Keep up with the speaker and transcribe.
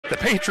The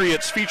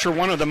Patriots feature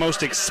one of the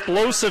most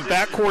explosive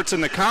backcourts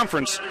in the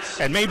conference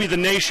and maybe the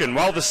nation,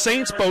 while the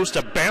Saints boast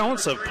a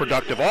balance of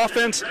productive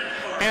offense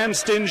and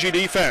stingy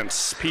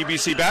defense.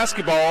 PBC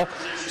basketball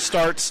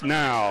starts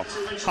now.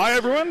 Hi,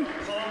 everyone.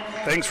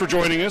 Thanks for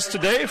joining us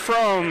today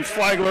from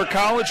Flagler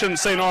College in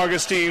St.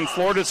 Augustine,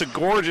 Florida. It's a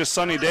gorgeous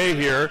sunny day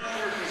here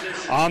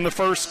on the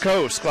First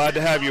Coast. Glad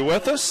to have you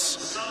with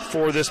us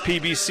for this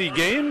PBC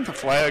game. The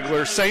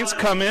Flagler Saints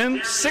come in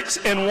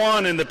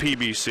 6-1 in the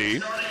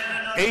PBC,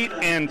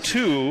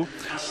 8-2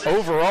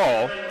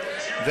 overall.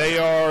 They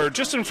are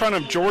just in front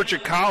of Georgia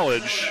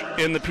College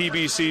in the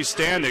PBC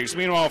standings.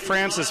 Meanwhile,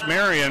 Francis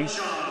Marion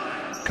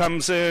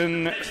comes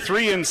in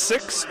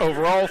 3-6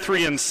 overall,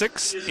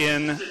 3-6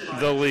 in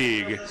the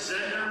league.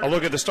 A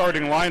look at the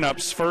starting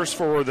lineups first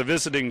for the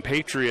visiting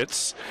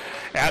Patriots.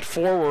 At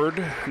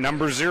forward,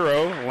 number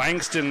 0,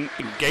 Langston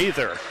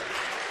Gaither.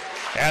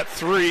 At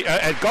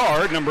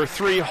guard, number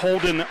 3,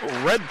 Holden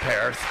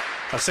Redpath,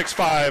 a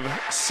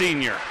 6'5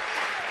 senior.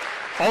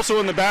 Also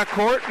in the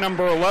backcourt,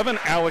 number 11,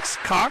 Alex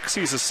Cox.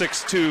 He's a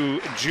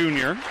 6'2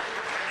 junior.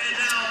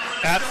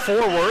 At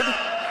forward,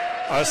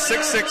 a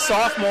 6'6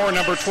 sophomore,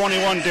 number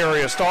 21,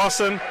 Darius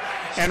Dawson.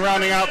 And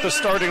rounding out the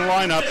starting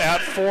lineup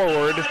at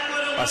forward,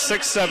 a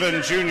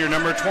 6'7 junior,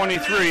 number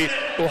 23,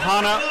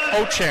 Uhana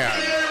Ochan.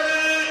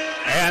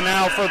 And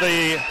now for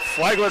the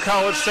Flagler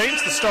College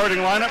Saints, the starting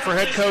lineup for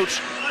head coach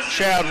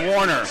Chad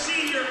Warner.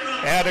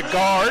 At a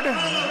guard,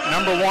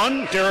 number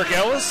 1, Derek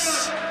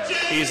Ellis.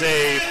 He's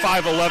a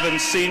 5'11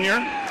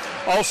 senior.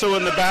 Also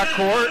in the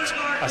backcourt,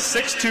 a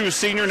 6'2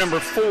 senior, number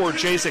 4,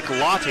 Jacek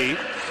Lottie.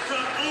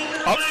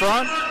 Up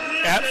front,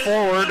 at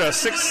forward, a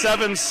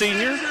 6'7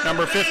 senior,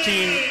 number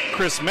 15,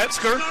 Chris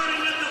Metzger.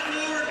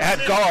 At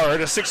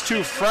guard, a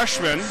 6'2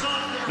 freshman,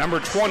 number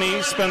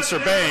 20, Spencer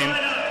Bain.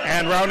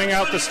 And rounding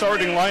out the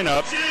starting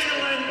lineup,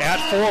 at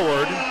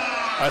forward,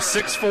 a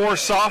 6'4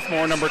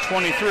 sophomore, number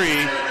 23,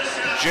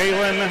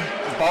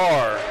 Jalen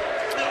Barr.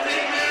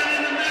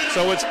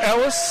 So it's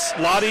Ellis,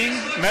 Lottie,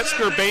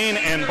 Metzger, Bain,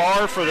 and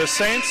Barr for the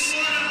Saints.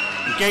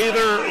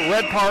 Gaither,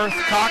 Redpath,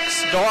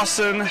 Cox,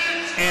 Dawson,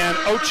 and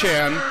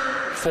Ochan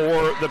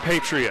for the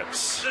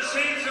Patriots.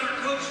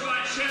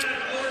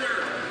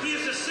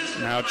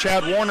 Now,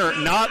 Chad Warner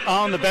not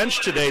on the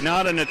bench today,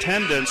 not in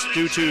attendance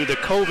due to the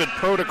COVID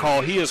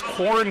protocol. He is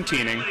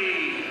quarantining,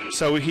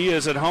 so he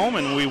is at home,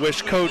 and we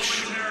wish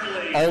Coach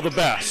all the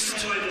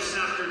best.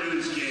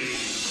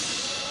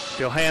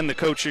 He'll hand the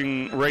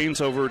coaching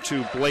reins over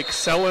to Blake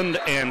Selland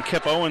and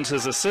Kip Owens,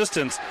 his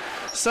assistants.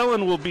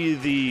 Selland will be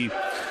the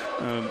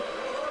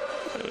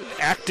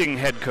acting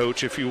head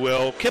coach, if you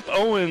will. Kip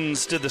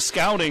Owens did the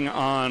scouting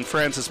on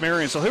Francis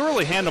Marion, so he'll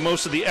really handle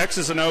most of the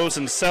X's and O's,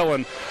 and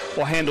Selland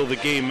will handle the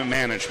game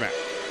management.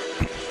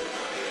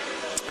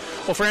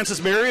 Well,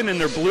 Francis Marion in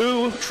their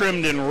blue,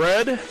 trimmed in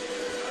red,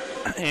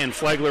 and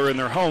Flagler in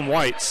their home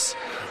whites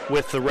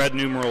with the red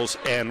numerals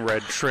and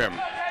red trim.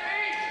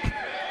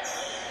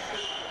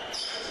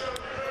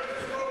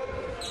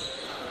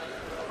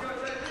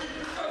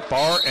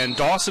 Barr and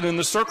Dawson in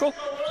the circle,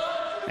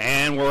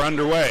 and we're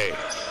underway.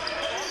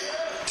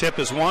 Tip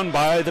is won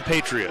by the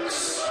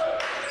Patriots.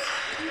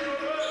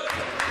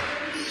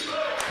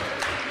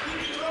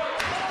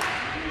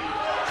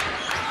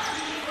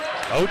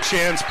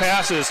 Ochan's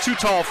pass is too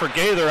tall for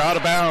Gaither, out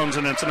of bounds,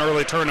 and it's an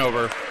early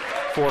turnover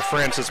for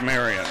Francis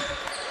Marion.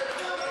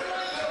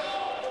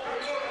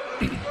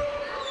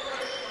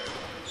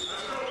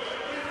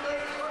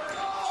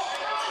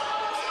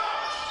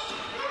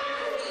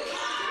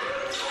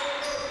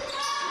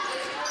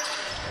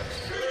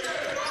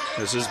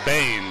 This is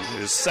Bain,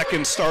 his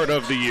second start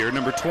of the year,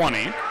 number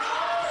 20.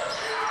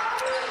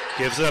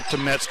 Gives it up to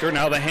Metzger.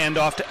 Now the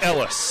handoff to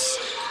Ellis.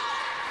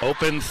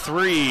 Open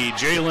 3,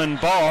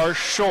 Jalen Barr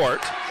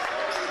short.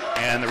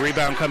 And the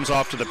rebound comes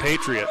off to the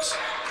Patriots.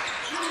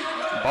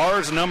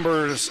 Barr's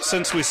numbers,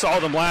 since we saw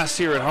them last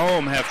year at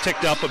home, have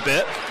ticked up a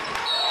bit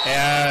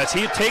as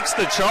he takes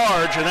the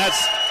charge, and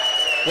that's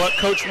what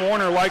Coach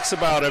Warner likes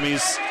about him.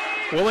 He's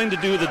willing to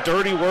do the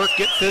dirty work,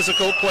 get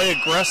physical, play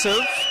aggressive.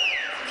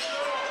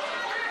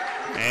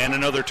 And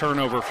another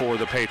turnover for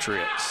the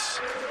Patriots.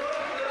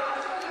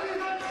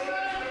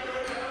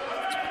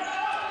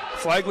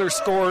 Flagler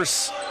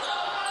scores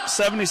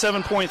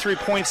 77.3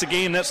 points a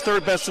game. That's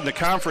third best in the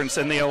conference,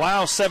 and they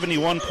allow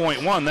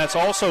 71.1. That's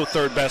also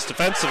third best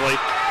defensively.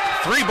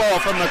 3 ball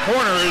from the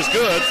corner is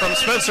good from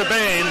Spencer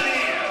Bain,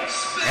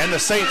 and the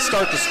Saints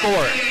start to score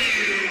it.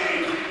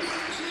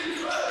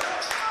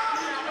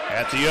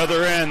 At the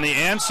other end, the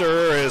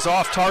answer is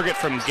off target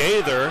from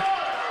Gaither.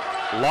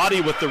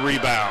 Lottie with the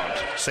rebound.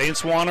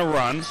 Saints want to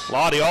run.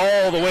 Lottie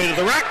all the way to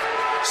the rack.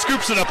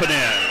 Scoops it up and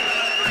in.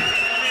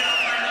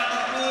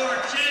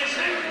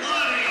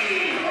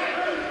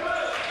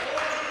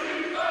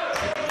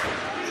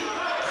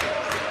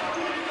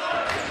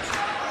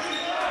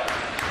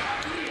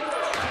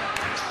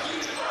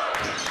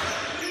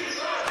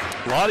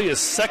 Lottie is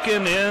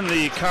second in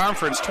the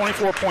conference,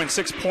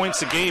 24.6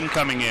 points a game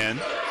coming in.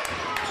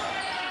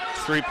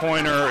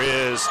 Three-pointer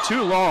is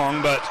too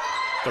long, but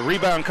the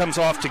rebound comes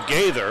off to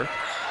Gaither.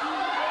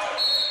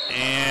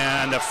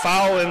 And a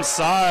foul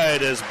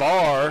inside as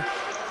Barr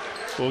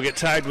will get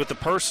tagged with the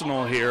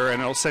personal here,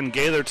 and it'll send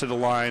Gaither to the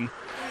line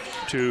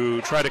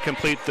to try to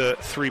complete the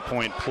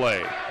three-point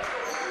play.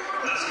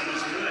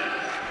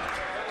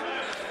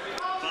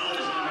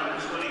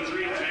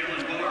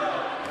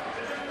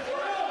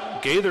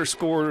 Gaither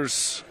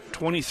scores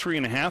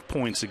 23.5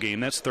 points a game.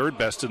 That's third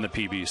best in the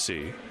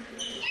PBC.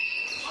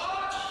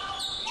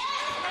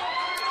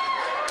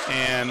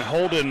 And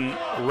Holden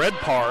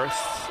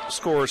Redparth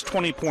scores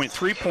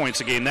 20.3 points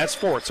a game. That's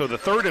fourth. So the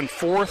third and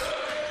fourth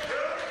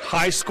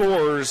high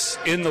scorers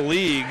in the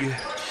league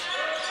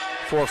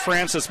for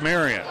Francis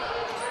Marion.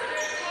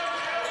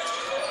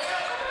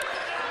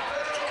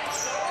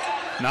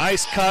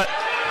 Nice cut,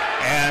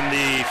 and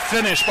the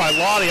finish by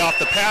Lottie off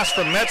the pass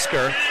from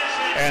Metzger,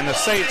 and the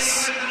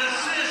Saints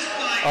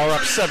are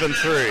up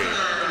 7-3.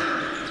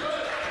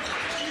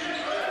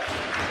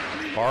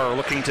 Barr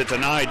looking to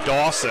deny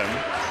Dawson.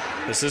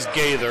 This is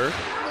Gaither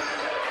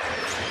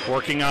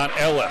working on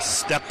Ellis.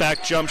 Step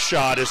back jump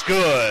shot is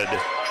good.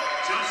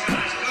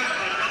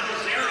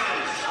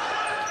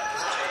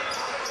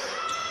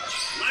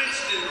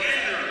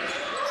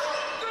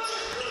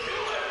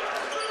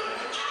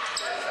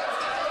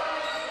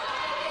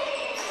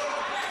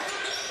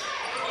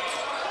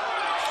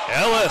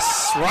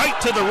 Ellis right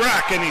to the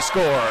rack, and he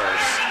scores.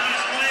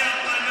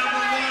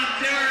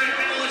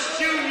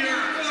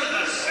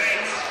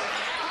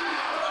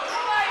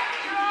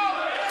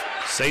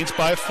 Saints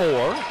by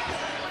 4.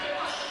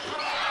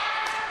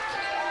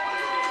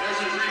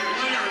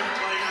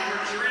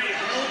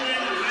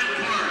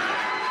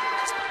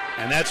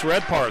 And that's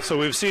Redparth. So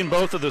we've seen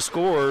both of the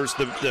scores,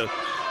 the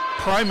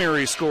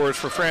primary scores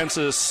for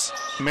Francis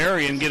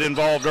Marion, get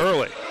involved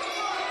early.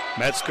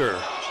 Metzger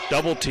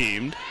double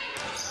teamed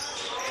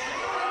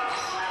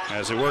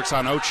as he works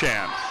on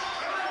Ochan.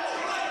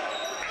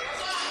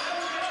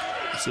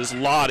 This is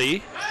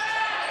Lottie.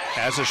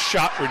 Has a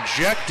shot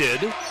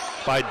rejected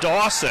by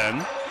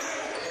Dawson.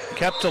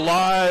 Kept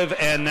alive,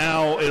 and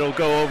now it'll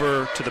go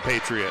over to the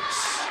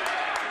Patriots.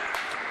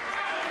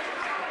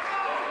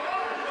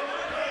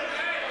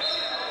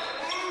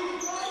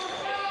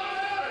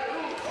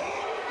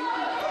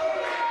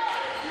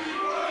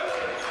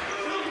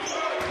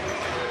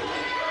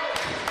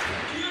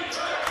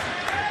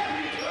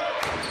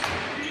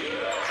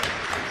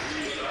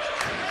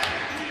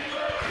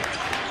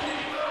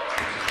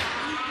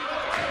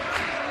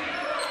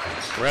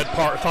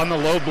 Redparth on the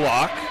low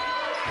block.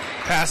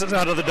 Passes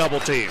out of the double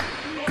team.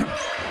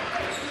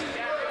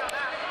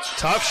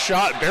 Tough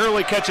shot,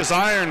 barely catches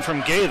iron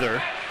from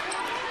Gaither.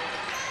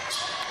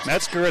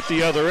 Metzger at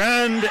the other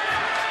end,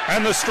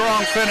 and the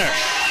strong finish.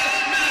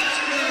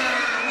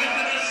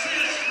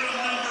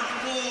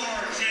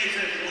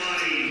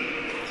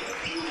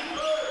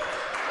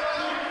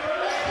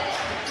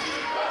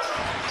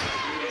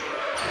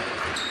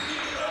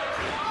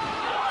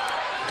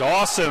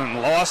 Dawson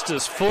lost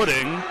his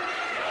footing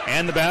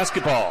and the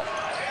basketball.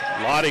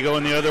 Lottie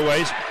going the other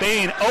way.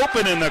 Bain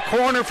open in the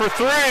corner for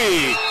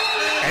three.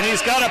 And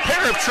he's got a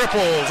pair of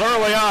triples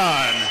early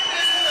on.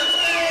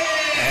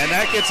 And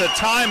that gets a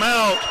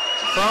timeout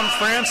from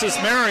Francis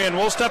Marion.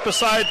 We'll step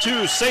aside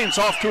too. Saints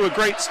off to a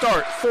great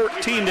start,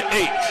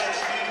 14-8.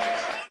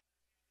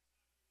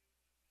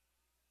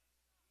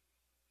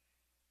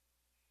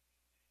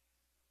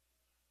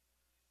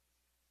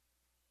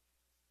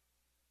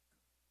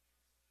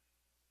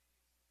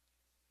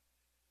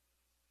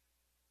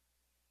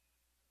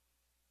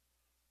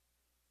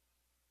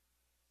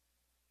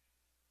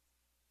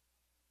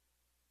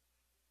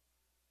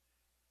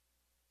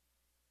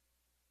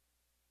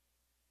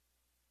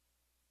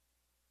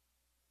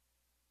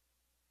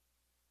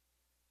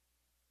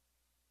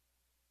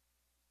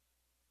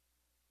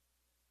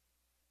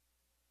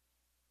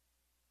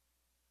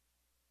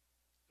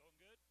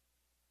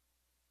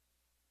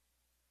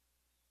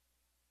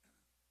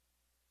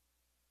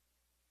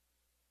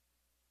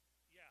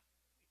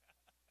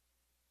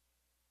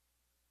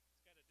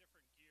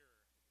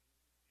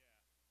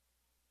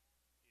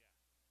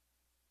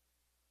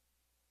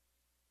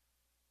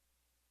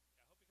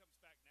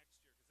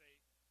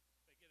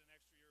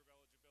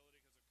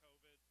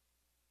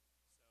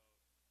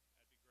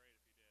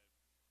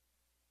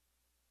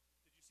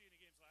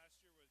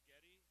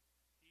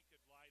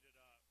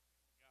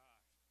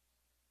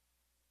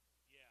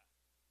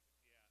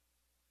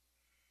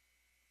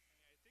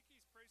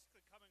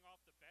 Coming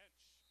off the bench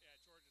at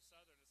Georgia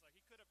Southern, it's like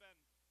he could have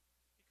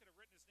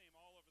written his name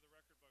all over the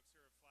record books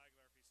here at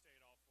Flagler if he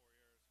stayed all 4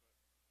 years, but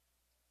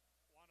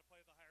wanted to play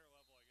at the higher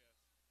level, I guess.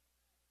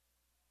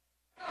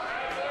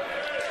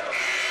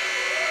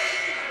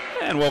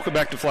 And welcome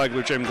back to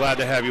Flagler Gym. Glad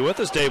to have you with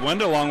us. Dave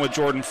Wenda along with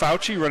Jordan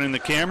Fauci running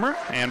the camera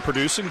and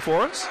producing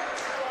for us.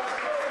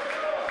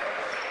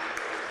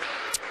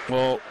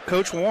 Well,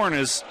 Coach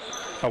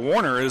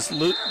Warner is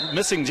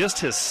missing just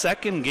his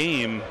second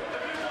game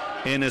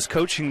in his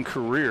coaching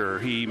career.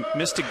 He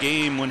missed a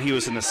game when he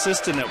was an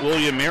assistant at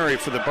William Mary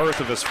for the birth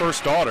of his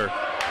first daughter,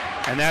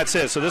 and that's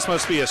it. So this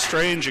must be a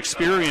strange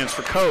experience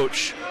for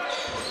Coach.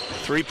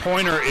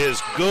 Three-pointer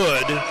is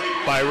good.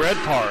 by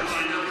Redparth.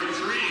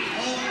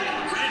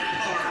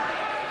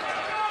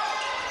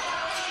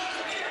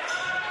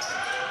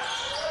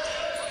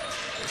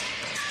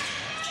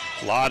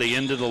 Lottie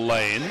into the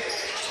lane.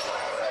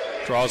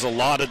 Draws a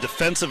lot of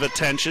defensive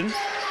attention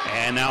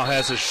and now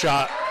has a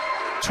shot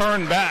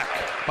turned back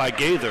by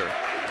Gaither.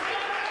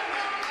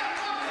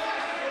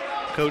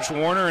 Coach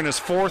Warner in his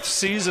 4th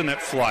season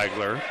at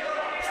Flagler,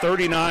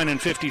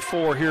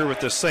 39-54 here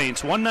with the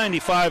Saints,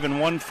 195 and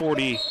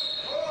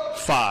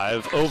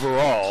 145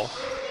 overall.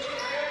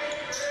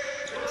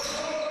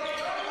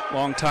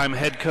 Longtime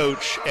head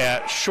coach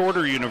at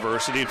Shorter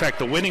University, in fact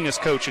the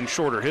winningest coach in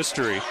Shorter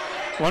history,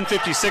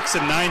 156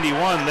 and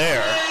 91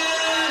 there.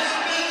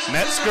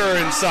 Metzger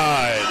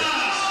inside.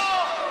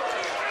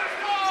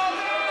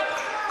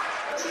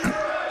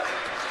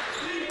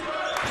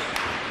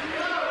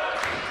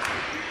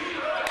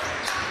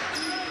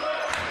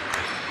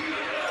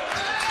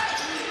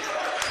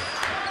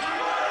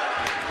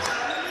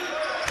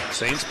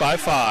 Saints by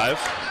 5.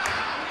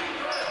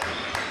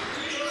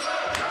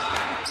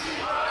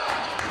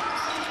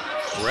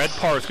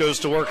 Redparth goes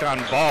to work on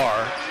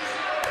Barr.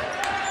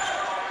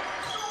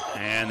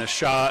 And the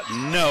shot,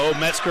 no.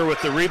 Metzger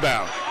with the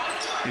rebound.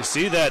 You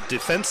see that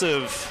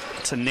defensive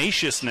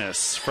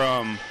tenaciousness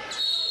from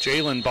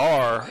Jalen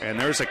Barr, and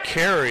there's a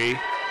carry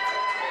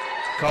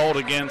called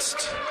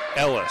against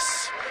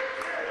Ellis.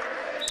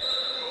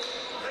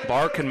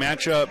 Barr can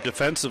match up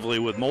defensively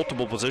with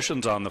multiple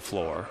positions on the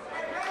floor.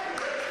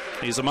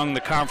 He's among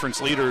the conference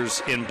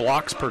leaders in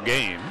blocks per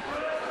game.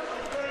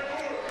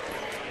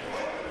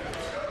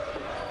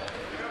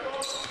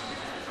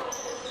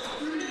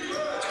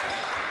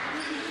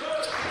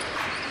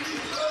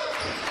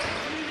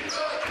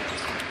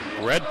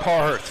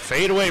 Redparth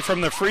fade away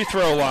from the free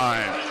throw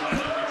line.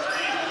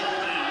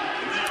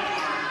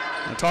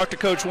 I talked to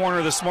Coach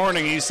Warner this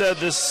morning. He said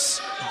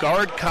this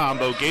guard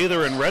combo,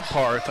 Gaither and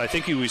Redparth, I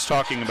think he was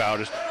talking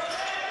about, is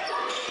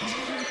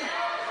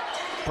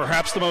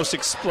perhaps the most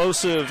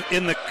explosive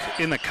in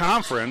the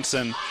conference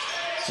and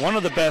one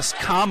of the best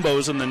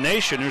combos in the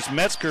nation. Here's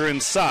Metzger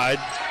inside,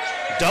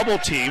 double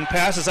team,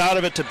 passes out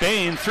of it to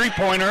Bain.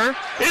 3-pointer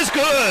is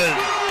good.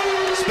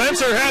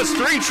 Spencer has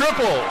 3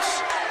 triples.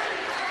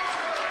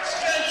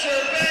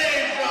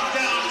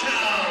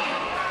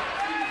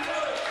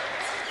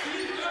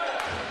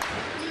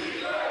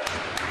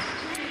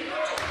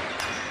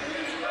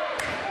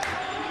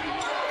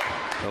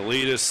 The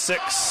lead is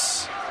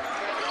 6,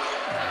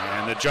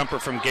 and the jumper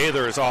from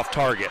Gaither is off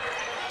target.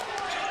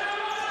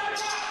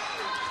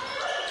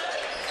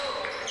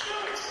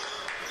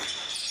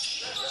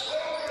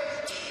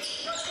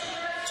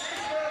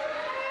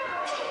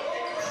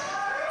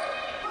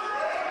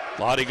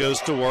 Lottie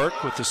goes to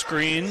work with the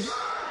screen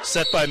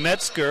set by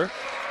Metzger,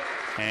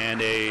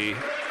 and a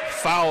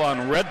foul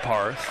on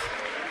Redparth.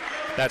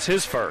 That's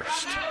his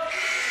first.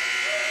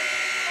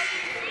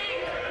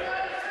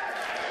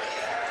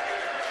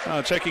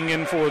 Checking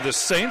in for the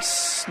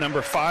Saints,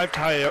 number 5,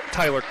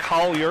 Tyler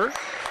Collier,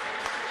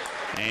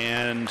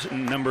 and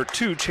number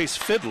 2, Chase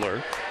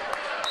Fiddler.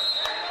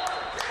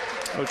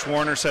 Coach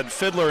Warner said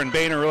Fiddler and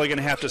Bain are really going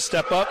to have to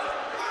step up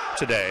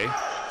today.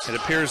 It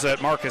appears that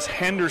Marcus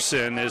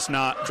Henderson is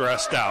not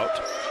dressed out.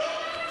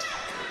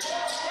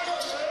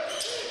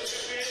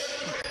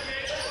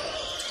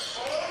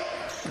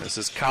 This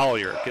is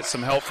Collier, gets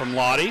some help from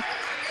Lottie,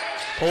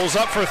 pulls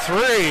up for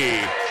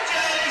 3.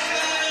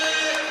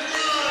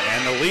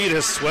 And the lead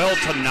has swelled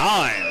to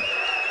 9.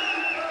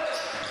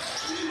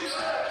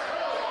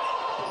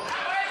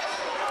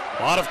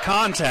 A lot of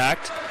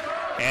contact,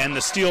 and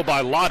the steal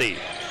by Lottie.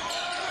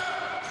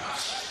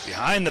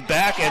 Behind the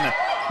back, and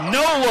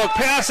no-look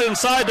pass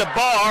inside to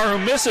Barr,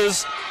 who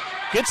misses,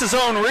 gets his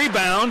own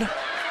rebound,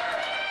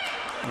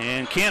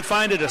 and can't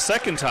find it a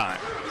second time.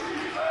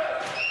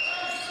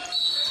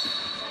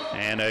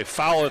 And a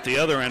foul at the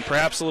other end,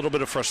 perhaps a little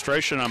bit of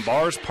frustration on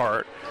Barr's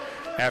part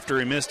after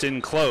he missed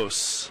in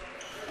close.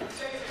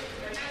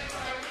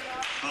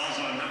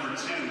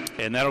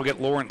 And that'll get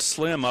Lawrence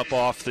Slim up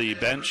off the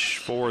bench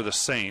for the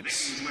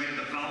Saints.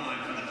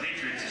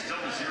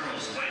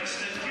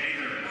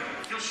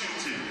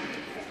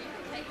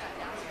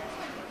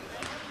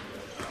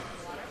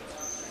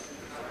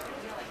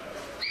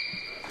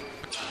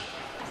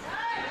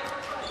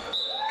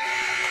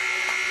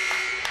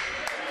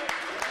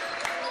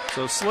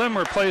 So Slim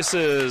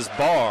replaces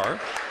Barr.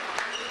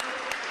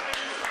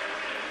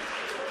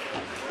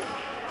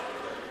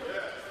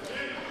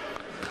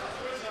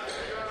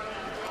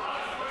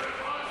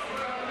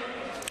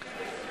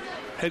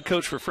 Head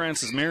coach for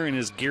Francis Marion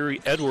is Gary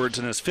Edwards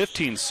in his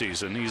 15th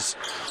season. He's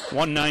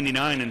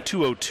 199 and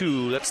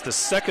 202. That's the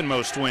second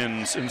most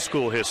wins in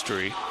school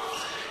history.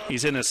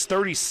 He's in his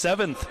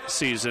 37th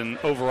season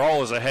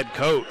overall as a head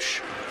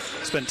coach.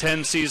 Spent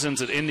 10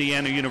 seasons at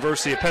Indiana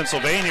University of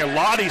Pennsylvania.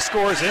 Lottie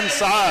scores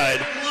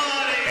inside,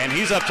 and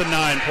he's up to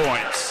 9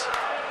 points.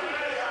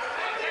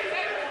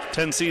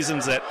 10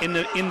 seasons at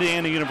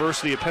Indiana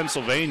University of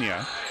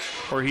Pennsylvania,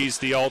 where he's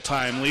the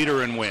all-time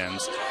leader in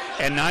wins.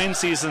 And 9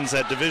 seasons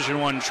at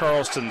Division I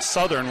Charleston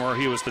Southern, where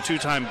he was the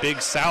 2-time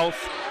Big South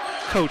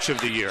Coach of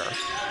the Year.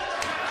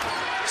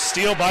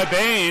 Steal by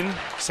Bain.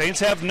 Saints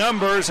have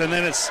numbers, and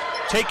then it's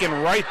taken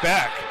right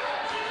back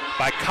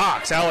by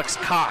Cox, Alex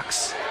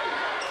Cox.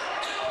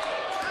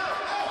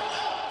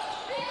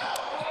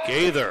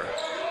 Gaither.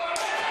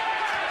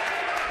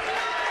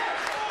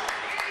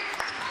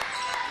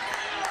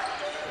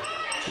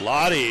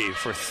 Lottie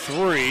for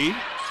three.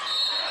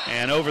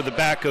 And over the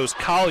back goes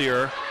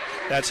Collier.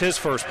 That's his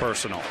first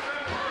personal.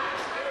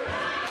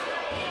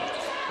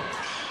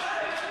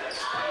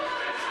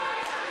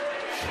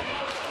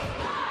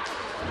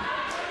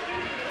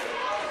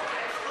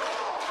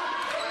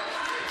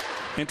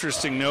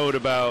 Interesting note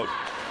about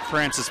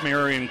Francis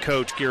Marion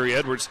coach Gary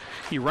Edwards.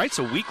 He writes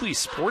a weekly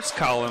sports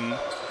column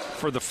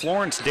for the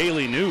Florence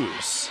Daily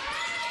News.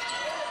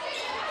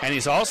 And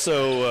he's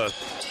also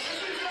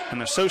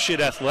an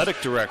associate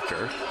athletic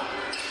director.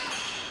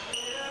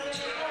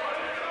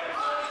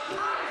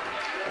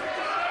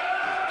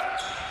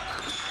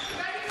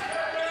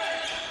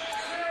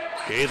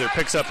 Gaither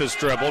picks up his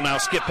dribble. Now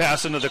skip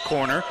pass into the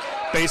corner.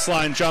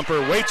 Baseline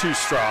jumper way too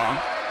strong.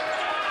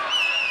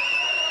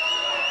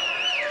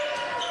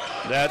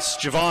 That's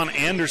Javon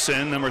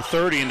Anderson, number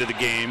 30 into the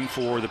game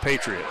for the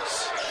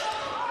Patriots.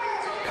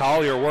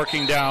 Collier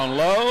working down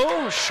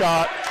low.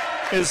 Shot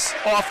is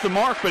off the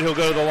mark, but he'll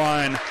go to the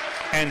line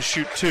and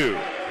shoot two.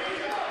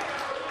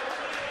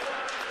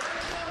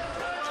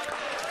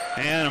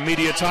 And a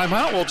media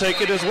timeout will take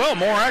it as well.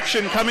 More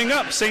action coming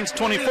up. Saints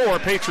 24,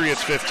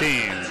 Patriots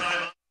 15.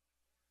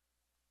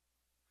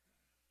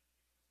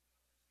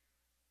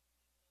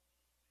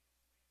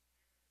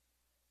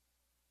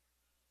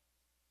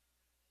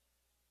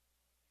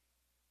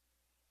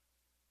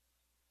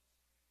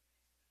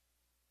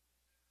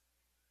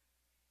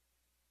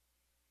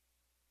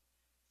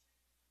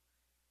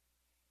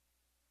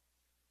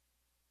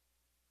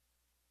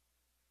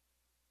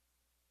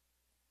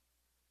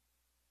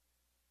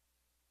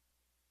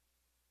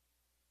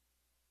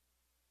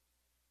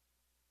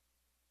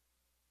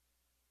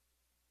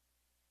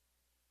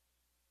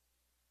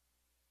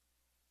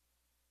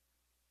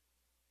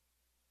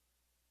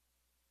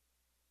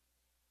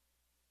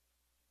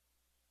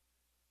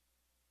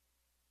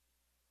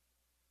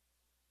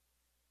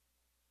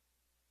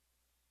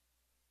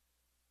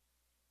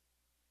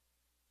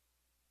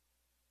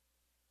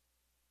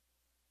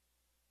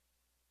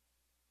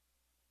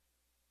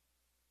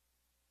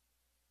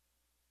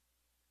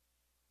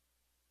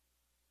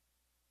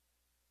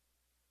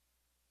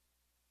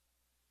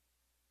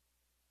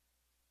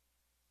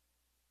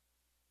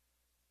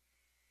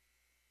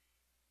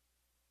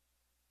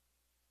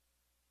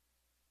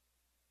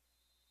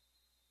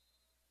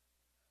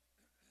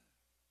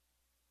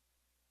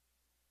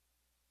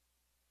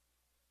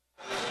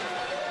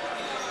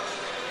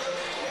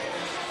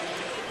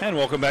 And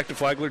welcome back to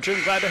Flagler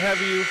Gym. Glad to have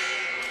you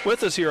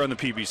with us here on the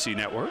PBC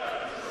Network.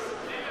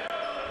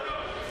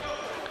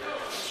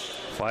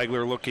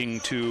 Flagler looking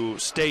to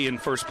stay in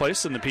first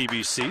place in the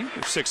PBC.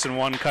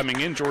 6-1 coming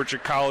in. Georgia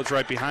College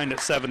right behind at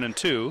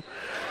 7-2.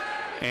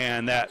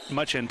 And that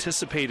much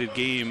anticipated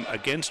game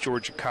against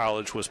Georgia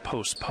College was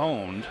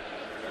postponed.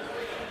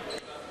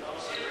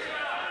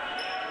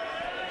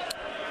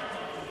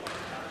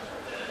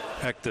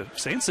 In fact, the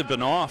Saints have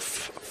been off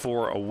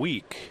for a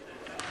week.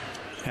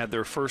 Had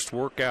their first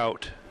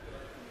workout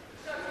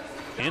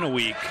in a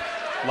week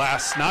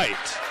last night.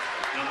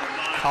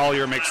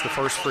 Collier makes the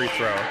first free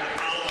throw.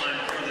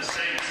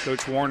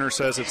 Coach Warner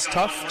says it's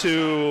tough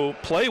to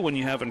play when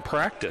you haven't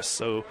practiced,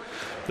 so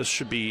this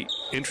should be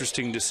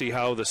interesting to see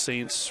how the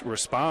Saints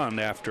respond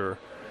after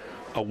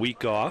a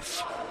week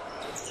off.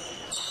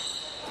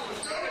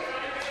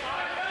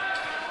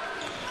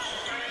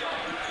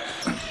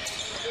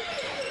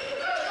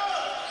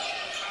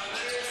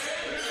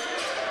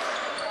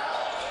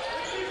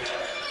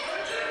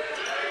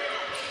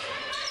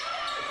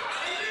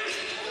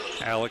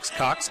 Alex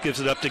Cox gives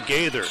it up to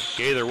Gaither.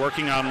 Gaither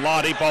working on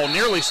Lottie. Ball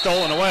nearly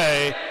stolen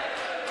away.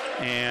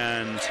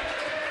 And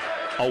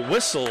a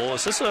whistle.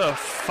 Is this a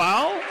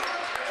foul?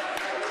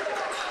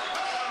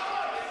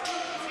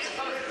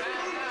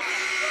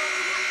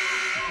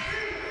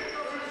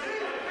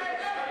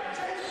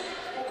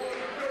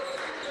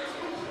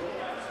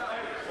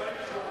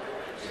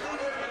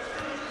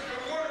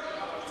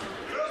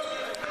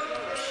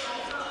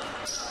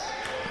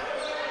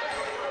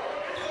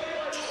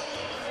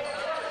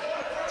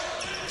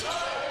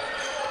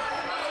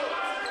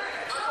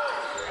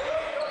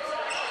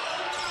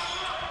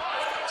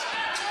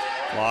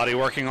 Lottie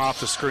working off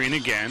the screen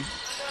again.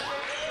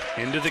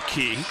 Into the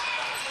key.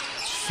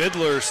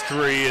 Fiddler's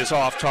three is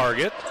off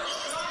target.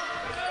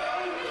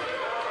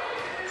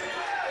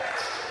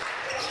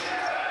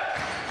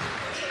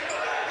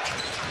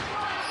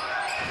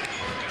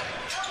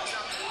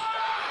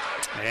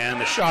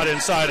 And the shot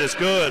inside is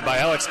good by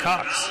Alex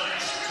Cox.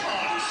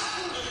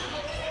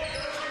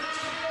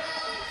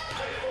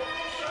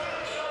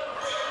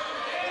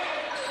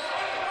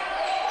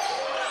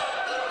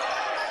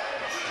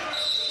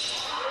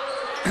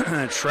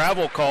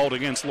 Travel called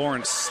against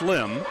Lawrence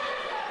Slim.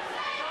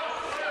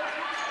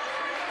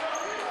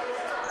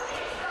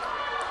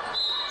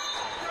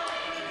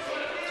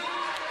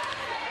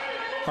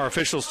 Our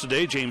officials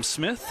today, James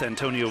Smith,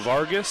 Antonio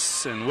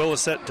Vargas, and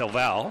Willisette Del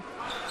Val.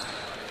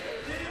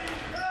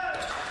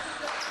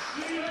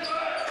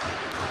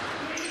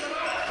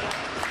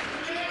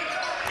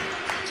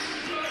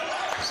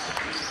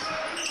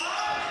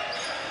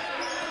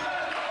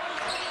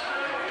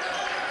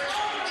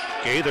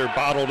 Gaither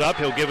bottled up.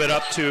 He'll give it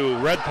up to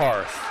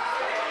Redparth.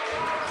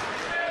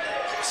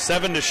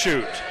 7 to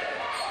shoot.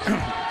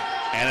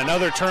 And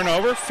another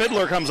turnover.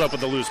 Fiddler comes up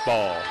with the loose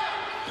ball.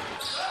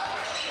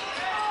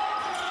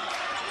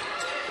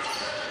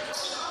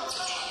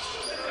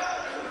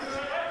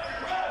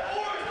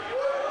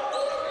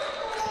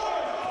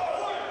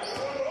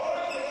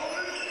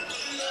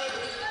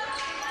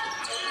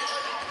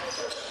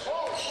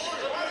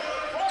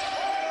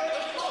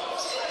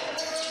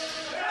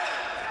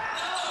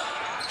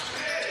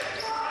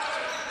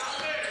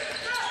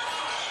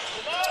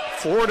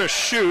 Four to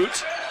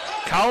shoot.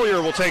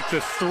 Collier will take the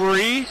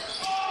 3.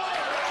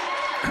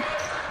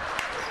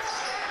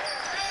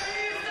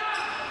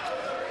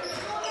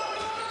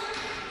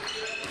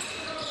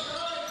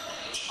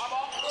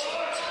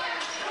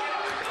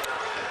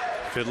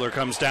 Fiddler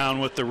comes down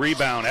with the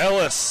rebound.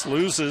 Ellis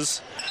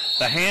loses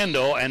the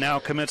handle and now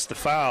commits the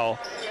foul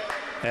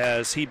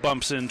as he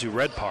bumps into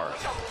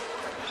Redparth.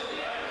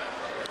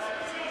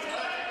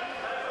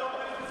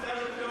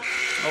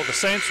 Oh, the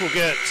Saints will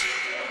get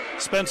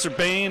Spencer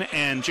Bain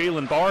and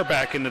Jalen Barr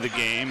back into the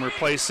game,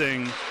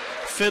 replacing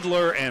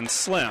Fiddler and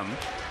Slim.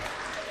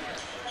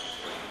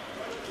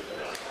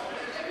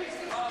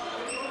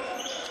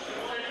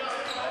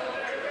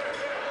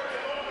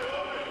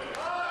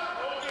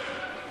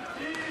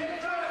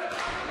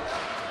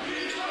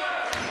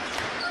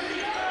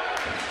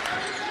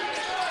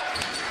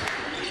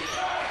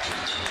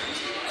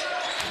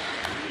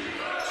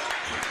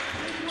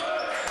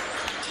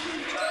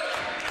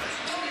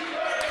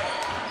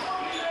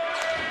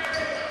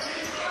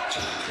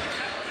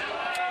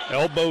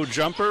 Elbow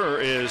jumper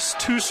is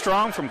too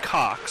strong from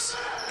Cox.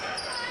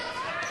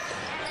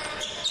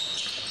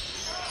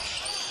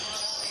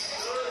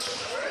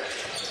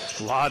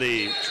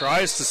 Lottie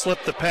tries to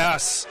slip the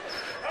pass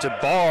to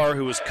Barr,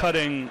 who was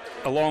cutting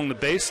along the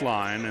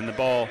baseline, and the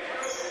ball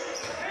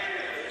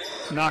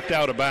knocked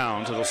out of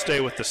bounds. It'll stay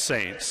with the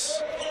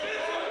Saints.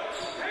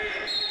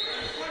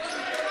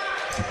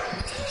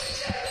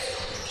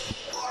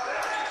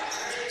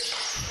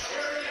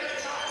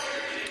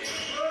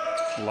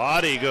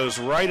 Lottie goes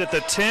right at the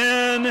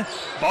 10.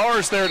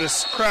 Barr's there to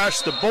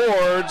crash the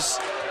boards.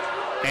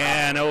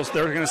 And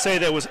they're going to say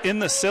that was in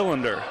the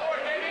cylinder.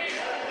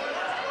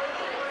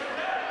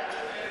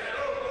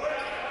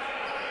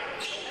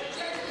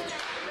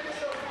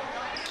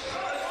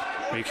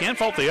 You can't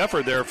fault the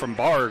effort there from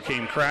Barr, who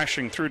came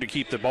crashing through to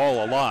keep the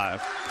ball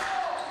alive.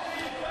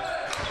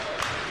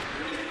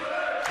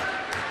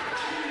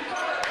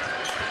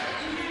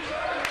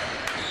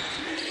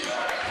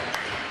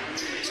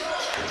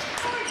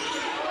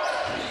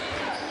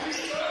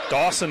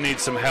 Dawson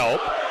needs some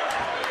help.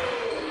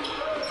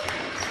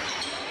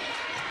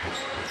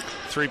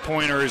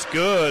 Three-pointer is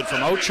good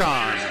from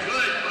Ochan.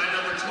 Good by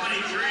number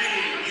 23,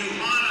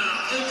 Johanna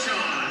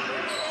Ochan.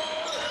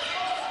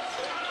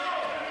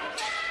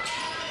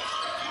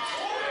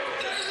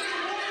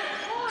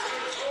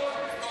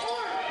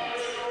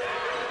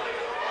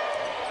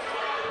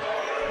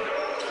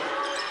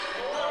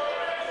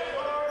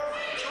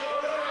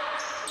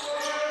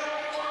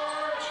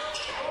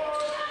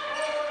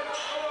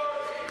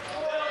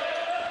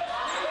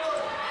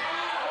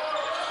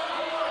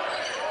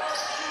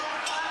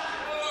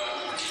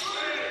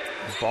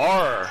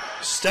 Barr,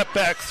 step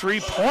back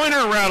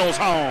three-pointer rattles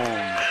home. And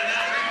that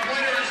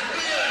three-pointer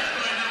is good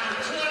by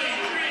number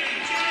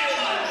 23,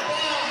 Jalen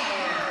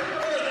Barr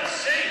for the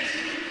Saints.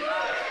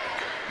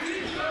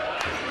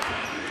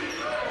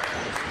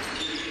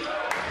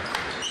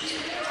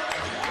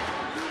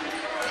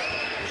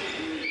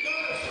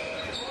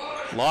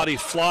 Lottie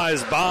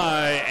flies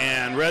by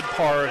and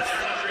Redparth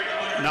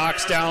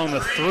knocks down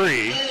the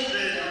 3.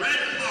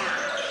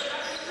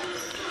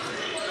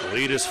 The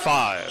lead is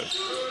 5.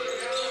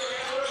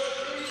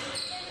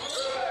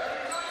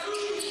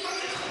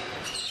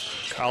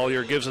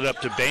 Collier gives it up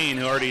to Bain,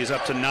 who already is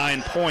up to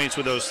 9 points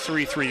with those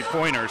 3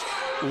 3-pointers.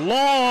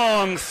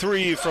 Long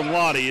 3 from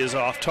Lottie is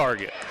off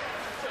target.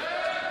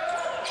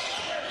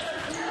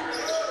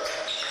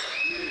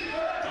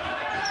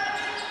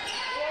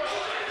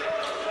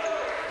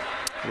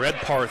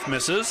 Redparth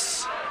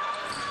misses.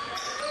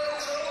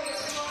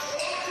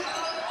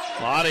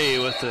 Lottie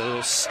with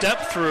the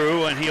step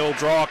through, and he'll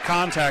draw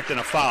contact and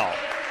a foul.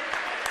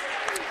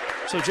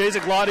 So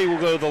Jacek Lottie will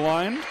go to the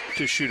line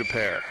to shoot a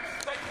pair.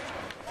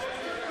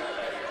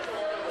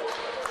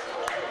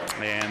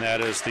 And that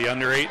is the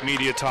under 8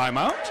 media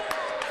timeout.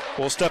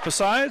 We'll step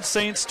aside.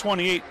 Saints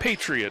 28,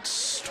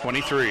 Patriots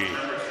 23.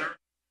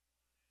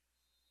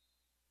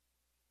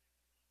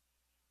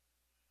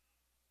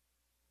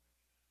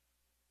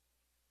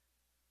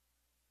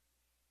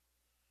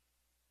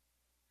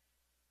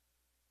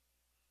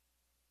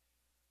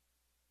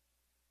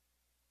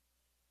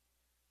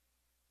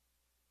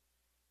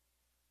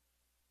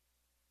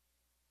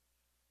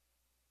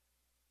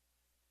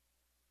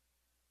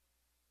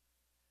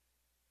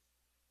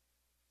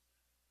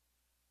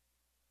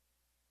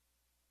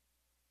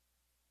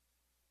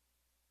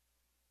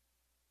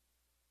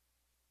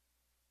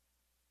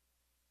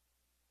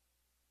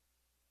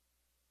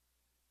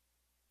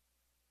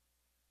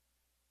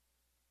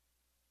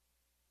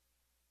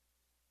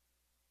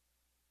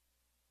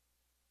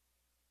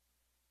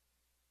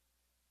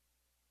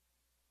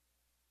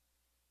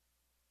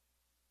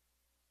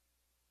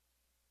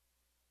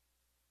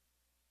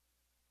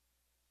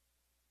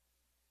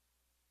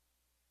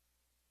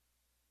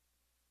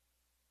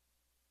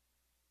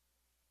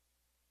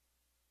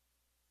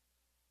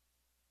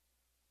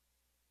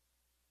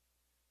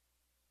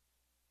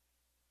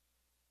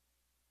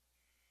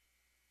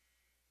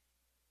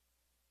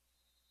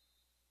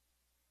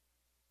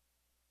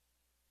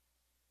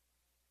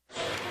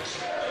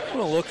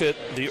 We'll look at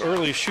the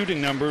early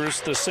shooting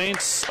numbers. The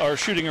Saints are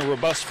shooting a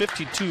robust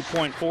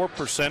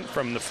 52.4%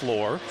 from the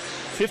floor,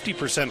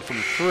 50% from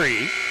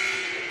three.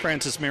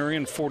 Francis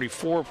Marion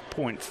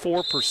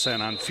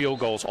 44.4% on field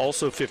goals,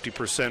 also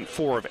 50%,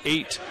 4 of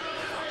 8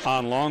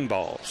 on long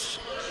balls.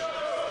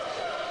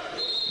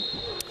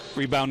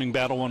 Rebounding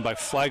battle won by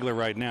Flagler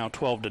right now,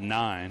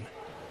 12-9.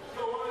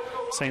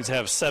 Saints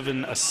have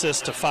 7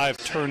 assists to 5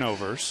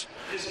 turnovers.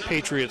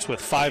 Patriots with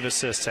 5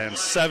 assists and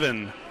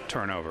 7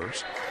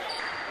 turnovers.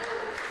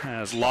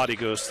 As Lottie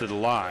goes to the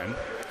line.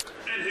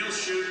 And he'll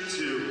shoot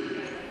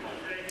 2.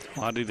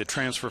 Lottie, the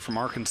transfer from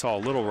Arkansas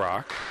Little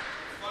Rock.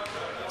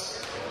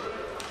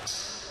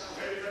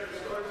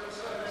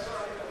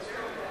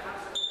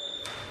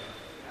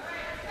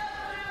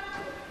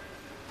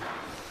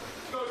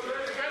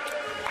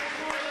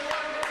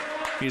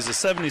 He's a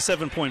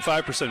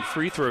 77.5%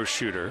 free throw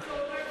shooter.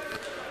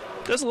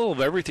 Does a little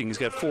of everything. He's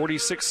got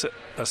 46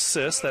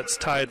 assists. That's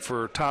tied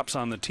for tops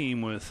on the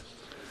team with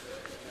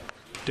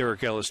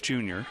Derek Ellis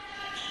Jr.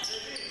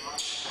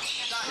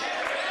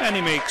 And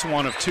he makes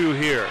 1 of 2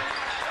 here.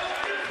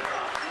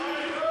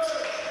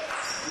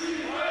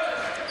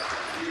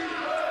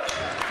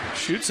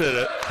 Shoots it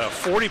at a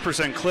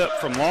 40% clip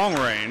from long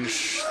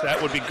range.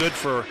 That would be good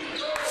for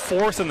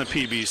 4th in the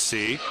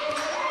PBC.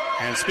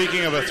 And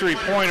speaking of a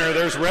three-pointer,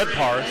 there's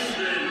Redparth.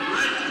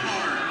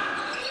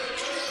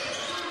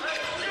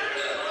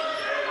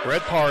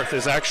 Redparth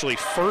is actually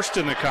 1st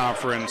in the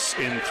conference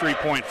in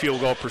three-point field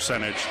goal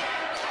percentage,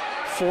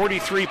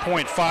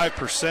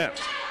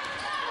 43.5%.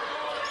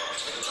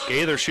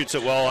 Gaither shoots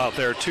it well out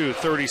there too,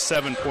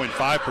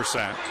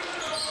 37.5%.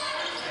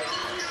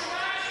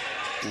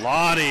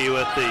 Lottie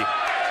with the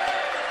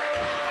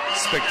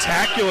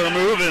spectacular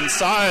move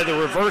inside. The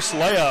reverse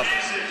layup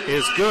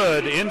is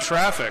good in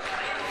traffic.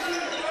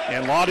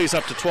 And Lottie's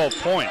up to 12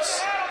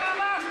 points.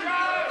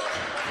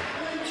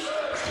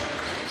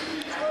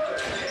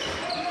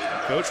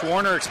 Coach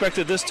Warner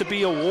expected this to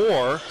be a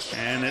war,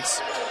 and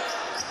it's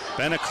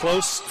been a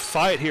close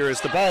fight here as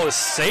the ball is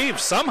saved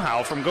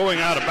somehow from going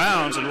out of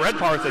bounds, and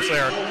Redparth is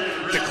there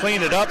to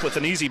clean it up with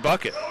an easy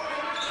bucket.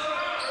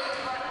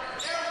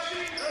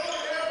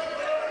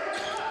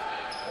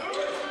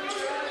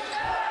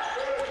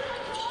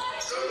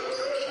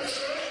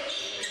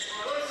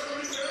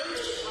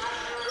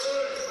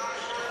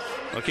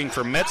 Looking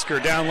for Metzger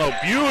down low.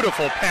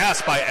 Beautiful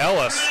pass by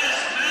Ellis.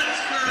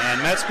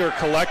 And Metzger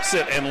collects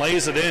it and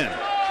lays it in.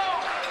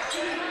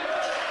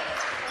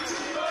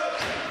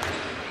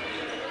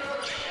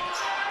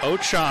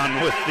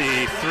 Ochan with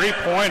the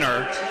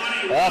three-pointer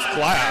off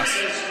glass.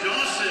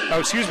 Oh,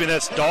 excuse me,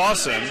 that's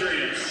Dawson.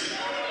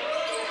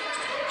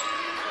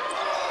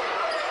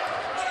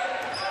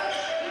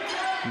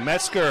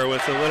 Metzger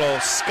with a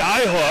little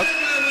sky hook.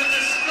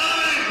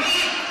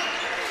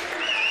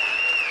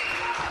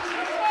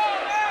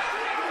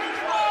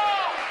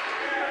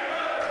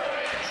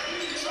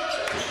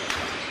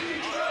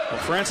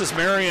 Francis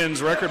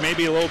Marion's record may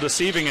be a little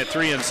deceiving at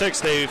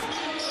 3-6. They've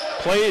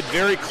played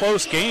very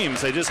close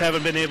games. They just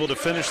haven't been able to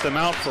finish them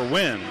out for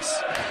wins.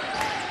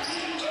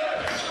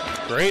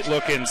 Great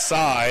look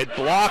inside.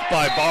 Blocked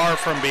by Barr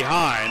from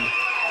behind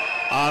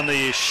on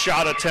the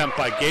shot attempt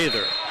by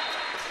Gaither.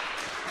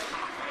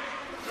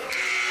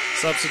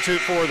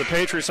 Substitute for the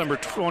Patriots, number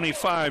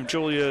 25,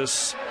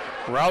 Julius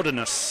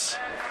Raudinas,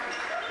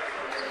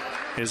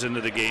 is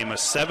into the game. A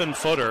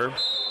 7-footer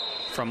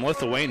from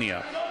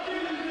Lithuania.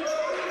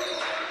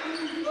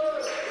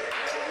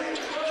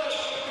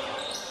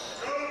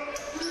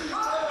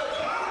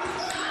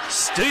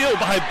 Steal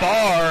by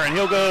Barr, and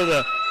he'll go to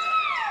the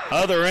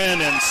other end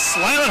and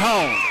slam it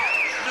home.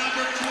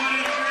 Number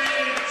 23,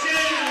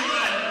 Jalen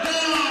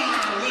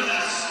Barr with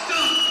a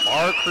stump.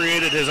 Barr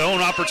created his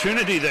own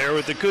opportunity there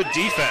with a good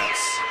defense,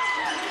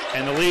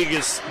 and the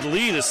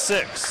lead is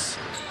 6.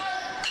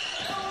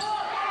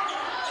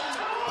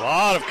 A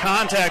lot of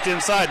contact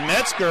inside.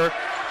 Metzger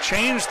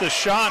changed the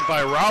shot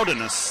by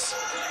Raudinas.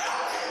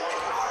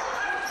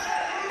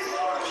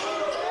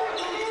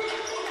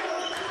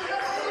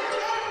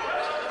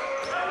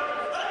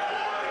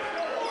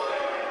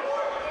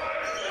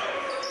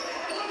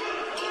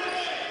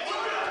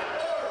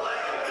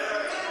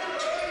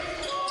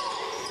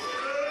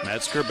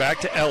 Metzger back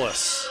to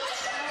Ellis.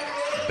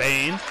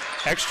 Bain,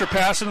 extra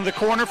pass into the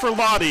corner for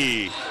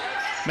Lottie.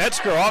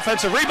 Metzger,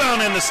 offensive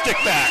rebound and the stick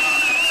back.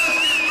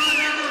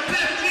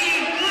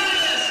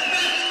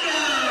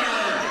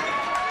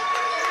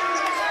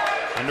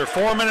 Under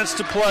 4 minutes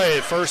to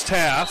play, first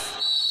half.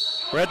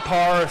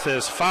 Redparth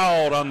is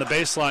fouled on the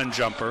baseline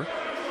jumper.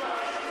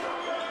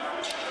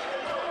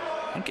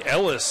 I think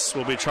Ellis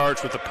will be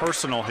charged with a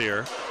personal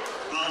here.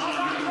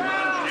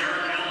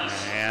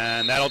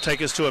 And that'll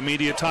take us to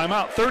immediate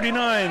timeout.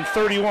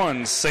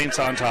 39-31, Saints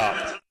on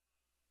top.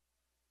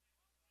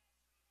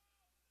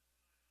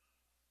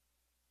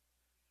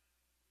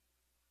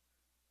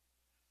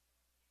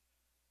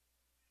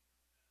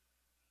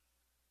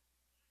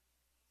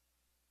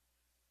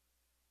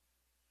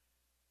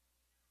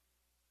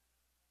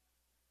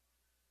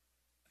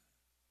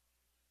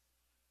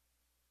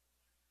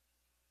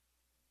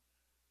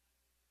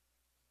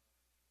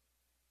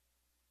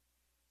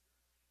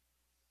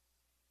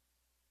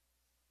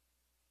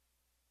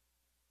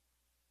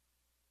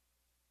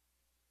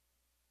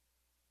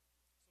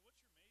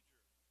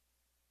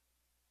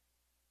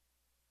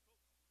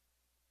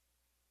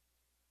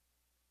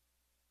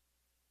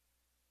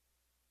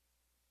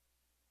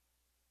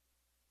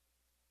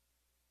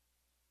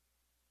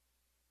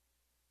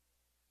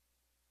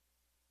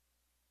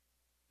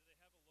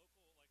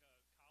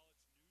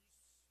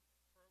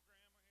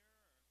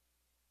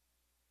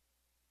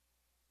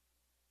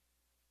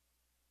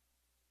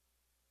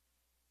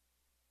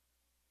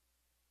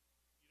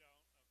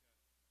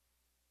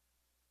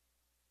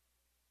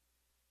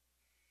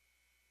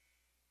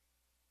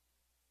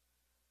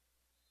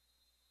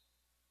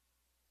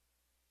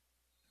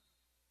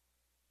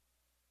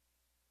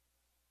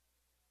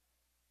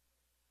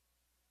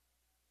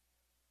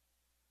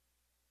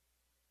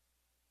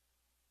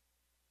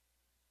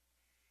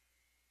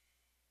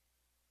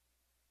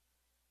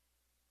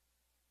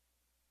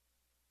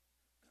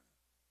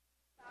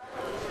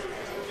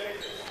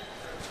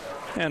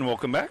 And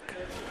welcome back.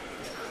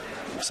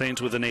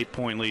 Saints with an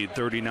 8-point lead,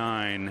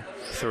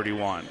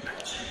 39-31.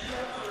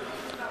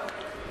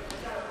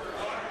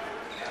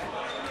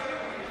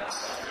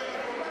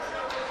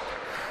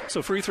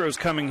 So free throws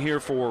coming here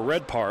for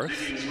Redpath.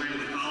 Making his way to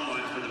the foul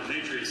line for the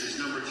Patriots is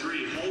number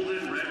 3,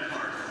 Holden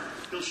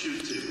Redpath. He'll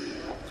shoot 2.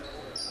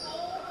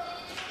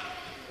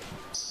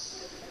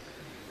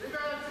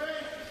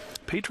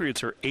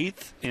 Patriots are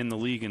 8th in the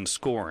league in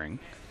scoring,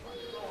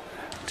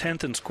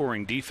 10th in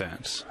scoring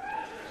defense.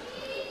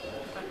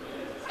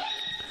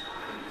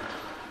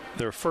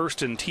 They're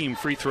first in team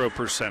free throw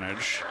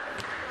percentage.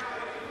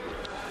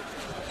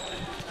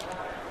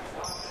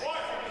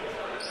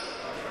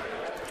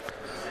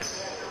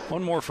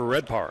 One more for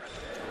Redpath.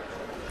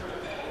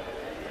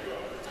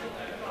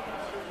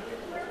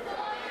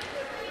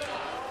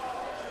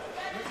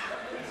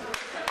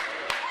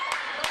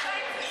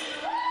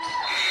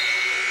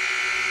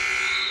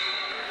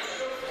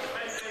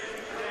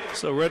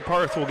 So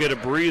Redpath will get a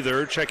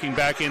breather. Checking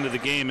back into the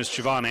game is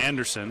Javon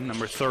Anderson,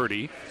 number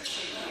 30,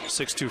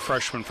 6'2"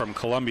 freshman from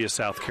Columbia,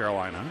 South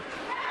Carolina.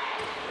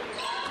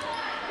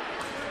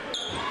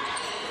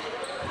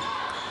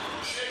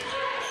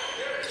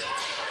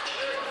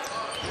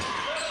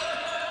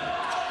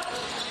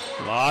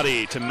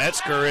 Lottie to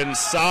Metzger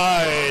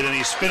inside, and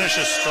he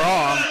finishes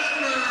strong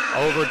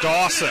over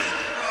Dawson.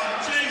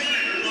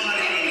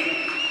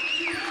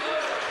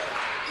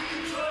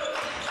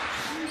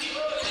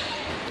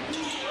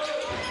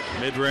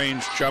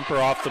 Mid-range jumper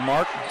off the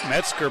mark.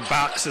 Metzger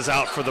boxes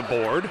out for the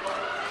board.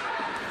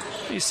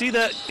 You see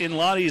that in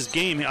Lottie's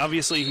game.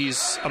 Obviously,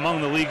 he's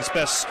among the league's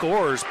best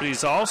scorers, but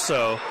he's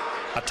also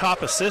a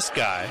top assist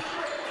guy.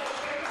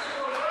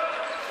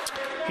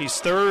 He's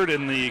third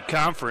in the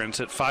conference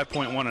at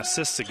 5.1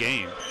 assists a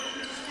game.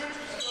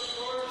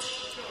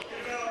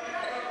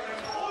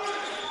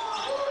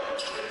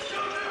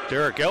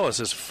 Derek Ellis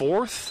is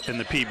fourth in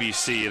the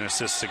PBC in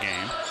assists a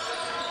game.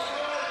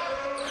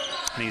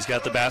 And he's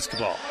got the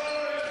basketball.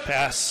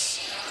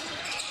 Pass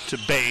to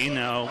Bain,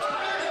 now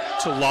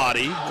to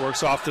Lottie.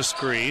 Works off the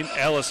screen.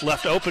 Ellis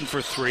left open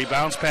for 3.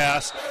 Bounce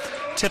pass,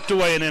 tipped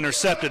away and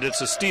intercepted.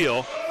 It's a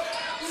steal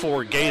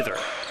for Gaither.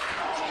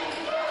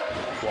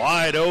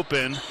 Wide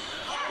open.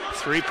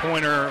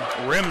 Three-pointer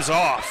rims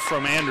off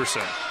from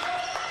Anderson.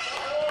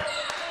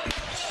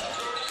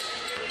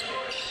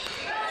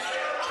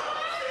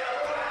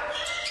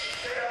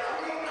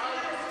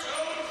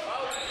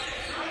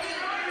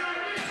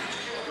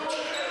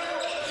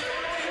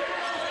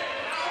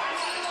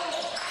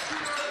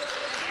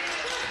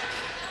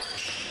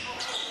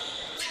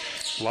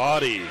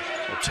 Lottie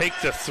will take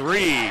the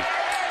 3,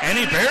 and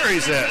he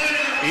buries it.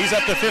 He's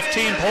up to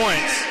 15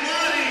 points.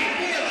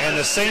 And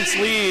the Saints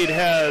lead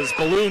has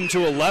ballooned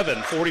to 11,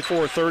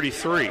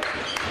 44-33.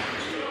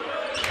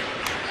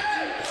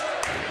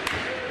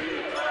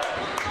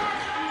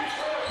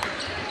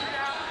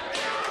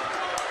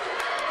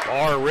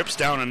 Barr rips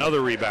down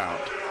another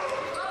rebound.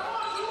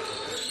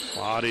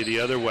 Lottie the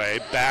other way,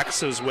 backs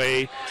his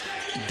way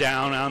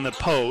down on the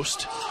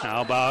post.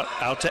 Now about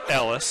out to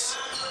Ellis.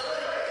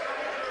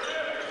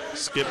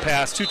 Skip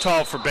pass, too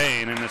tall for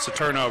Bain, and it's a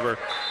turnover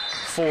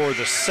for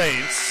the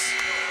Saints.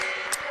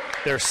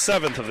 Their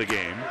 7th of the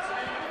game.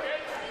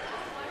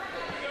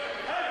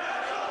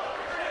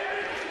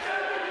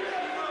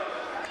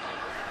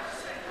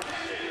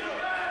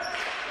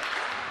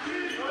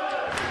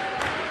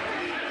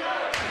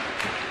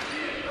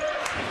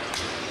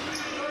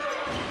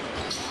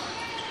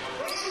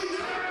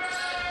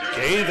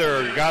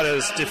 Gaither got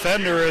his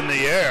defender in the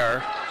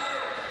air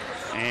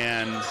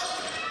and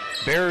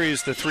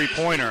buries the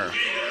three-pointer.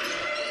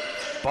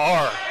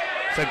 Barr,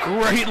 it's a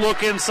great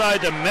look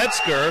inside to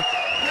Metzger,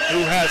 who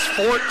has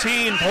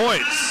 14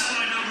 points.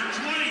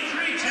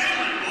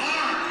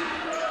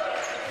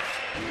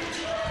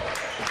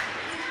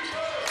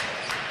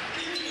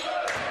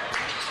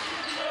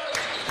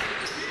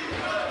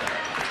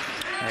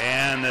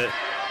 And a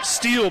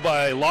steal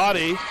by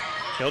Lottie.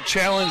 He'll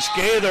challenge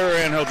Gaither,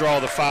 and he'll draw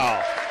the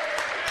foul.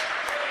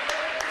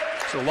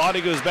 So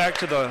Lottie goes back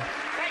to the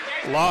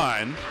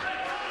line.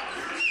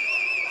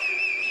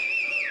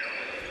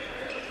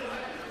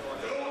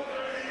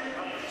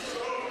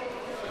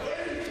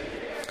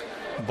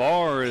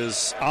 Barr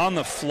is on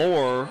the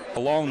floor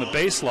along the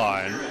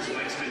baseline,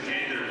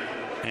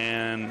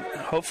 and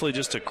hopefully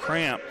just a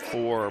cramp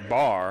for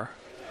Barr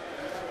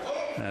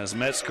as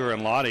Metzger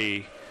and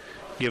Lottie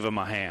give him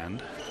a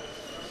hand.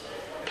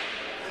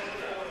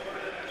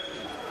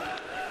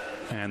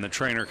 And the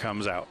trainer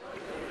comes out.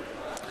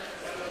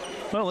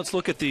 Well, let's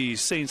look at the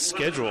Saints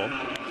schedule.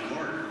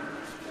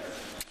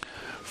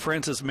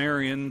 Francis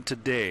Marion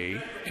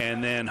today,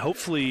 and then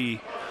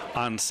hopefully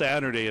on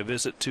Saturday a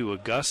visit to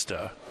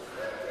Augusta.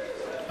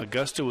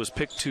 Augusta was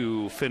picked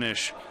to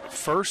finish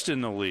first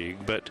in the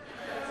league, but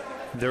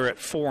they're at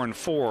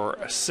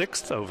 4-4,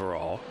 6th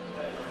overall.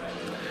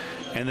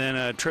 And then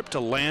a trip to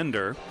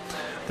Lander.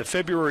 The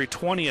February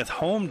 20th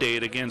home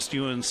date against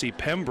UNC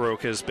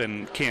Pembroke has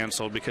been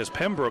canceled because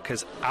Pembroke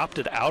has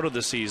opted out of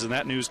the season.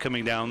 That news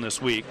coming down this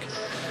week.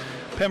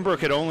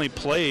 Pembroke had only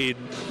played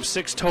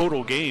 6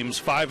 total games,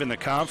 5 in the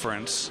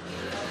conference,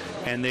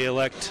 and they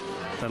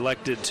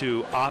elected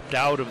to opt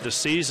out of the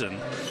season.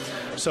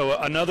 So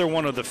another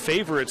one of the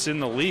favorites in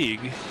the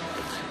league,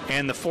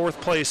 and the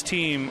 4th place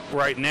team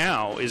right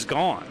now is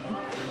gone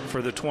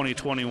for the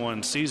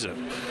 2021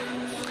 season.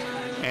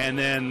 And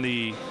then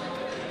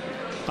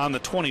on the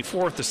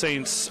 24th, the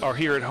Saints are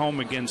here at home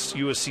against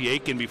USC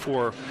Aiken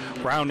before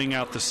rounding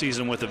out the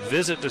season with a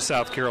visit to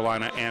South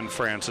Carolina and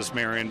Francis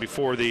Marion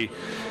before the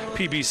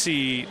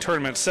PBC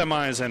tournament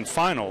semis and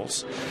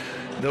finals.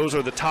 Those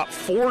are the top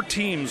 4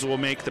 teams will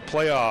make the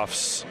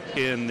playoffs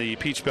in the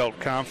Peach Belt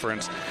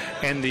Conference,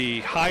 and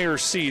the higher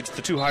seeds,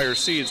 the 2 higher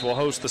seeds, will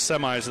host the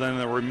semis, and then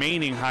the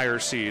remaining higher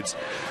seeds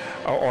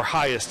or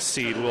highest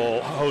seed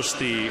will host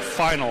the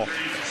final.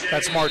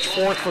 That's March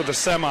 4th for the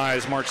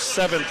semis, March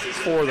 7th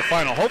for the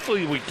final.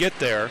 Hopefully we get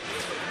there.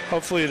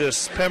 Hopefully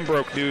this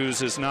Pembroke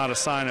news is not a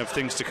sign of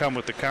things to come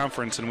with the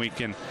conference, and we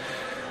can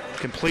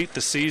complete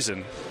the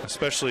season,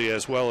 especially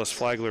as well as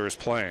Flagler is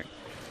playing.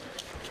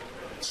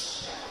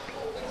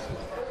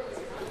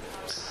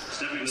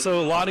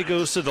 So Lottie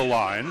goes to the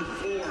line.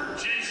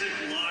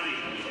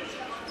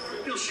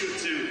 He'll shoot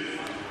 2.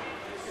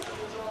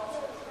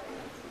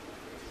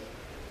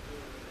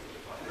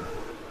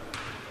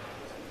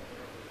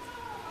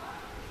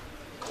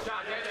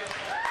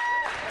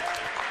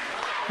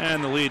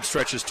 And the lead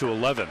stretches to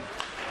 11.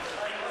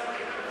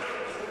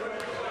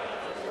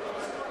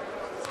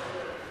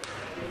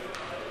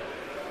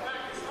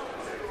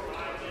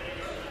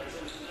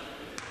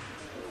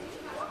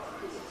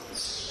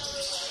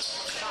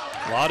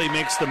 Lottie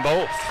makes them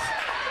both.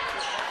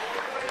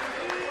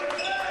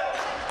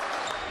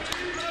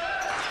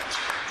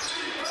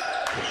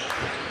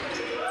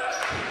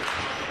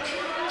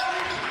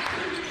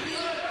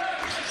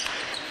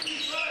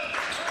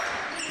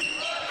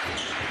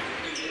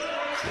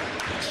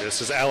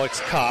 This is Alex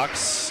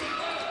Cox.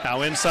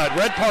 Now inside,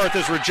 Redparth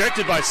is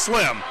rejected by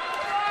Slim.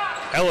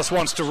 Ellis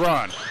wants to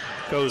run.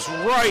 Goes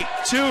right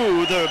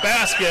to the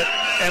basket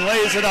and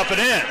lays it up and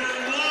in.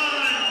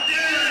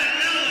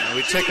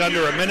 We tick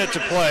under a minute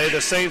to play.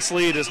 The Saints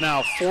lead is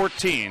now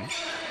 14,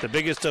 the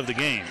biggest of the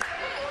game.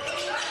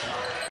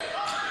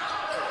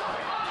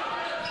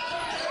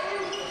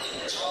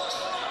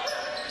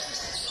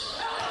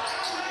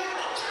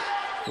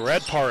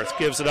 Redparth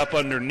gives it up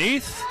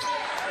underneath,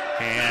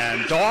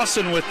 and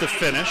Dawson with the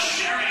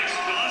finish.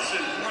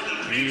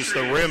 Use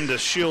the rim to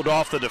shield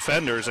off the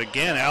defenders.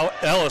 Again,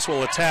 Ellis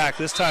will attack.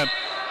 This time,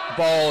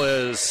 ball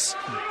is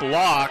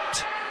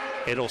blocked.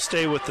 It'll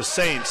stay with the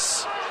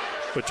Saints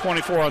with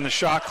 24 on the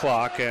shot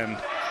clock and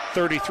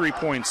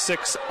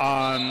 33.6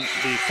 on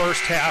the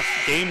first half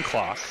game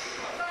clock.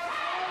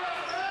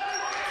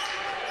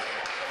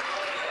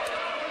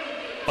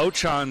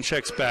 Ochan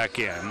checks back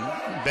in.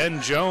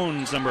 Ben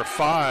Jones, number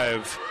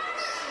 5,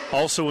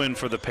 also in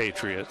for the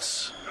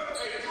Patriots.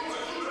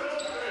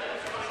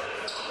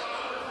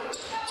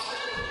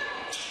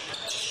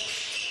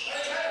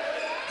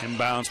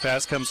 Inbounds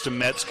pass comes to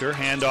Metzger.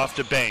 Handoff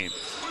to Bain.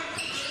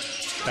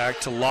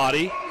 Back to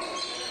Lottie.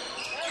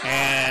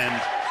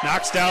 And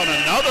knocks down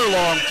another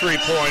long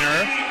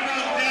three-pointer.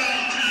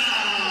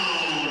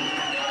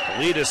 The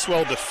lead is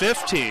swelled to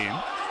 15.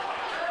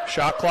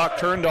 Shot clock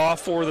turned off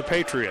for the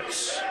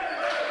Patriots.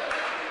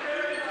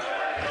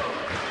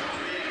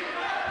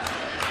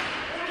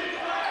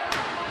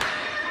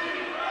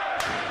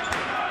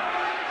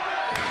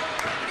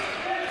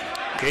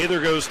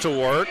 Gaither goes to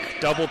work.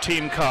 Double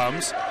team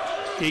comes.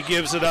 He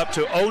gives it up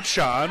to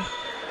Ochan.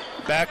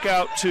 Back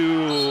out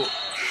to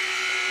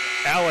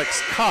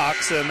Alex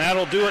Cox, and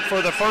that'll do it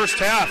for the first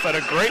half. And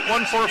a great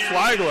one for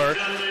Flagler.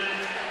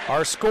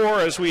 Our score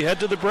as we head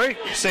to the break: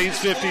 Saints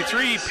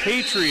 53,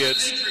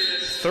 Patriots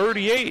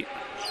 38.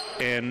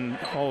 And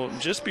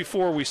just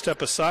before we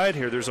step aside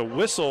here, there's a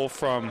whistle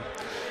from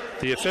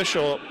the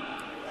official,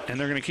 and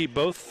they're going to keep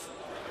both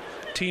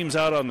teams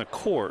out on the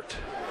court.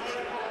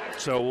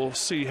 So we'll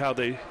see how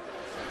they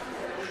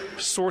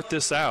sort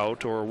this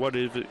out, or what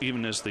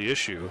even is the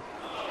issue.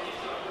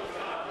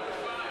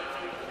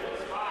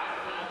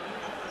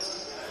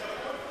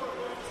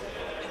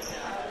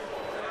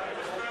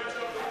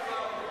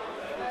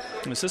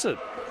 This is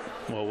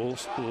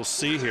we'll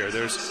see here.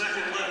 There's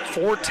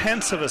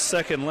 0.4 of a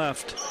second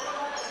left,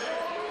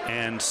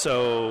 and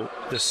so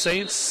the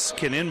Saints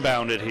can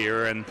inbound it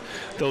here, and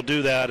they'll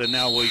do that, and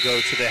now we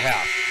go to the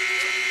half.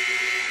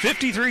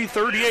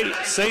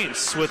 53-38,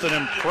 Saints with an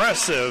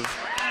impressive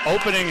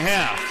opening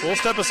half. We'll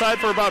step aside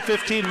for about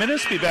 15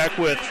 minutes, be back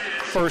with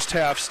first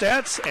half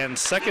stats and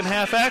second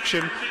half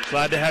action.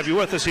 Glad to have you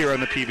with us here on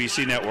the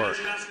PBC Network.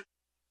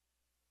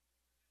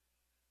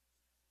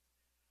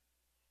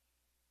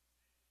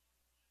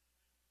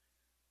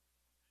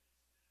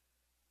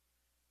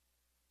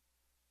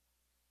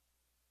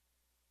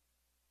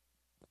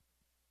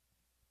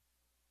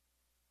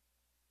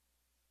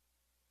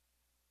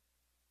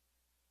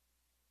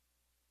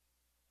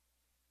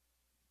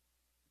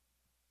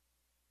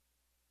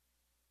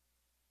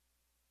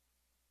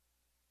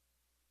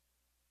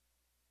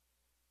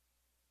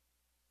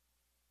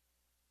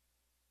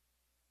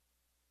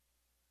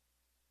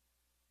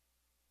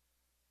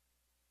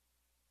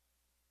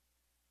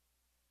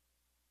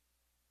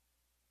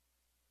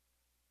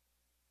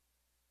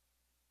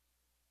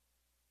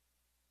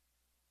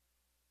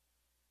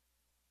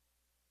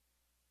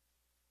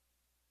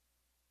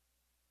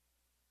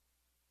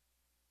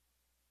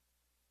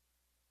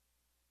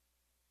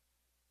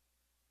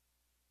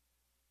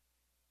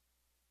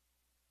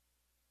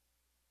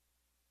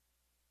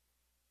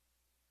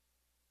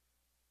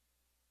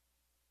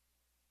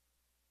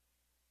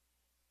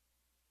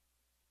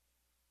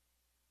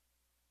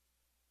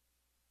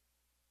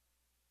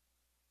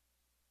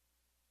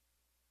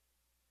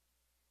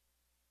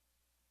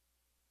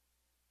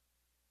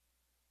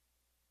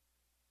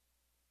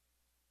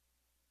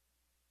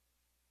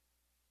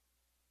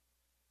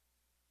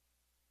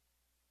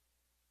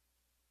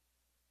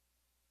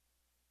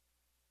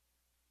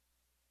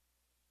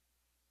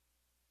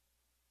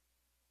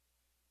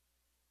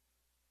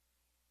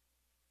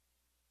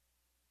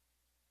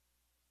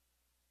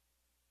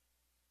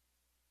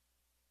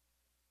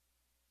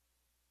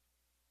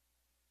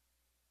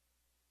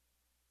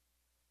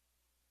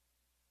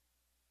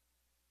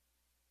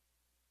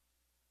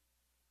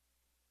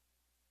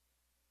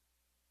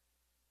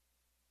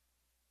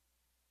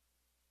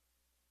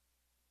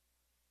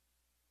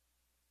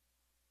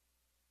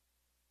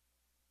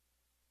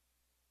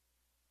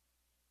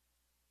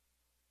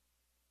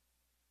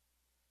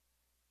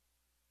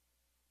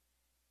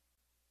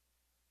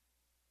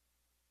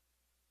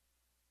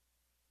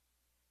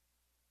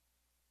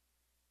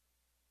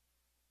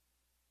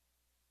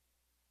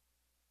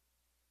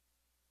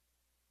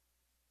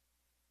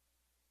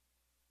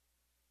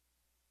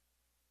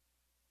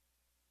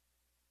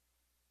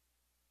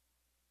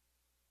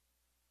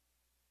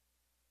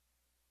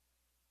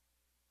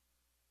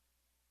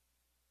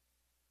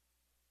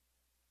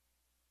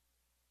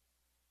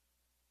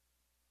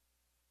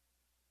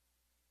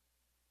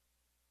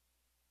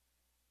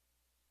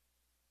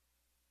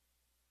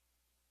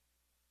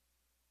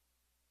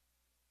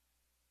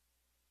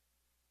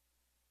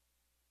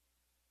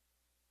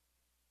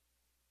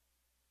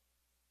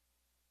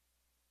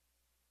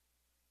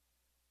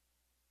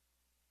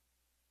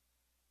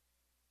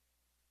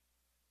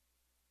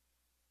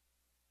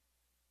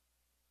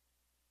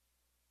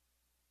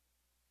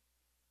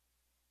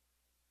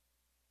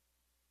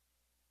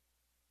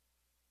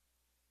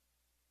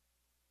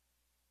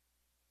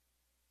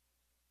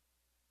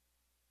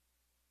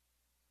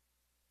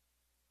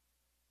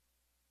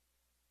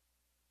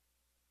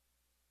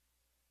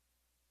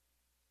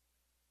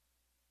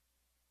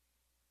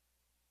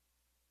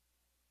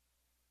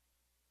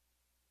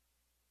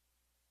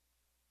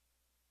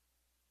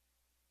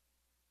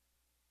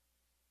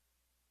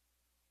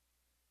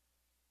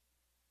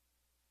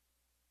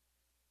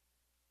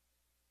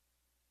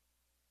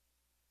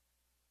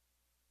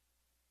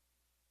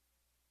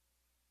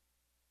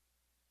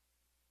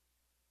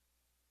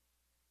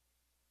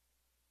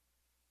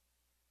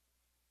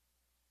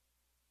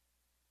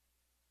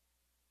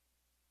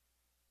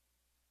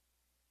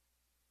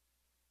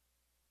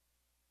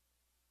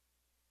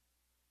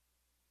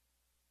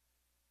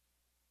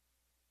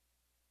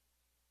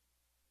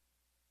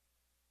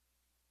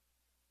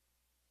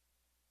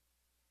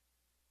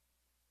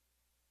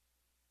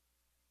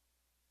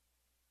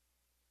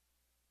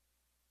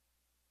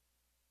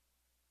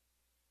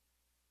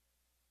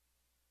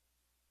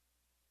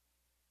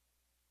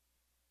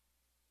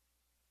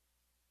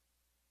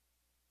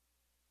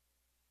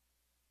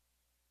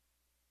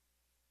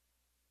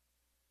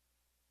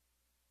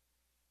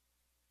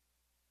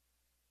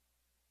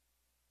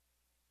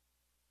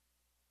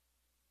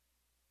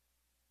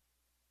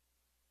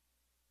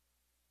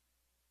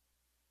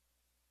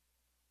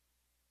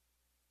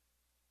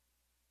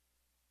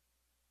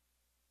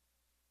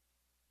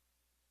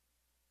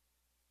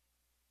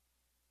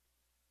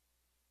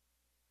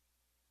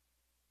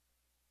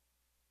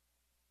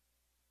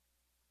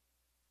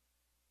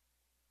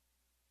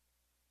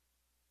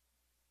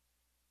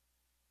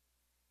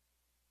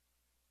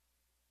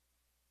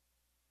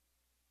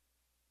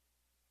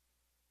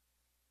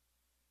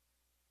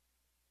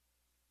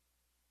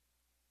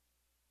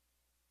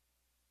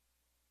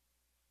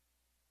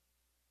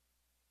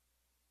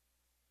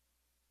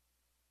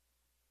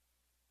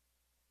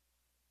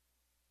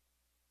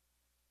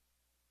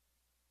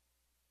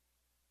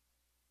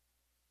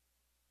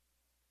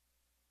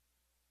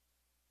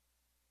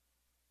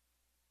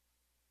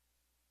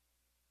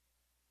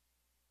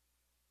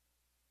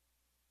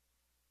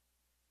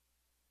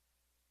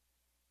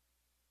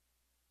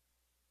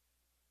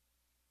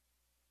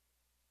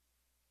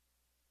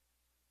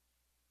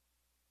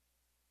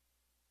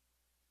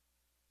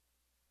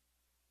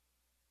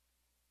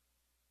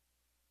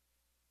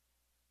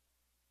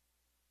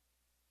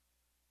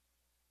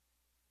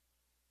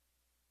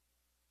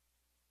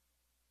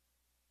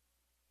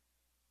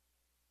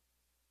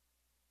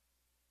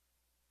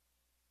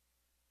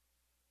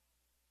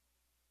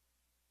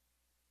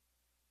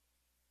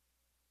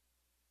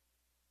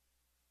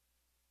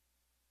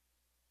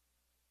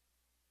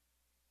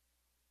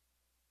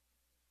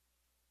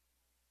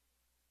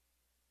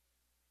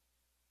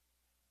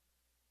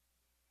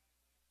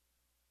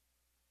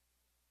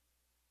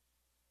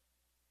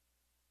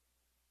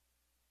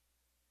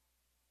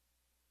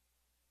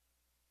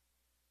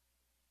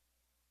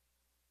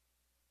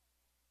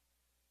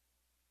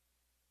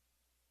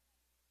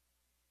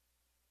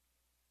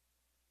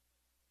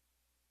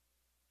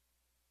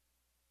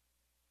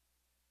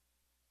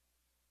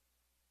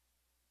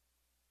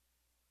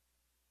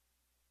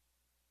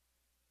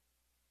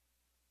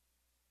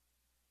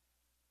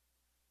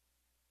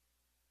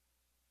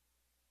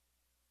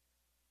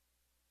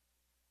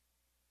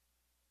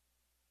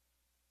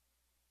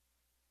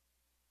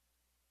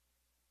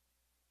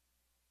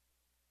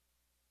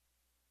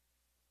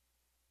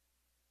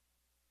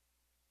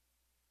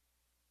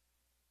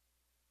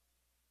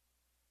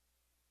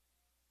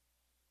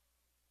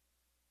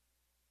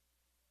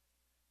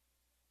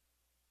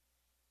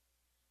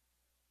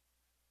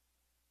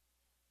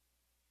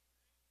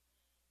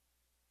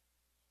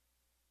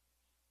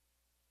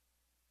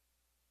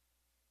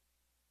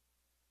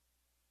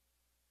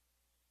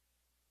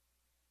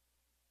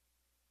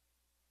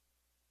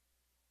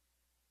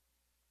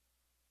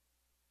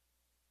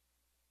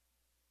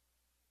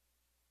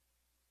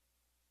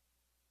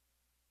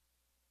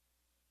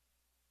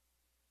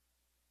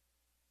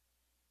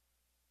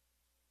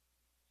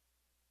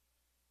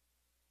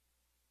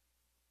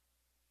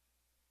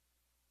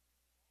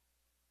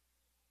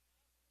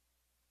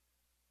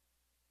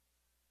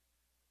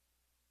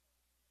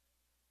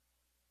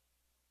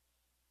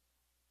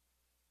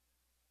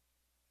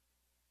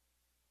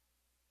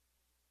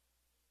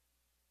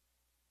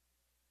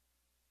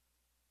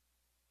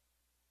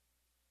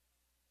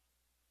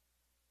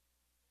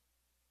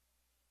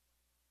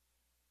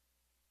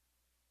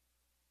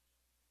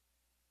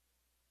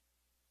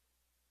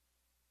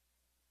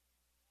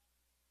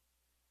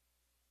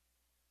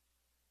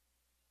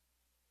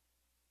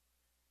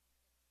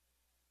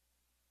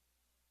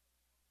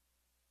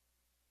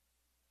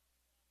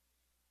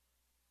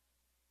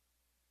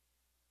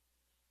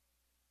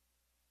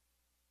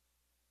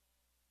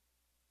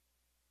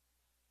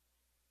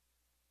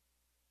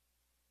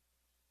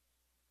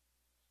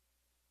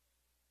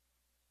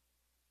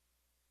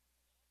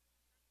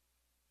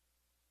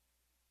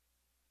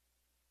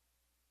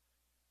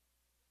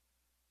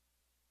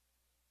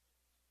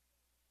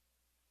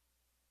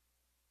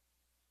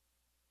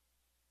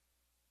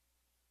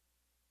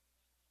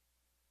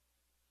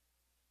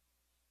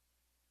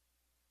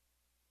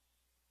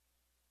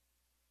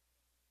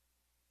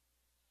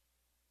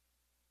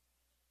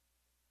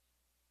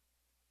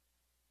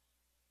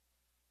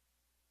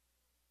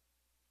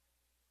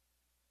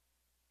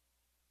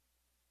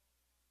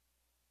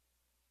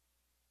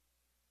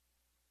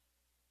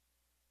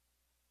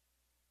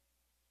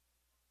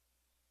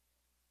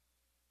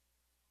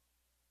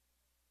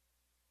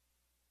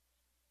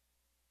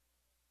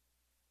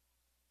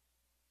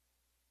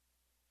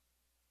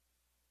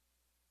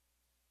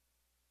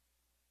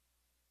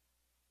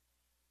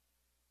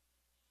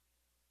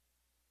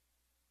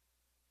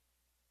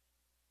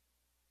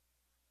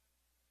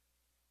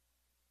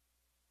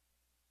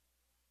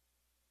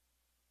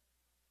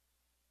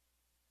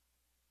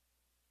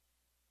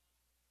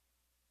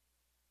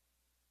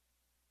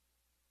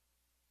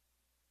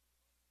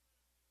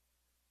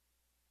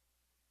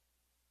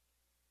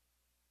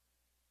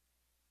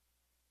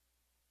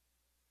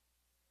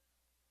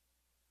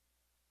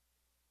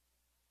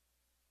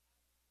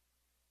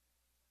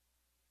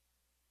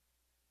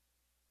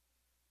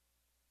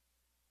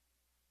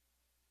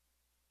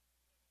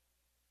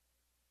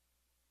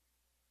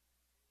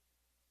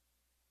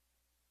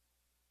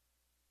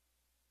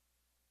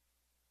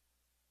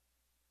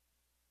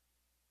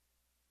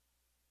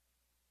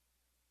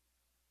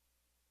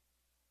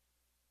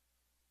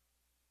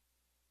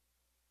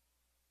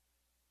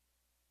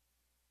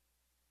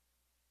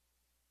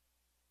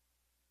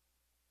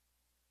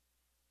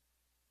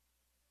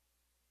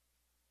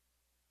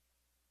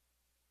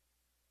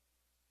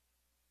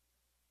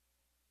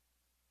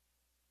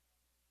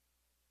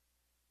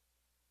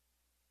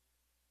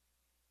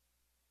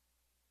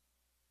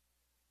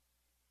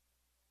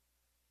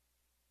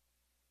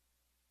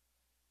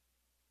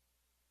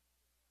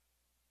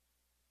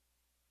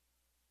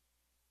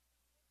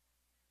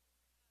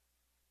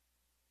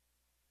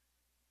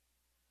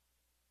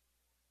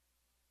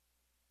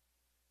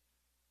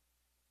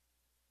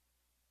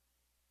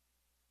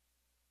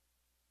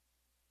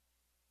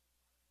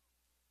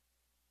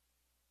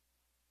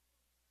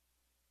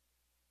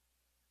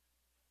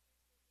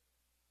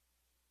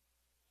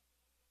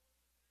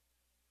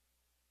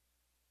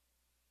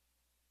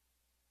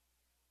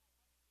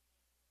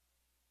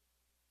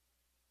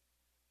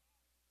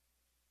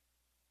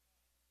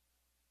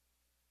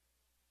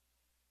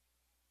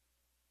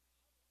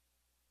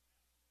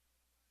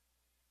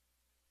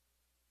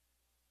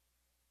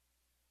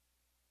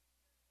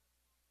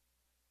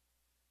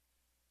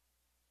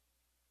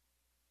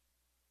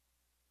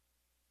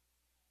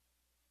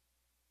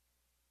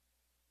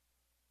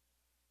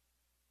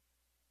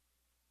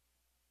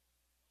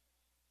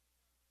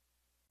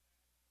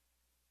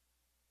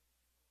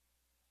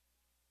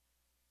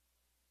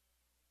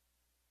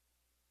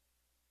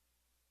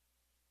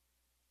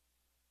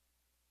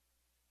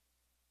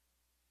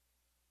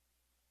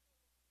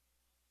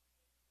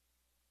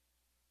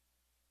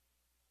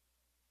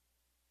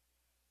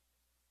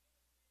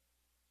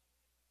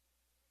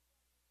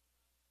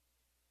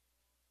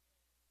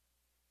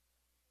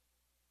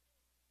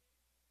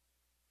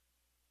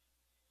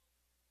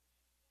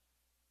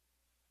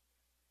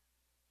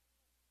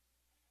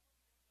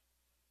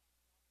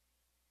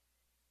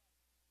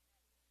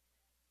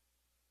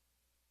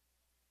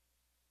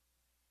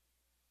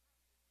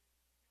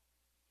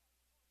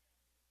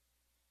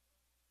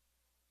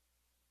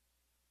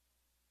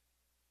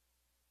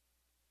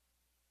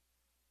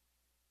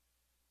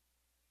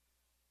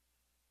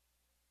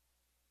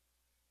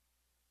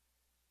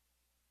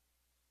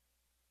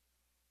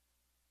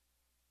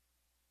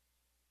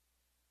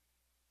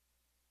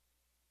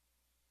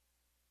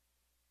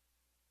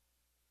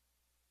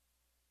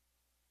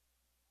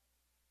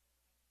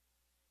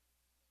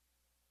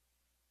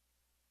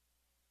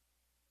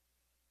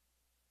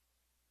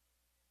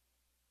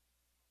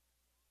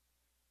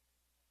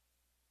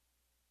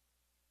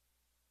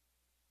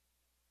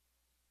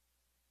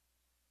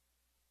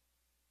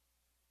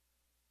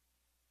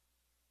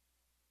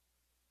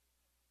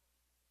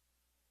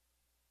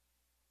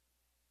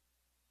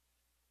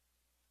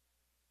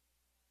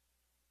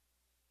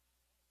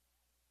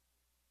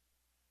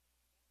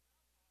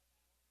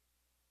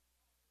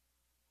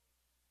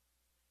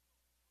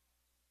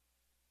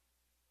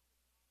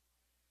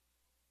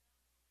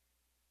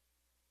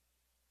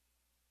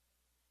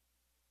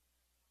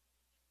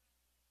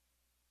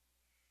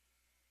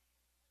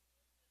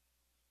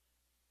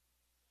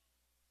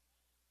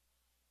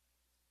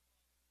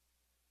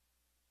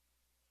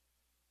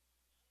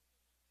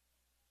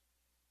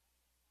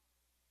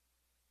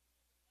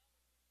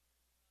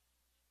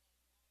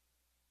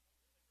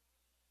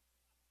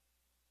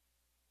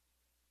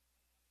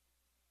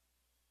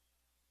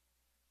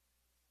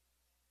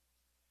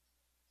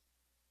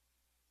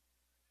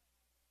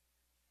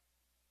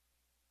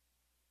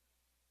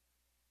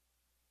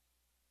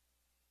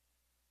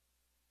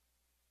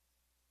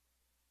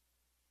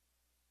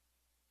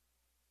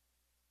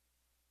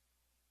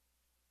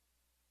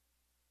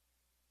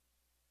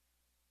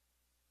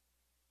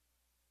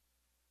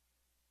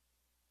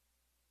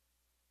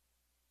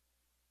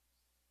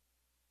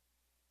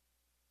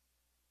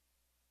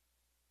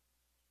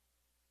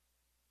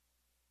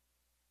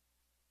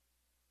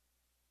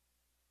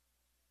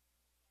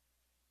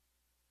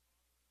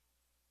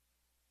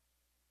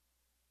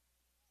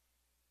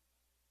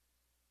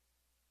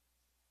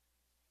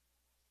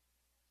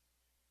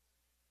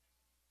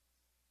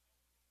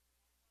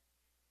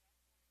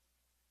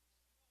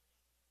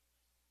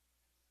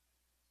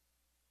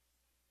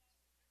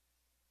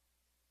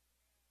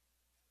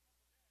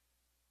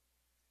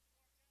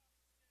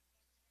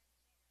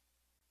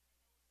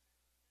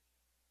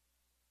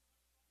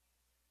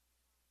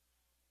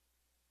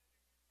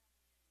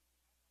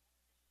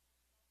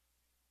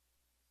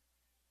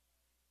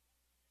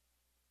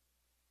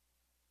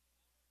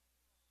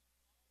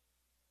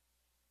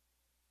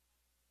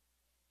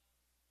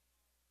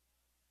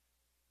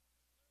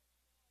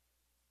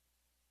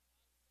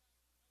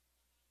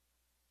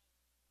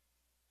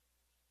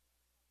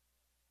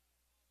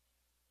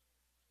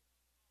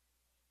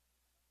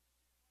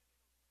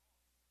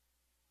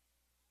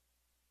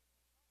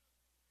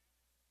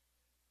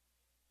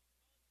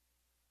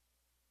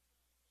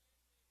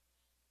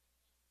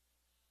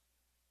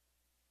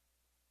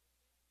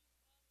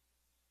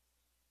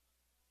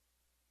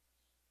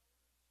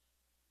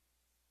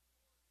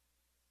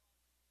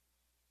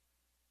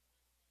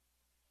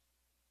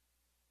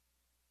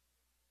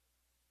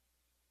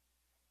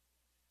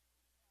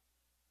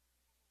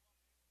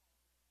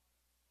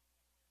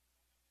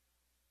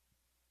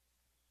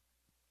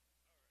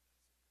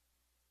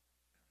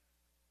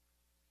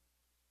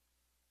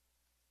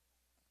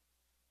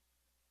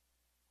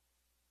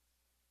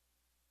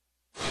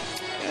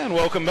 And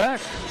welcome back.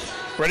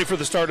 Ready for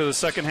the start of the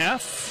second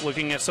half.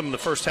 Looking at some of the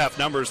first half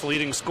numbers, the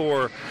leading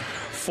scorer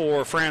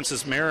for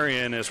Francis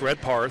Marion is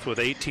Redparth with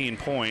 18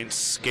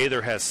 points.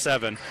 Gaither has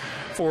 7.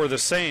 For the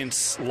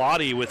Saints,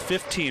 Lottie with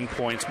 15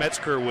 points.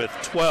 Metzger with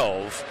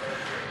 12.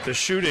 The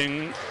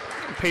shooting,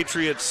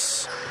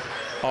 Patriots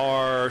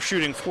are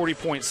shooting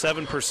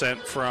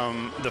 40.7%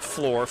 from the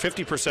floor,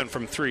 50%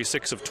 from 3,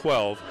 6 of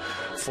 12.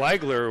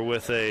 Flagler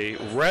with a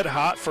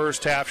red-hot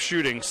first half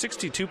shooting,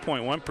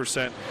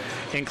 62.1%,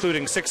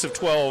 including 6 of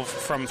 12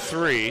 from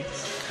 3.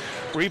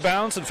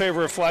 Rebounds in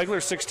favor of Flagler,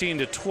 16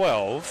 to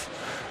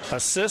 12.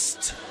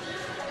 Assists,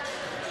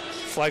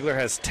 Flagler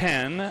has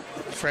 10.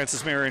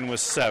 Francis Marion was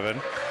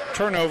 7.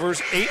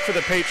 Turnovers, 8 for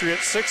the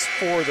Patriots, 6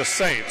 for the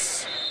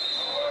Saints.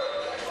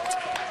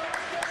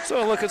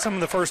 So look at some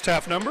of the first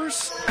half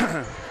numbers.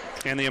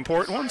 And the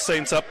important one,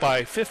 Saints up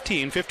by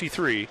 15,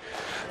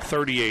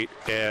 53-38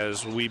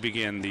 as we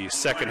begin the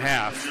second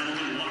half.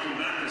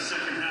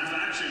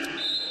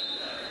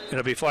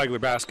 It'll be Flagler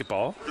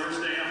basketball.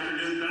 Thursday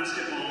afternoon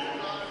basketball.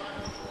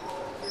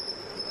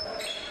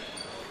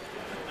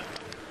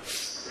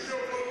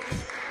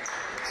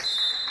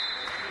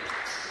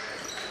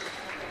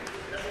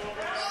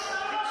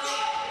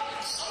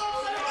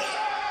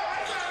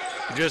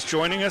 Just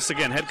joining us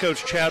again, head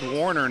coach Chad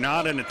Warner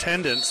not in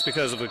attendance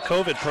because of the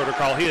COVID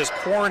protocol. He is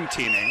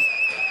quarantining.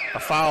 A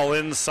foul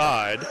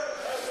inside.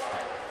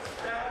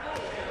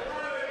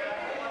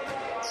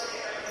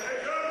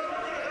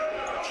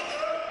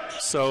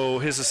 So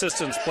his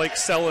assistants Blake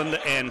Selland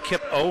and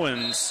Kip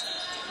Owens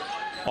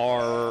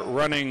are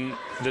running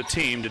the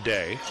team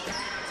today.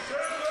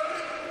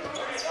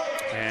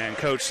 And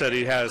coach said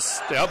he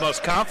has the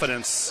utmost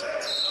confidence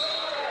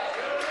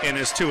in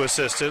his two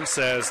assistants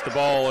as the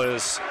ball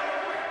is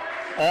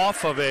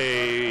off of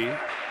a,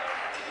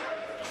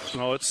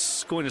 no,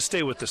 it's going to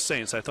stay with the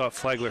Saints. I thought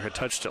Flagler had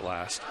touched it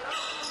last.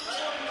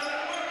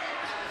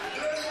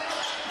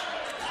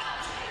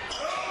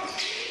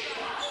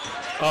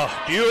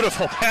 Oh,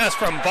 beautiful pass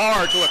from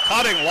Barr to a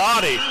cutting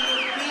Lottie.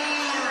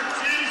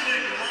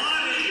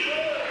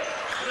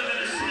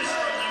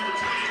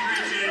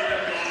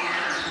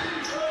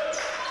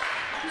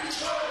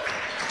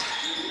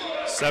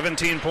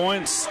 17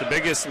 points, the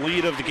biggest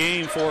lead of the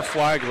game for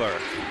Flagler.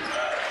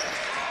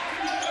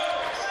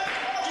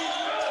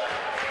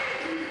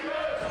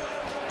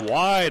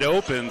 Wide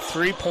open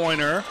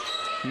three-pointer.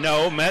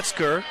 No,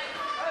 Metzger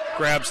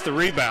grabs the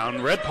rebound.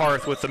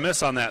 Redparth with the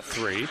miss on that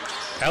three.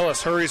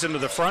 Ellis hurries into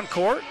the front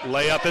court.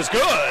 Layup is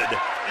good.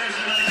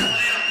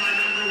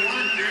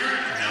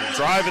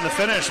 Drive in the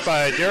finish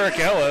by Derek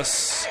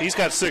Ellis. He's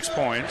got 6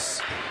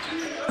 points.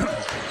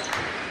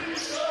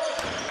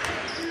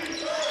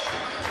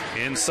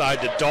 Inside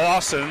to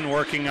Dawson,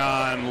 working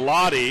on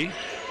Lottie,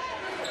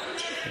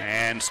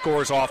 and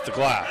scores off the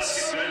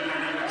glass.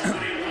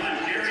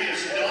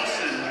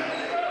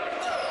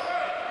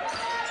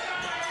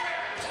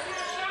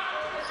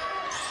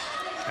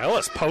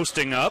 Ellis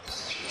posting up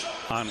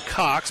on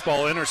Cox.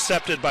 Ball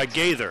intercepted by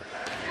Gaither.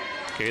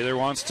 Gaither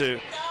wants to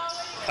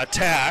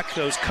attack.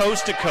 Goes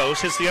coast to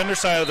coast. Hits the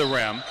underside of the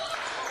rim.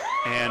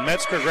 And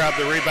Metzger grabbed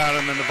the rebound,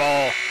 and then the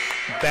ball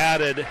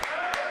batted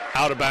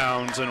out of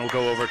bounds and will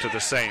go over to the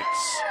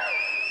Saints.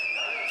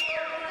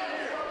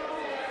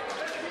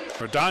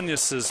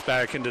 Rodanius is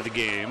back into the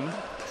game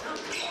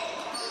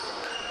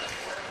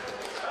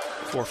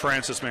for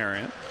Francis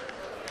Marion.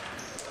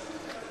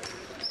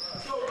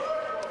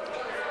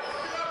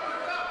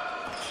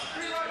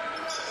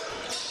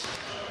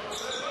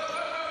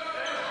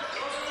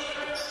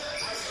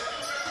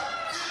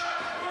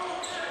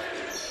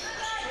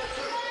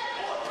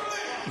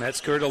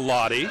 Metzger to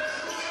Lottie.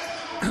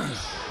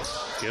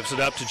 Gives it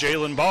up to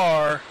Jalen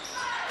Barr.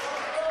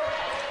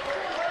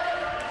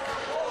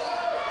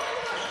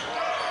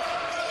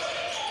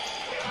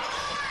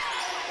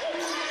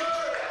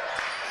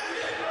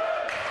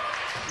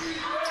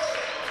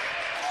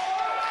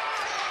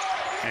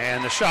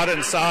 And the shot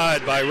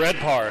inside by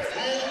Redparth.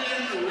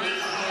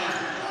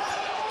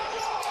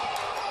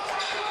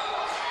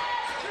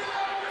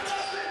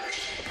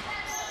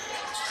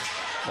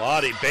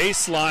 Lottie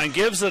baseline,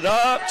 gives it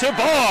up to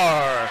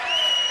Barr.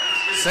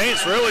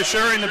 Saints really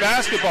sharing the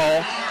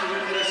basketball.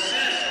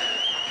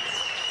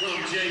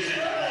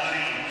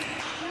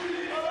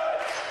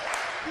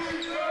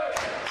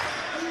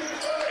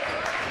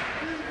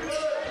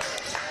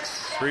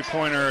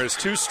 Three-pointer is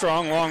too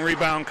strong. Long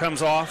rebound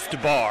comes off to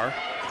Barr.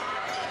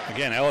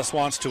 Again, Ellis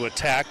wants to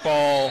attack.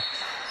 Ball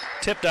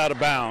tipped out of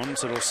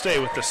bounds. It'll stay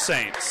with the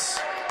Saints.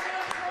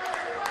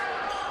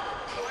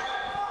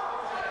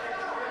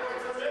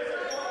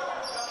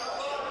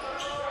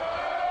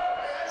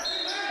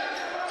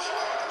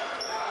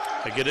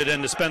 They get it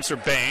into Spencer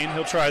Bain.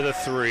 He'll try the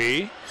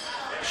three.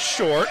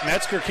 Short.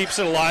 Metzger keeps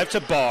it alive to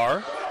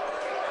Barr.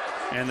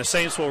 And the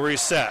Saints will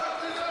reset.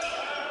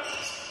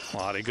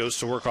 Lottie goes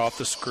to work off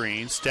the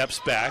screen.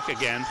 Steps back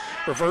again.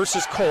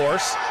 Reverses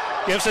course.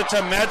 Gives it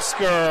to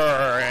Metzger.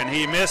 And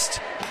he missed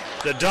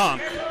the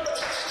dunk.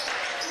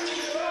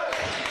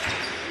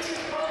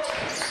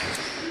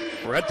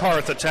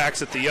 Redparth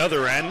attacks at the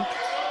other end,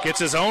 gets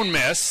his own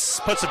miss,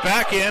 puts it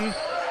back in,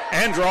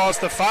 and draws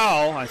the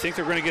foul. I think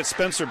they're going to get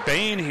Spencer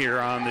Bain here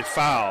on the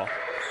foul.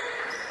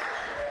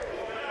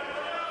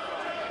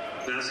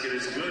 Basket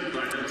is good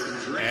by number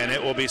 3. And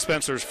it will be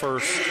Spencer's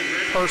first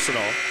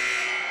personal.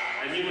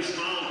 And he was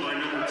fouled by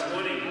number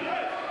 20,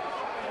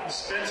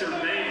 Spencer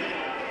Bain.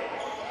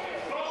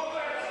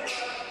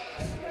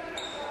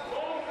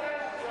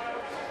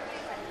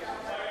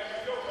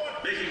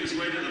 Making his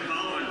way to the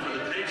foul line for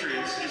the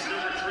Patriots is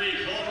number 3,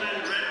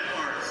 Coleman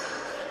Redparth.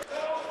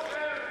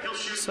 He'll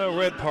shoot. So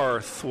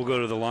Redparth will go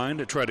to the line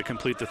to try to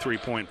complete the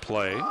three-point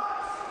play.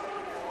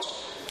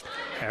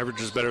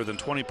 Averages better than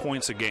 20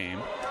 points a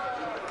game.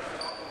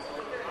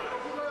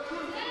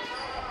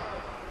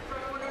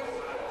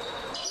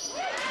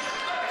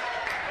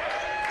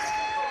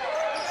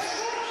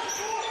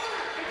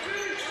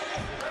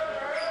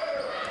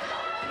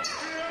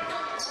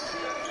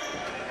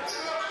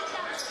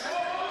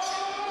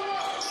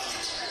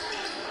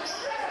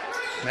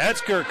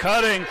 Metzger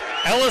cutting.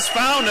 Ellis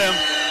found him.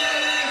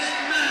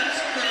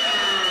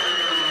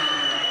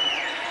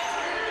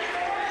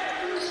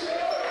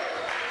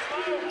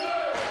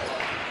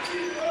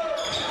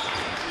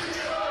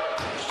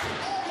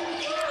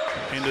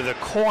 Into the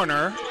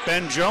corner.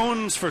 Ben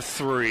Jones for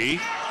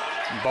 3.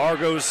 Barr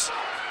goes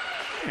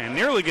and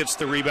nearly gets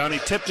the rebound. He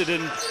tipped it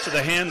into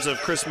the hands of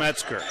Chris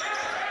Metzger.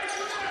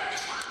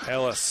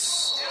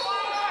 Ellis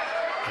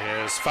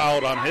is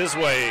fouled on his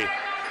way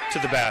to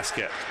the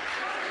basket.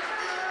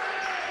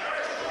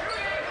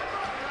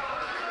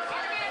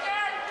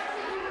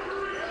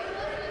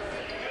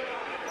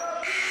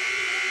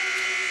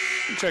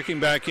 Checking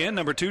back in,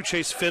 number 2,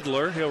 Chase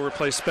Fiddler. He'll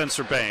replace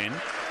Spencer Bain.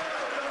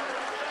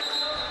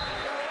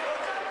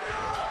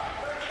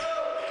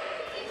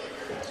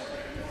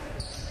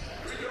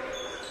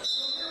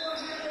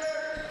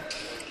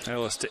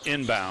 Ellis to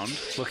inbound,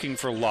 looking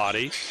for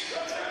Lottie.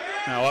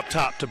 Now up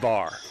top to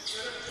Barr.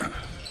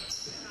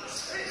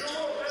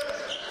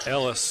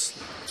 Ellis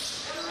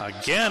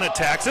again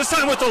attacks, this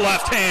time with the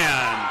left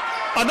hand.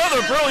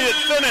 Another brilliant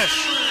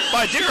finish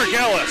by Derek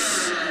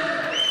Ellis.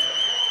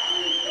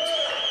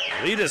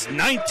 Lead is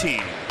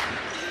 19.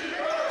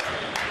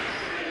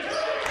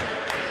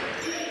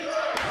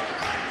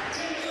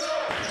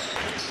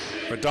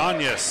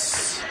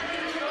 Radonyas.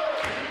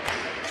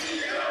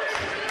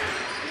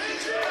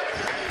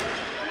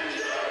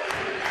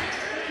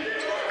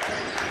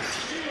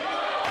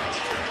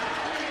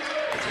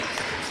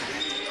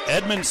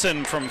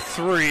 Edmondson from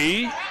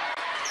 3.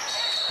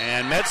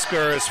 And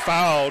Metzger is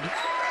fouled.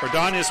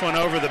 Radonyas went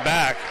over the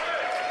back.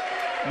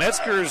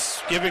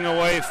 Metzger's giving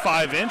away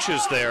 5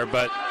 inches there,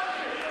 but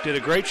did a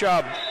great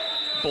job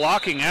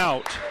blocking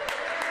out.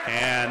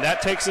 And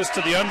that takes us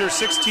to the under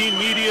 16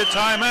 media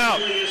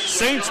timeout.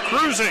 Saints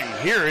cruising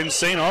here in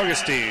St.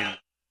 Augustine.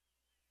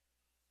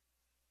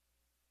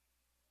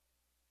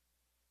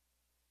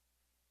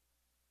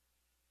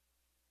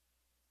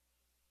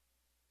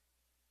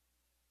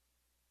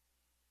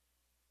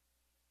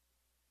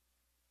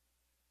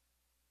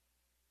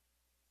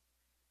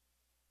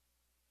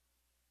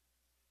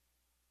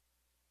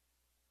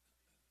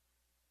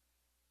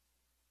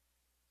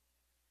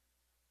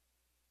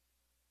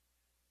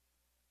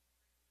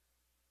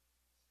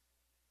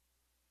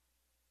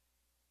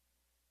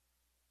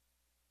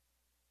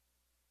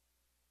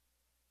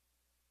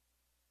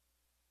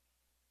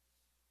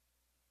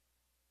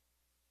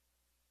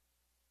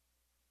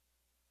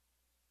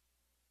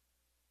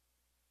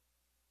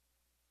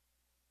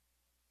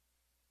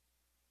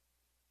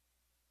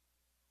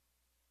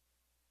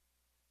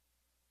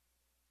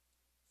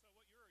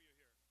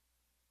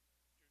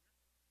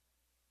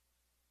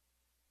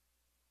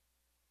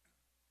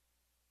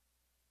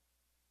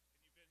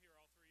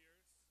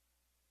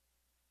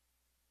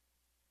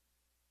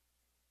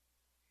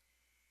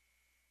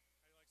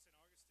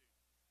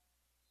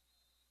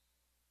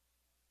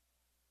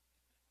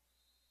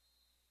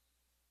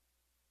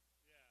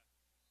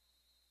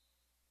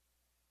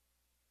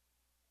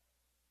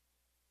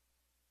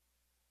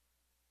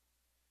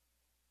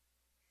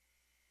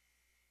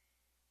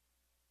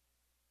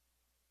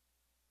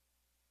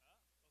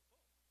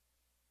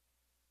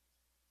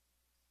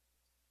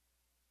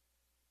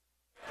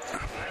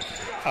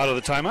 Out of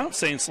the timeout,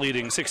 Saints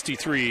leading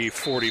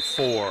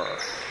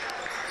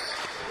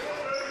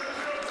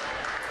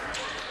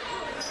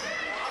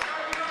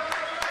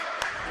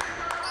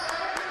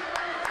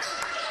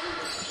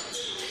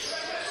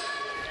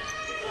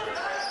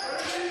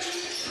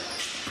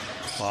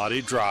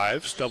Lottie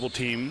drives, double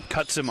team,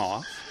 cuts him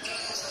off.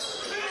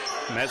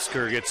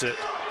 Metzger gets it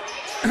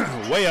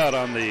way out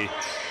on the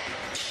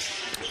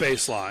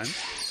baseline.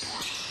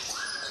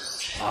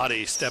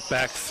 Lottie step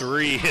back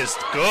 3 is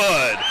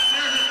good.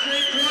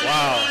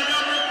 Wow.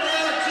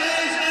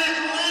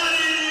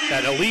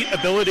 That elite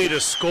ability to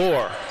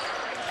score.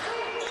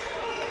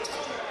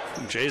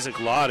 Jacek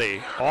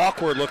Lottie.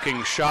 Awkward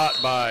looking shot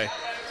by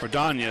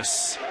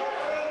Radonyas.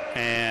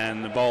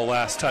 And the ball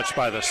last touched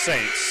by the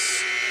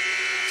Saints.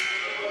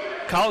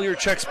 Collier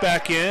checks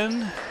back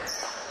in.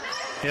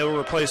 He'll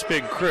replace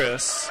Big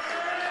Chris.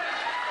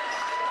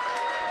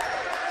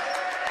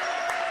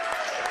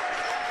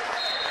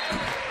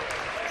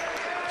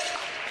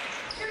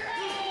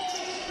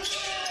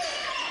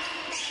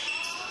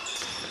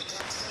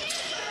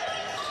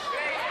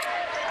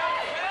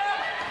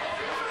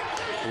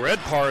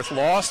 Redparth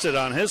lost it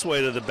on his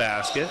way to the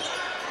basket.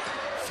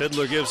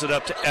 Fiddler gives it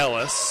up to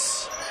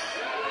Ellis.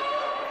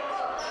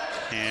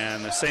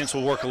 And the Saints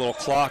will work a little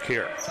clock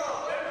here.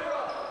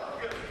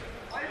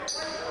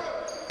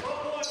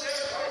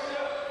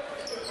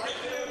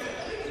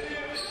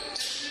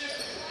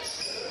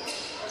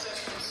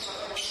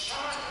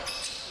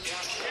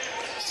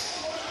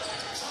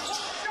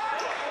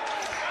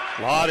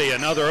 Lottie,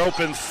 another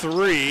open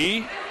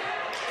three.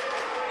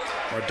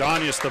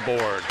 Ordonez the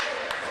board.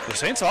 The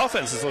Saints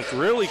offense has looked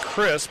really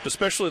crisp,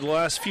 especially the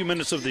last few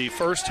minutes of the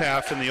first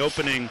half and the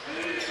opening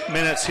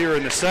minutes here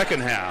in the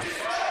second half.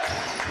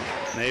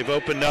 They've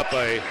opened up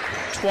a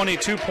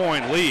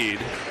 22-point lead.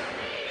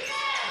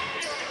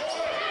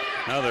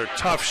 Another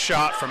tough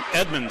shot from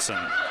Edmondson.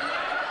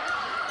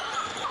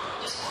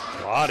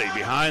 Lottie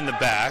behind the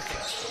back.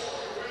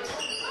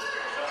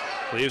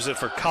 Leaves it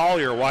for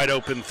Collier, wide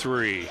open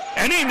three.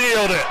 And he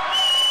nailed it!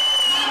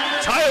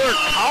 Tyler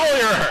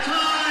Collier!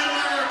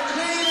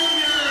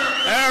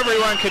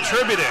 Everyone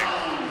contributing.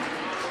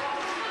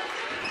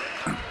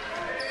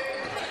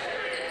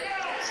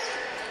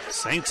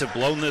 Saints have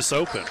blown this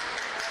open.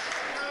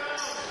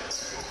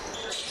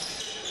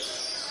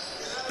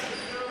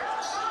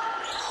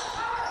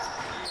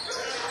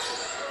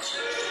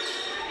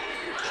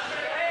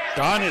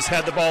 Don has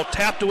had the ball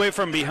tapped away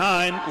from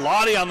behind.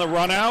 Lottie on the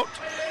run out,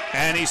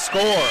 and he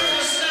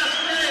scores.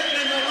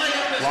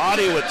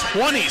 Lottie with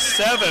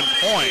 27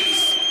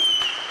 points.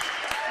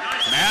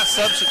 Mass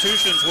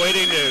substitutions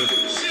waiting to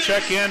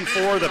check in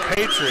for the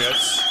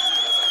Patriots.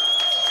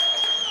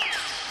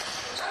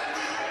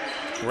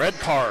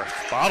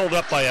 Redparth bottled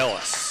up by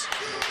Ellis.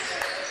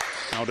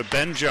 Now to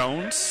Ben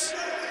Jones.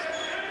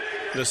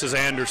 This is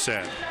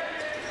Anderson.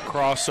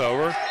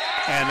 Crossover,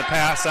 and the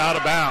pass out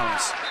of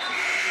bounds.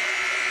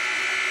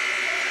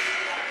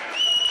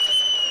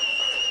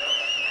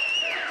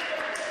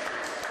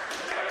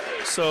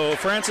 So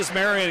Francis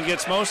Marion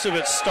gets most of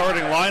its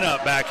starting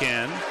lineup back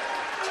in.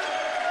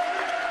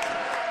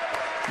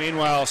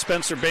 Meanwhile,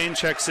 Spencer Bain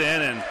checks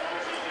in, and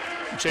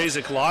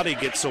Jacek Lottie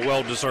gets a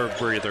well-deserved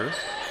breather.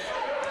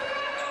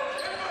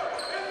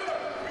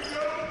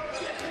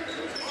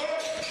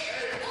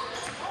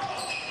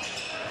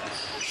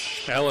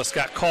 Ellis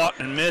got caught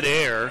in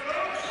midair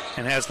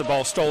and has the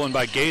ball stolen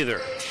by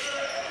Gaither.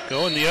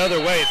 Going the other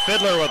way,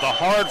 Fiddler with a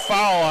hard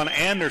foul on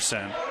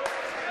Anderson.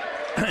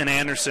 And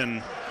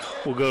Anderson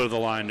will go to the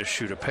line to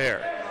shoot a pair.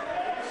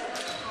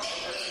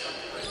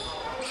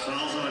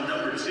 Fouls on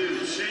number 2,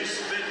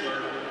 Chase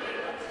Fiddler.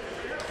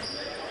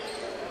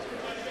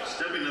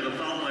 Stepping to the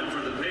foul line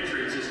for the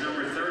Patriots is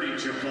number 30,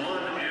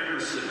 Javon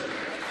Anderson.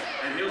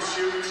 And he'll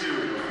shoot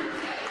 2.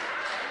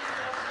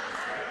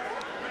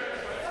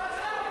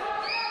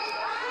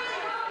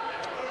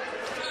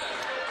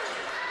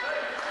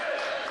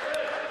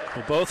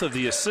 Well, both of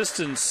the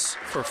assistants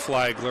for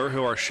Flagler,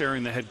 who are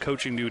sharing the head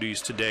coaching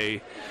duties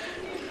today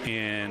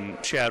in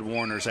Chad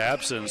Warner's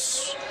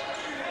absence,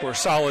 were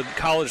solid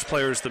college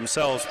players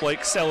themselves.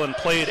 Blake Sellen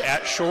played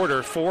at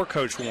Shorter for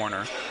Coach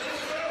Warner.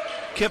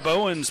 Kip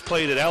Owens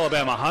played at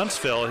Alabama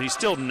Huntsville. He's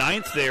still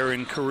 9th there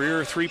in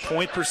career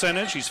three-point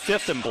percentage. He's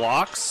 5th in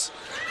blocks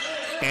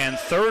and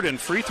 3rd in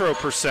free throw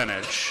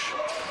percentage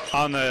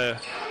on the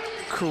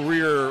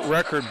career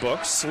record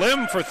book.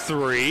 Slim for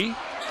 3.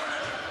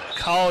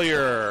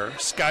 Collier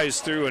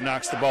skies through and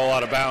knocks the ball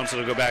out of bounds.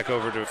 It'll go back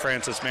over to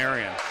Francis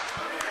Marion.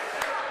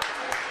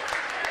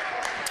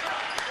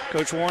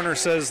 Coach Warner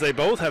says they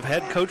both have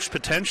head coach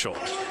potential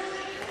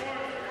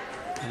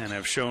and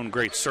have shown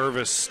great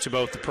service to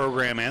both the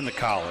program and the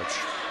college.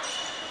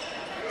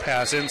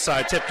 Pass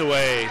inside, tipped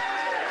away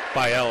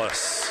by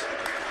Ellis.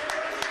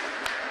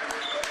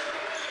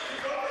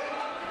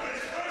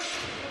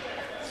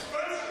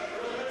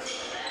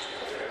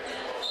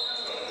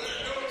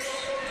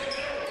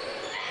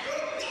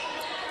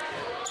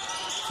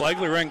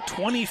 Flagler ranked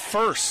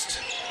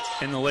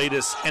 21st in the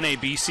latest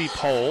NABC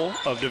poll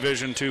of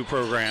Division II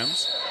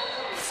programs.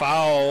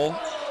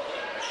 Foul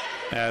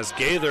as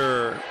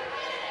Gaither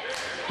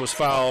was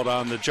fouled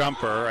on the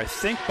jumper, I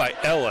think by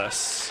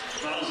Ellis.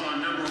 Fouls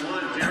on number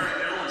 1, Derek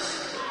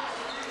Ellis.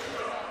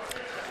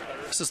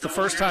 This is the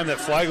first time that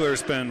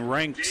Flagler's been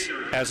ranked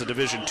as a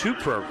Division II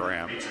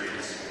program,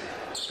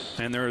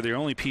 and they're the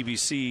only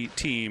PBC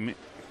team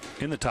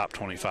in the top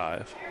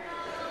 25.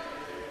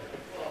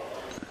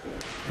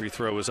 Free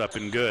throw was up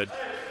and good.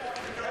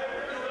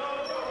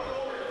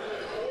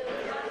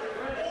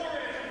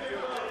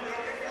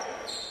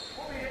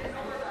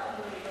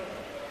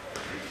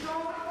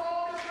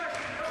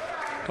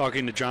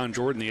 Talking to John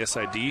Jordan, the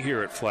SID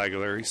here at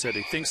Flagler, he said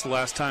he thinks the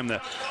last time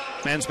the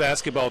men's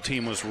basketball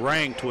team was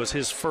ranked was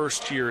his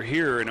first year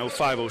here in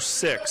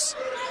 05-06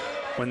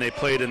 when they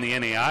played in the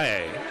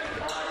NAIA.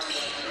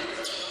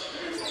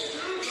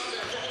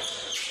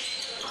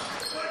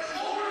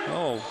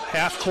 Oh,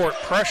 half-court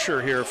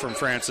pressure here from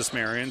Francis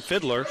Marion.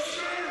 Fiddler.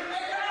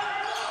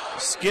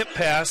 Skip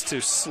pass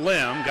to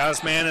Slim. Got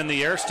his man in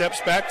the air. Steps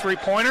back.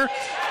 Three-pointer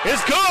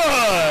is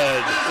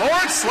good.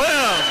 Lawrence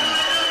Slim.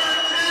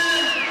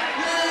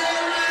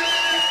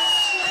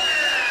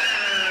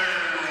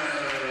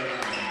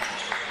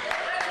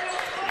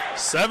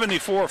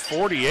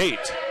 (74-48).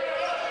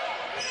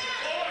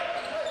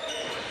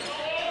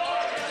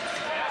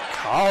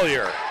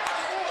 Collier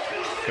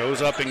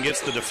goes up and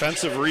gets the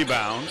defensive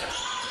rebound.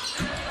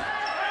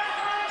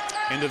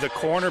 Into the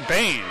corner,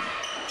 Bain.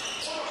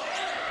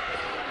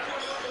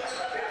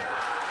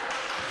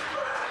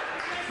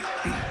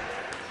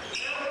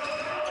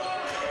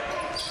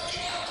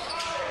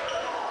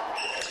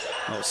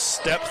 A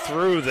step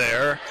through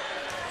there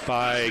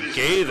by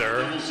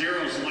Gaither.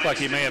 Looked like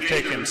he may have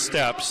taken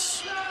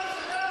steps.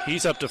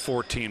 He's up to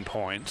 14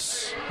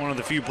 points. One of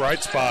the few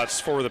bright spots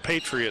for the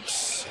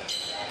Patriots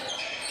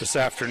this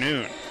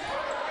afternoon.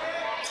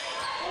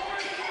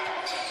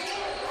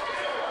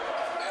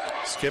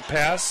 Skip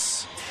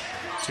pass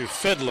to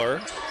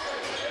Fiddler.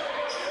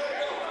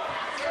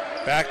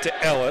 Back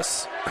to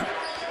Ellis.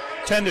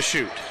 10 to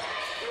shoot.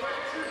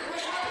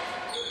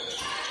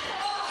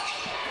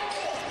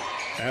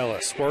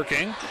 Ellis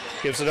working.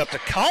 Gives it up to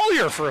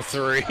Collier for a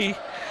three.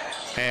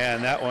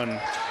 And that one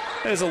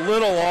is a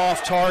little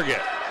off target.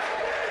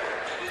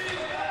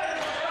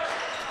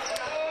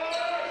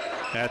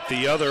 At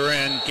the other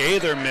end,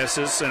 Gaither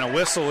misses and a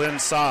whistle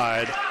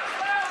inside.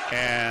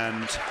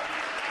 And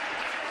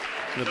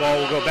the ball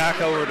will go back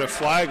over to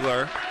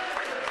Flagler.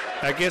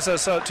 That gets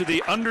us out to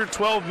the under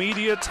 12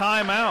 media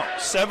timeout.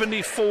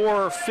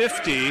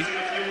 74-50.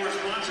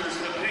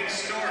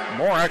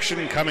 More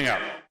action coming up.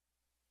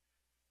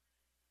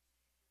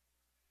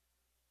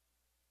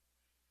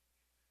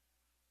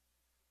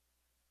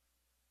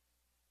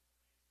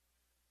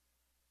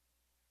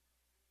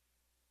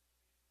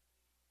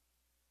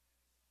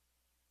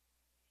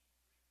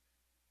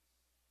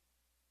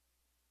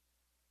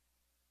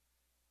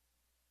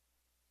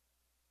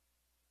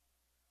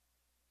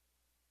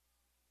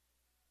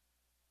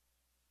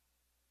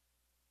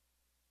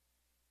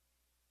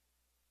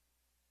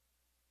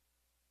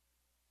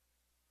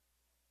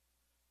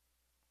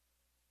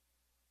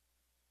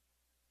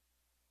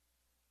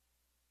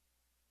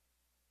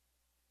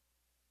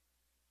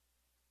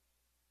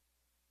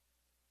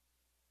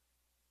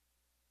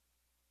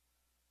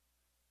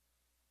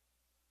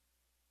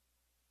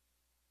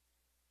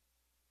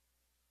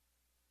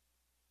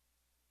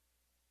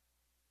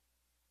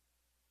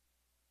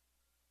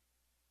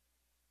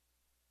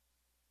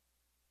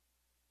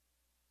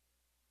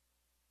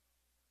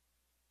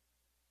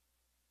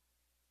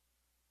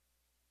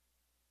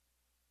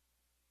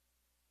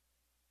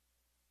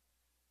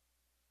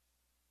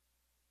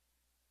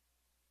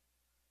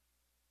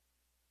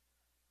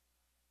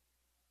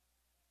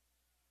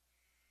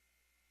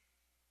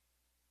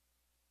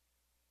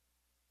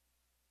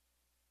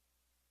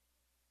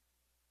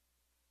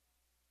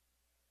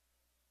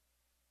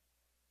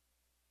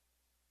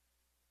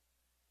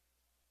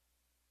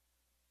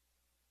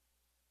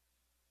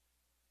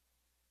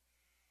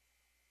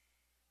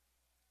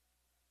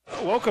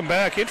 Welcome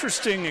back.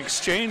 Interesting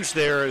exchange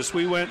there as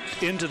we went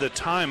into the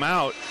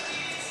timeout.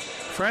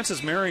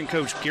 Francis Marion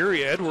coach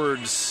Gary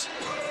Edwards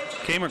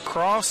came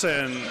across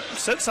and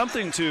said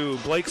something to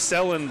Blake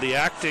Sellen, the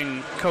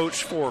acting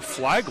coach for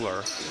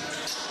Flagler.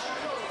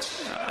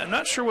 I'm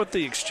not sure what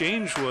the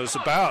exchange was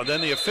about.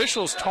 Then the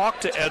officials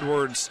talked to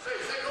Edwards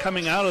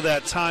coming out of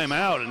that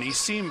timeout, and he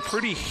seemed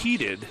pretty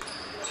heated.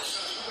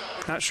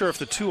 Not sure if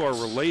the two are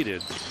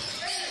related.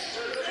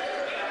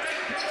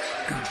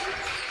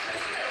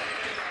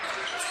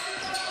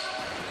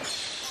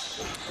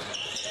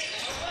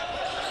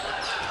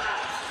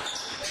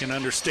 Can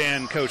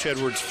understand Coach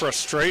Edwards'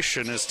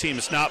 frustration. His team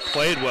has not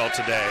played well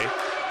today,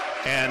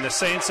 and the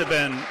Saints have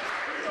been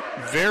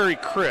very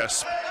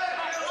crisp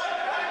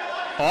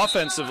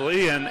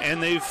offensively,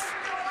 and they've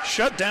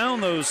shut down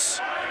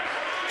those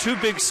two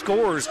big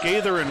scores,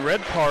 Gaither and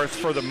Redparth,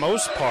 for the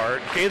most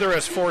part. Gaither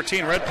has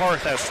 14,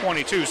 Redparth has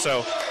 22,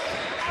 so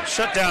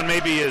shutdown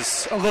maybe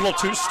is a little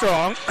too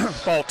strong.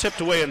 Ball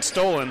tipped away and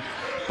stolen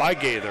by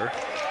Gaither.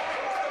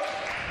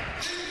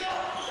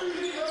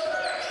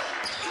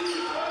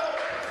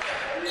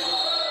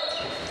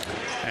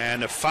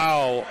 And a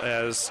foul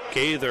as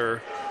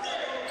Gaither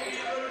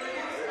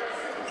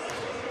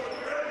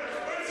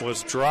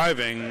was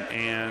driving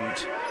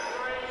and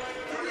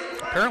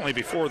apparently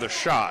before the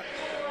shot.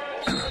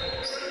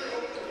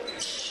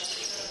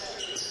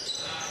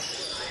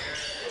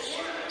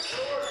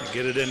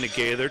 Get it into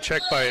Gaither,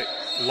 checked by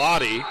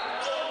Lottie,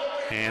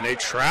 and a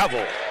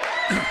travel.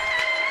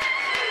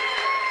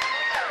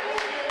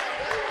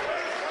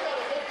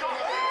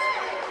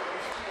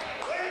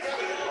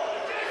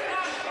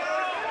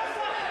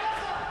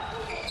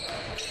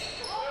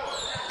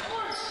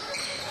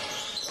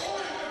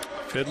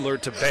 Fiddler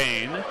to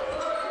Bain.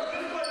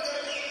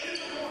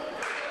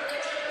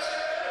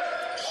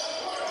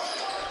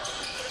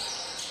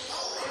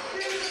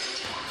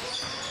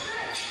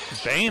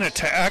 Bain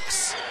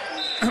attacks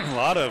A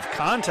lot of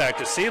contact,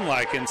 it seemed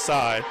like,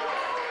 inside.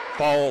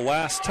 Ball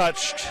last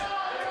touched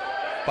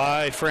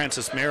by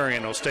Francis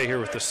Marion. Will stay here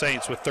with the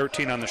Saints with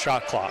 13 on the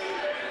shot clock.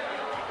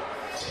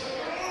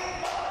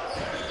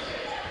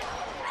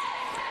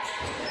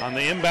 On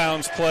the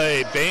inbounds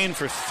play, Bain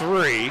for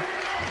three.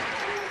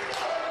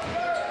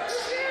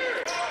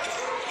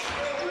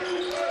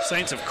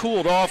 Saints have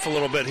cooled off a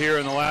little bit here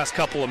in the last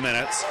couple of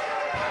minutes.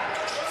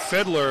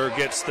 Fiddler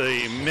gets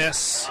the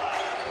miss.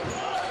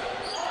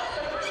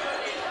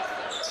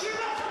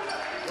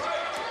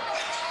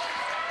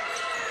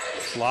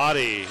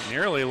 Lottie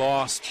nearly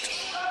lost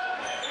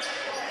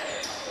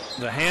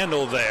the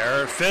handle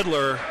there.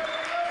 Fiddler,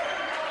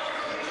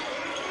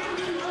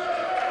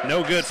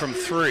 no good from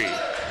three.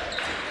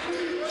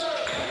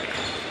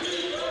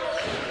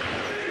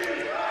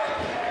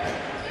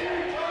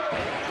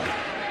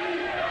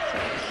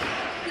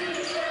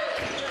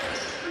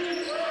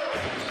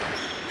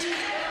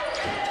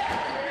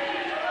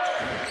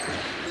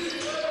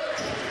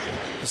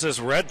 This is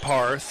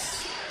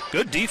Redparth.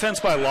 Good defense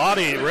by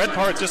Lottie.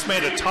 Redparth just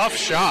made a tough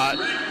shot,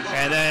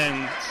 and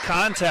then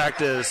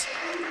contact as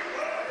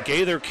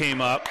Gaither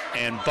came up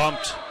and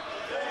bumped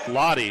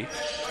Lottie.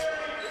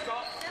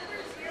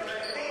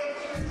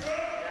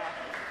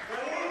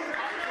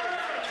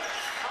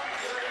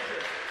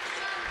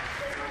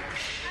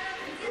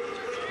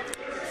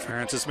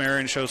 Francis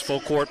Marion shows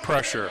full court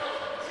pressure.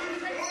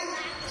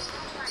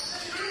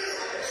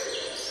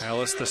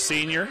 Ellis, the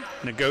senior,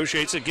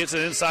 negotiates it, gets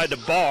it inside the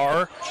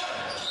bar,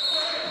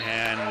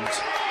 and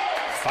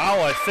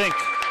foul, I think,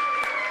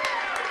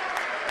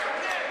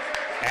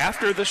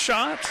 after the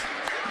shot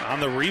on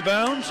the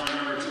rebound.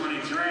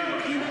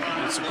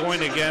 It's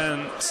going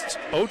against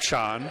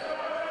Ochan,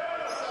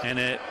 and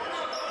it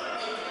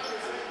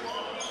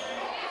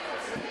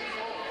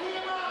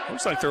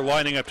looks like they're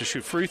lining up to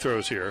shoot free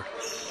throws here.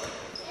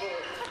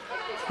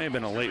 May have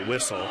been a late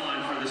whistle.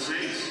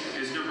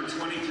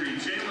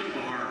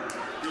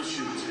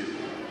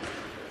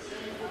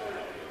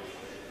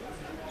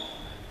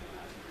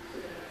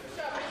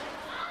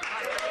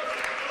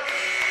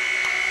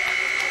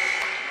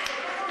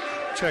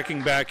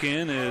 Checking back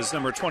in is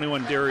number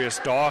 21, Darius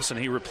Dawson.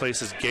 He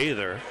replaces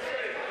Gaither.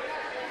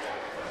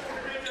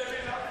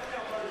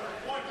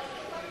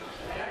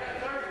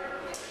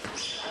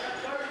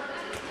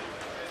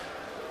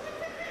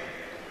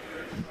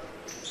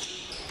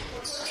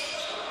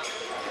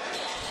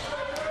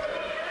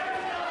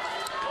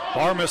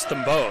 Barr missed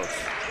them both.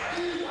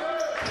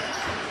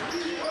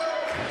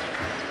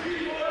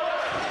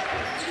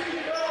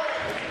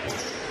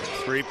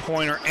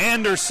 Three-pointer,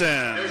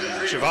 Anderson.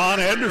 Javon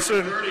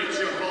Anderson.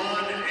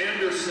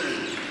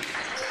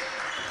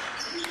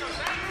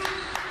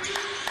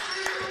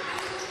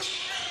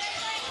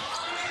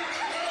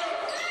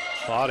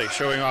 Lottie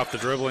showing off the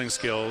dribbling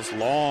skills.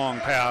 Long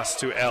pass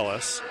to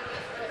Ellis.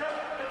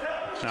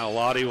 Now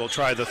Lottie will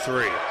try the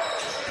three.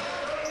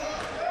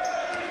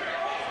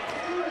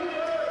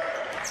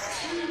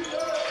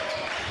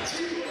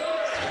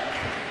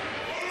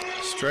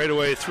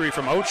 Straightaway three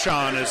from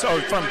Ochan is,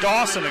 from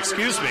Dawson,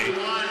 excuse me.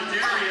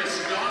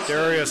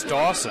 Darius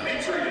Dawson.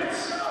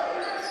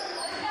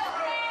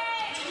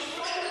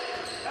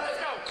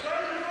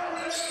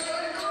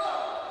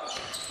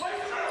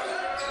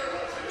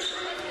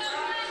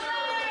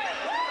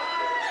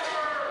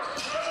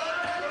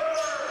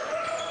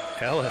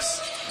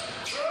 Ellis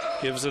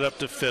gives it up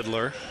to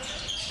Fiddler.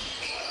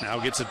 Now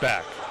gets it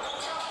back.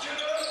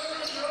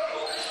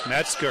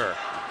 Metzger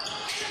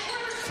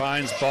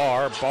finds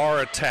Barr. Barr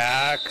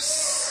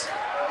attacks.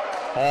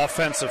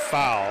 Offensive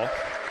foul.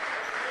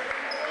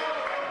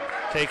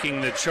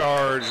 Taking the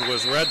charge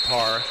was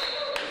Redparth.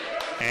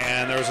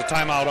 And there's a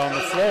timeout on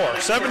the floor.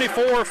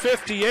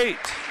 74-58.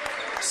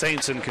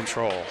 Saints in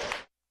control.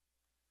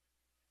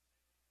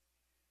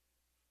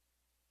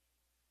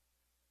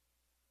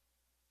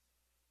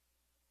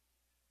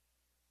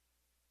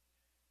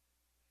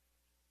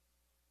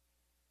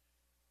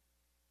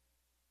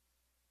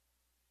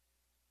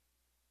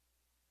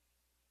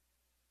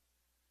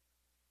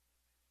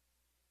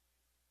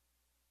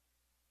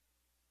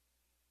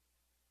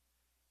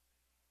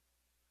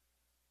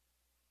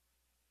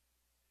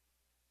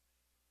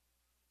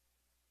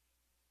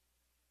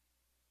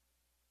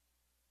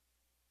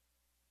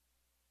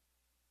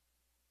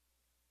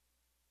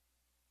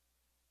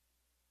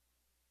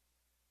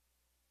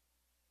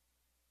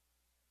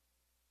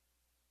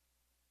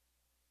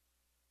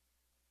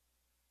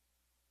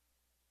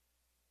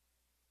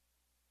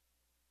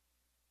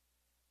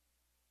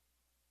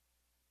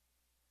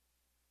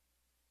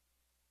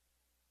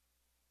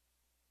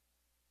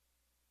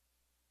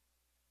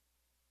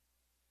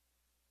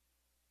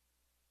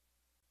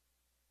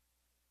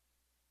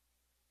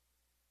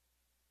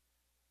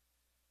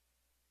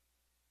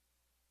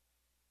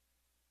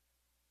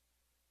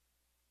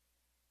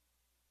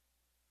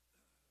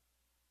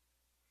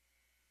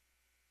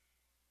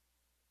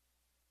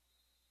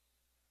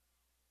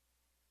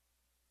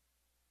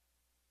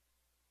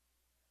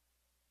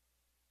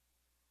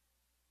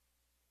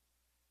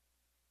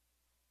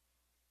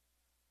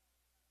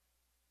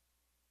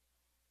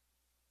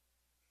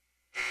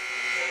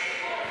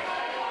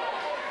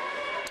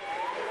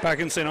 Back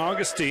in St.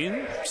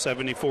 Augustine,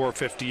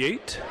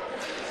 74-58.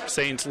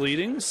 Saints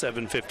leading,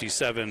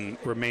 7:57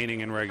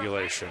 remaining in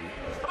regulation.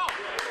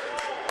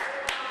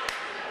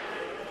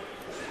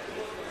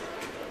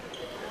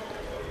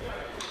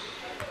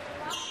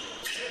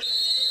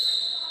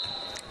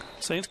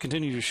 Saints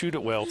continue to shoot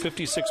it well,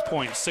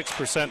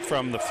 56.6%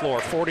 from the floor,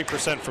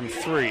 40% from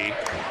three.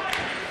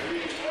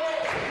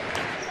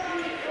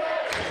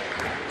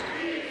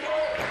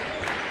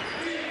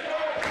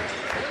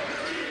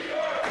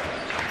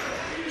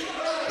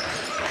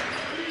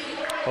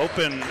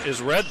 Open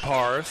is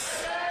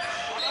Redparth.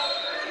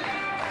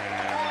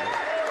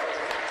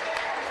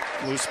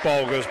 And loose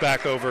ball goes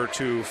back over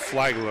to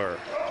Flagler.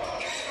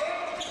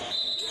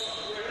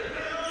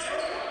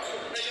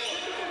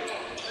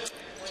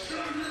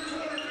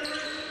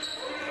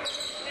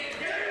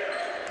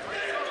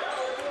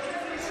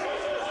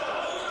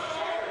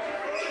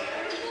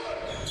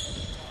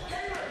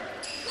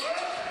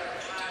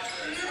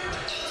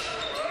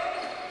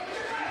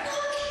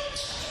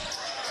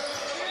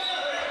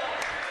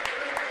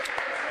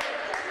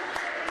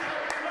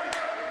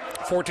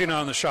 .14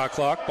 on the shot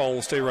clock. Ball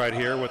will stay right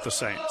here with the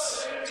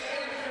Saints.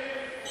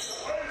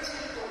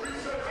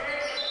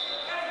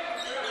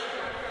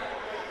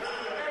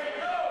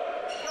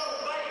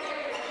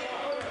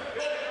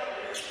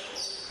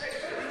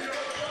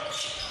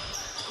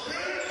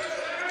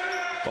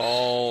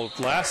 Ball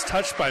last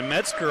touched by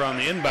Metzger on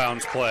the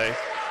inbounds play,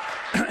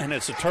 and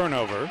it's a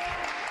turnover.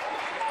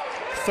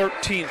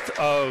 13th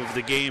of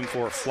the game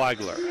for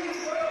Flagler.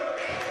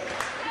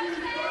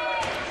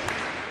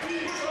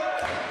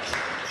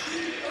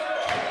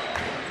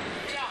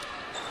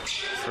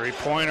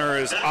 Three-pointer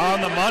is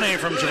on the money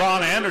from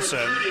Javon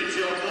Anderson.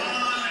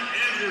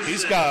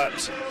 He's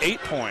got 8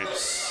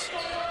 points.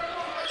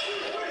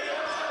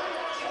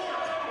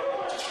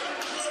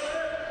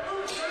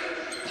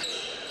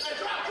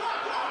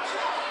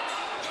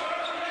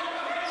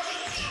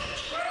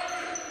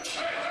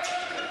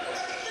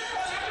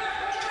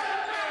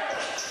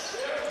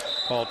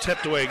 Ball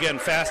tipped away again.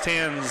 Fast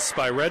hands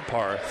by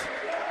Redparth.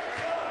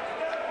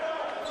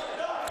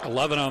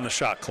 11 on the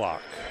shot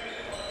clock.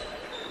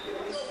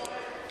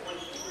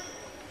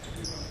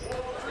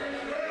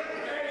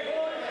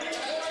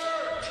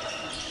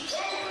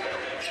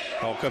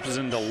 Ball comes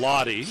into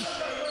Lottie.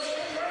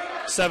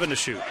 7 to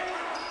shoot.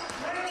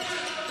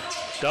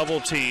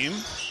 Double team.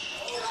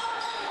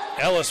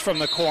 Ellis from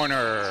the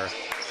corner.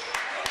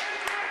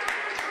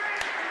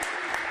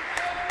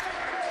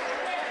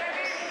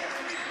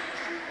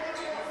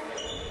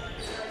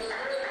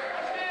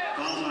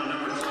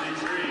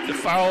 The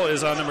foul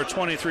is on number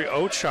 23,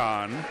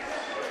 Ochan.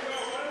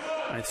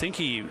 I think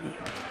he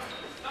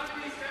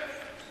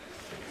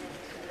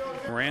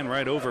ran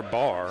right over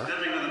Barr.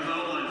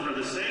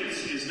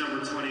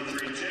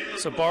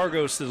 So Barr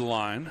goes to the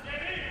line.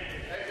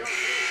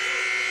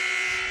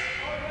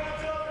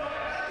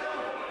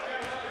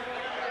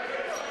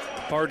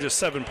 Barr just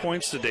 7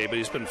 points today, but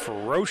he's been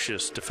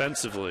ferocious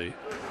defensively.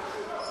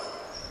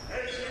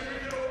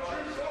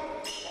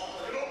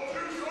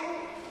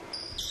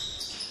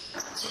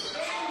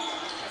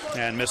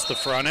 And missed the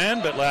front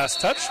end, but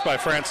last touched by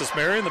Francis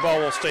Marion. The ball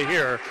will stay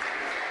here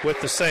with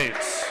the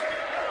Saints.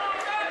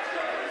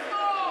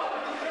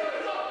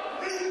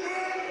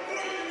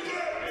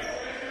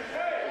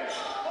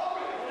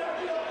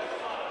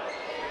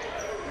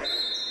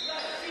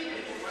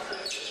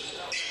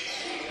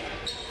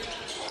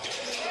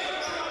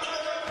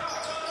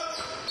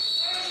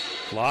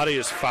 Lottie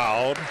is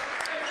fouled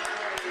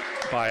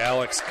by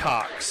Alex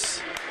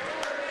Cox.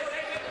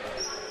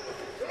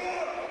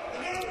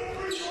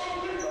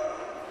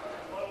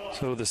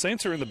 So the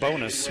Saints are in the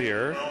bonus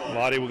here.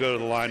 Lottie will go to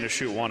the line to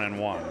shoot 1 and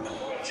 1.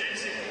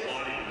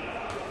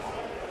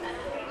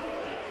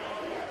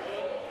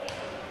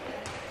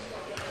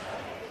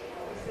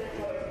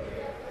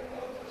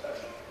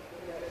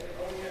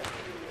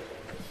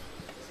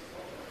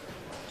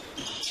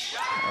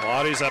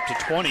 Lottie's up to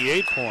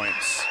 28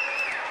 points.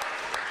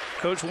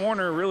 Coach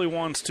Warner really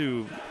wants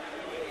to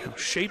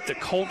shape the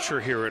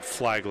culture here at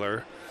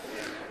Flagler,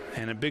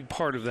 and a big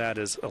part of that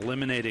is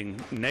eliminating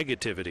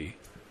negativity.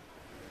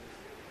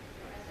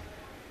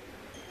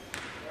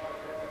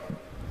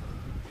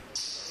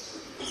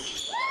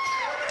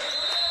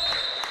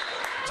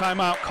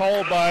 Timeout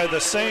called by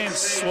the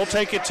Saints. We'll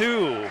take it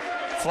to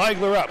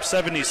Flagler up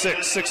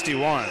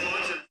 76-61.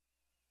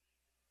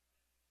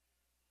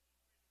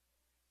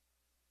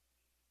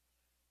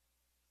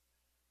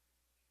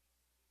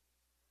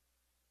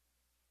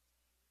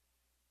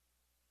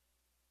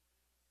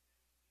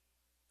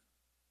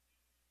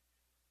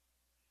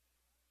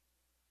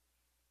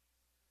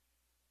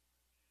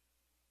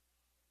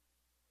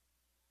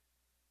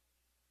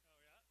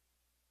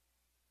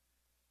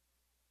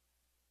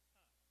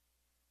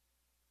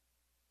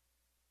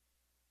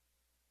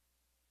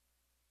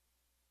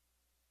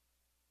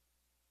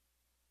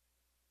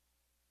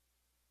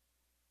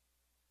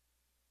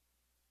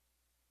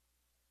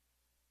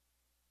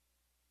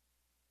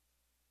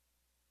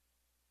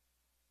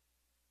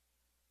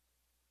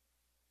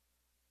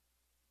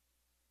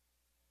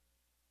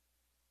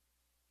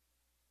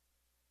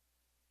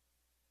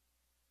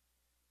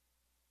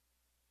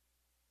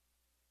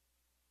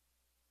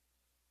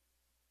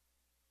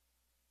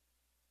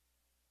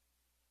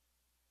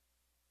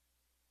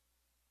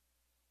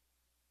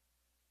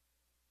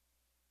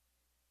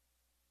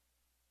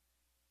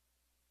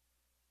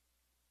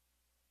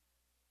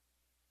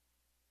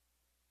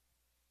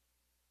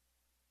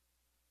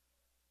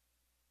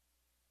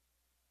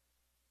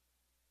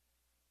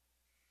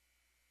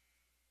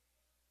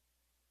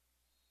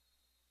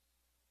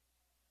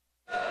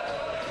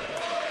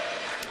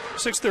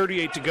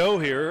 6:38 to go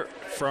here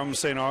from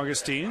St.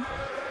 Augustine.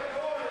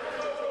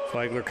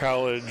 Flagler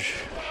College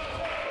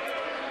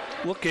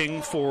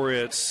looking for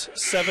its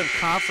 7th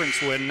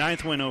conference win,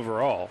 9th win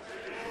overall.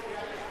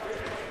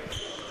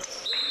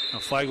 Now,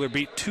 Flagler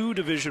beat 2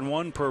 Division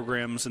I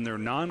programs in their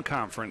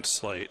non-conference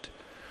slate.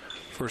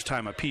 First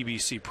time a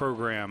PBC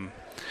program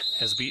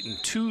has beaten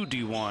 2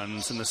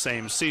 D1s in the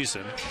same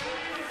season.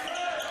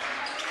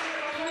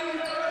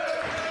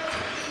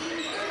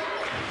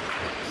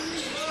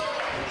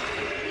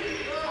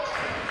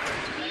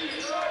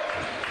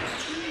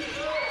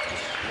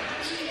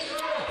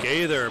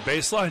 Gaither,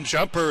 baseline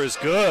jumper is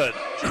good.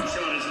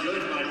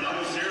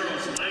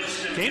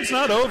 Game's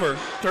not over.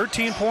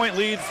 13-point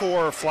lead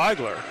for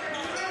Flagler.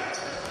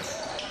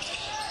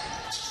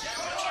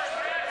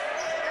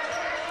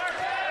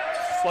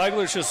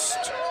 Flagler's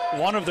just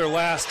one of their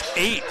last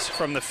 8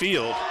 from the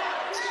field.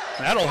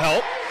 That'll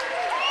help.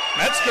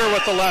 Metzger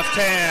with the left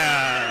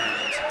hand.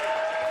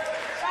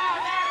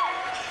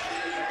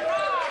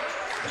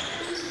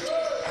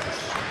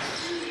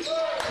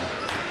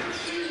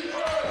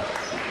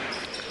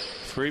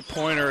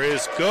 Three-pointer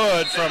is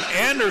good from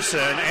Anderson.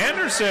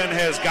 Anderson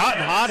has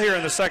gotten hot here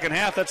in the second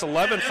half. That's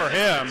 11 for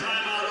him.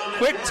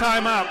 Quick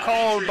timeout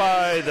called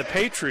by the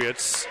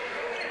Patriots,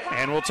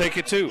 and we'll take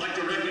it to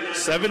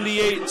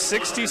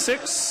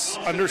 78-66,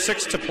 under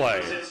 6 to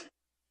play.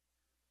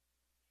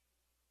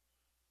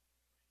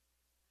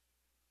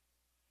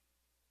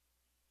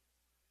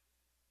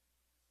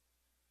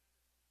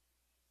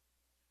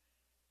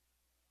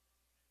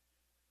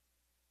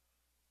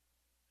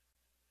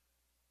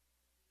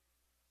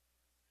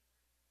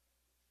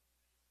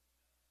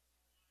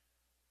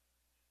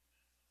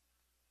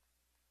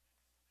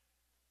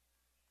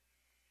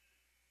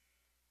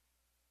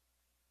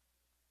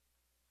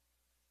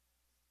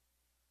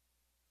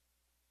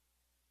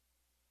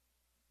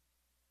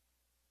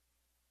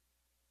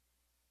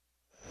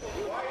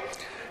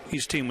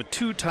 Each team with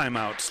 2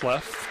 timeouts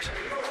left.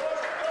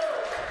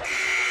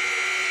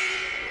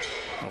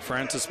 Well,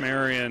 Francis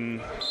Marion,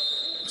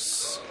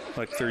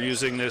 like they're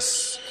using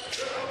this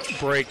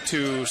break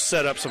to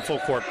set up some full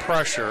court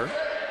pressure.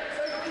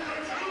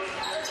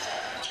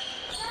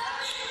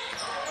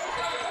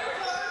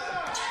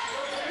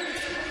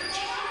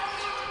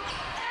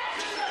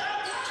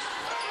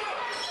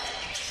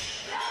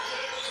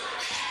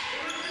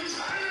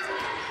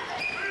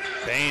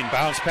 Bain,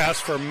 bounce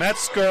pass for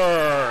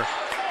Metzger.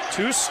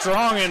 Too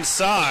strong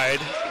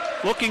inside,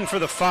 looking for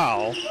the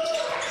foul.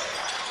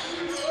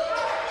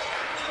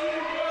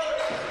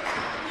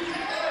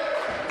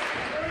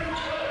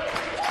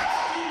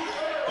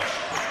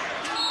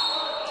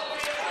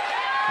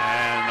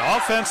 And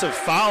offensive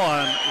foul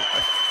on,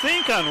 I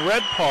think, on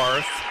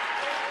Redparth.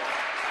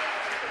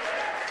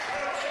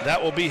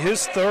 That will be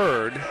his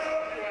 3rd.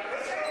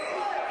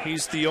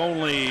 He's the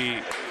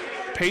only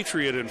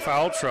Patriot in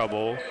foul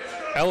trouble.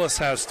 Ellis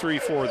has 3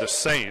 for the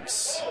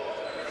Saints.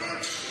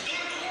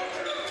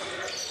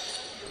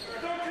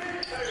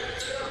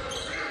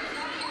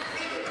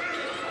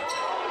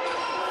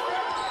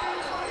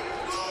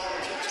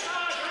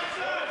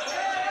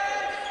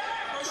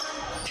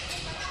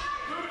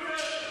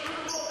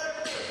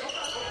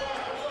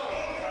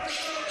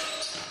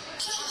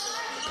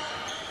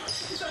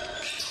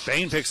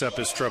 Bain picks up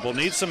his triple,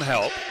 needs some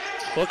help.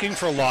 Looking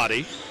for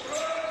Lottie.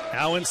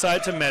 Now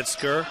inside to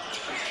Metzger.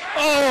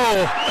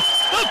 Oh!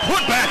 The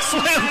putback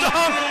slam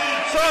dunk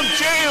from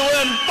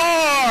Jalen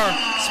Barr.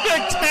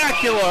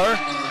 Spectacular.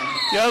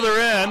 The other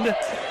end.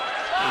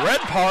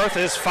 Redparth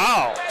is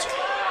fouled.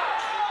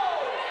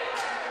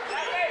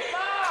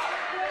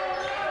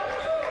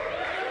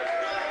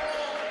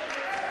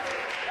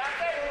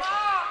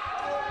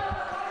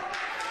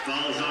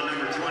 Fouls on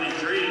number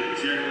 23,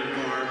 Jalen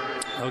Barr.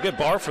 They'll get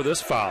Barr for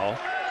this foul.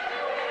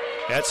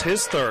 That's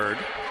his 3rd.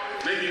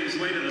 Making his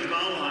way to the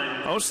foul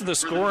line. Most of the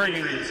scoring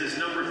is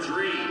number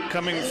 3.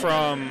 coming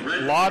from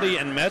Lottie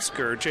and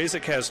Metzger.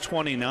 Jacek has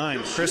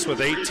 29, Chris with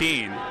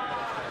 18.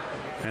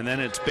 And then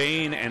it's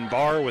Bain and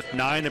Barr with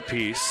 9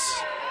 apiece.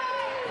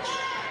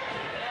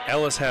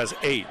 Ellis has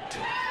 8.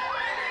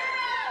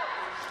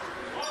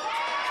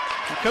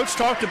 The coach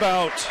talked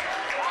about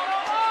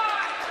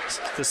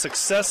the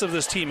success of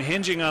this team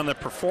hinging on the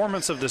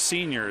performance of the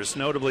seniors,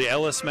 notably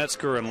Ellis,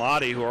 Metzger, and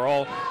Lottie, who are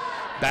all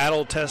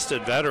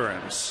battle-tested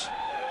veterans.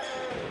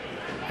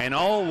 And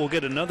all will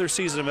get another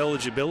season of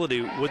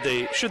eligibility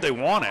should they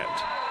want it.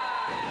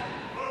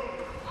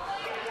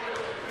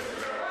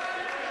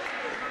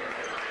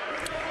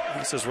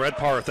 This is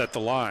Redparth at the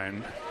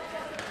line.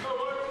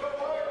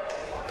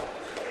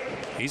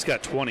 He's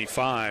got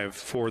 25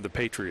 for the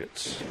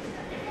Patriots.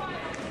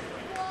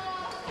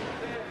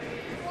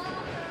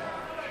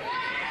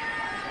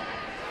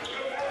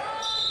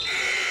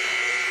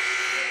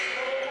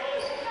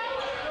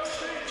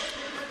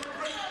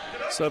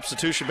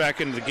 Substitution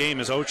back into the game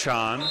is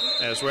Ochan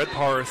as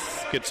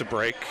Redparth gets a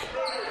break.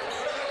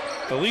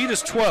 The lead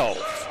is 12.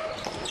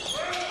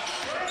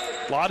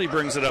 Lottie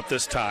brings it up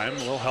this time. A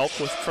little help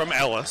from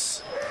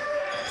Ellis.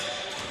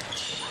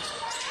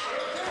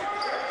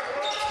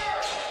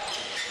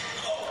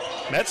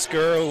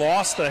 Metzger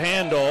lost the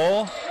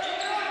handle,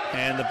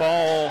 and the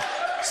ball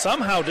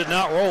somehow did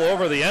not roll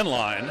over the end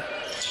line.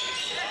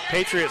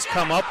 Patriots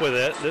come up with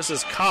it. This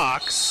is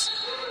Cox,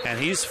 and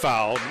he's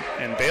fouled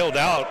and bailed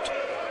out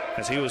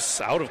as he was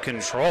out of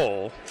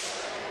control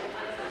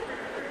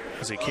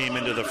as he came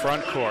into the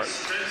front court.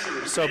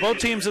 So both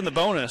teams in the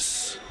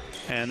bonus,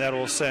 and that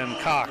will send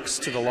Cox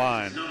to the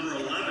line.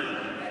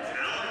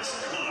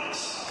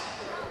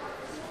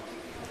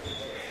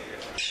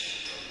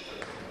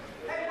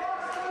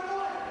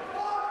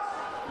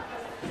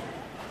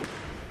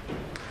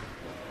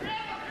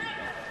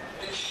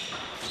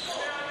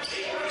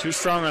 Too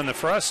strong on the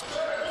first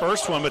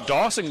one, but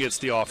Dawson gets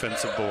the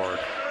offensive board.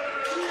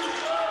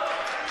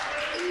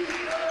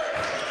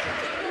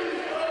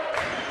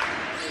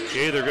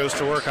 Gaither goes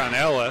to work on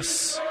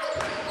Ellis.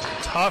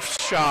 Tough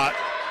shot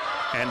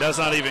and does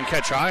not even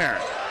catch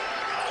iron.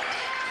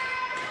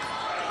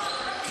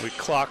 We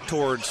clock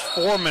towards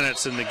 4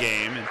 minutes in the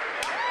game. And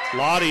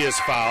Lottie is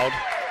fouled.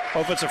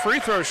 Well, if it's a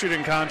free throw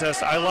shooting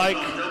contest, I like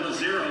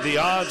the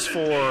odds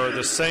for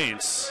the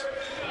Saints.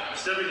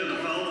 Stepping to the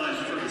foul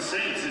line for the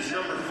Saints is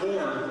number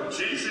 4,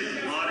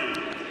 Jason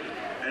Lottie,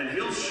 and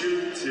he'll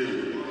shoot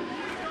 2.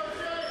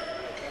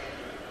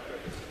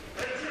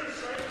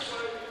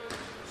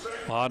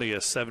 Lottie, a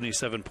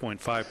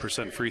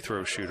 77.5% free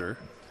throw shooter.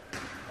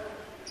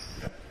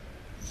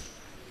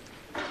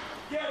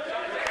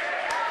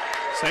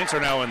 Saints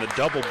are now in the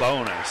double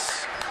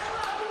bonus.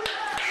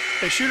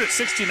 They shoot at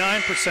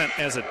 69%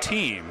 as a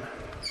team.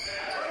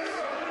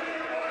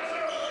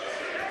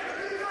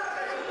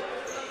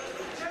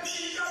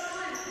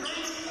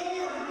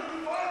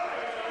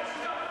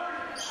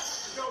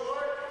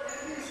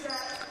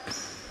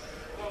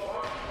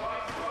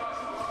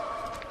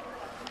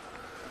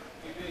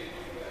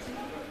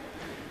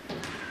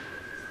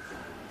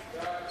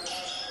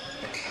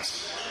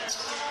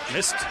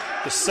 Missed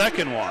the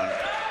second one.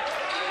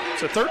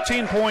 It's a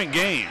 13-point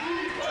game.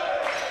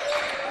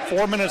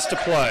 4 minutes to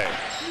play.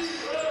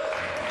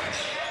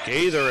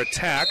 Gaither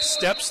attacks,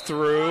 steps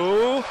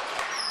through,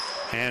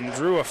 and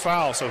drew a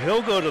foul, so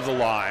he'll go to the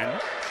line.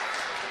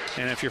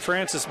 And if you're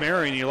Francis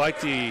Marion, you like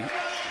the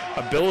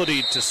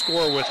ability to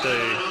score with the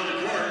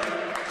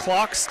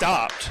clock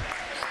stopped.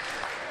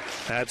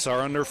 That's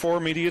our under 4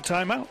 media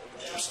timeout.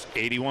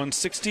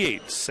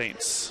 81-68,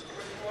 Saints.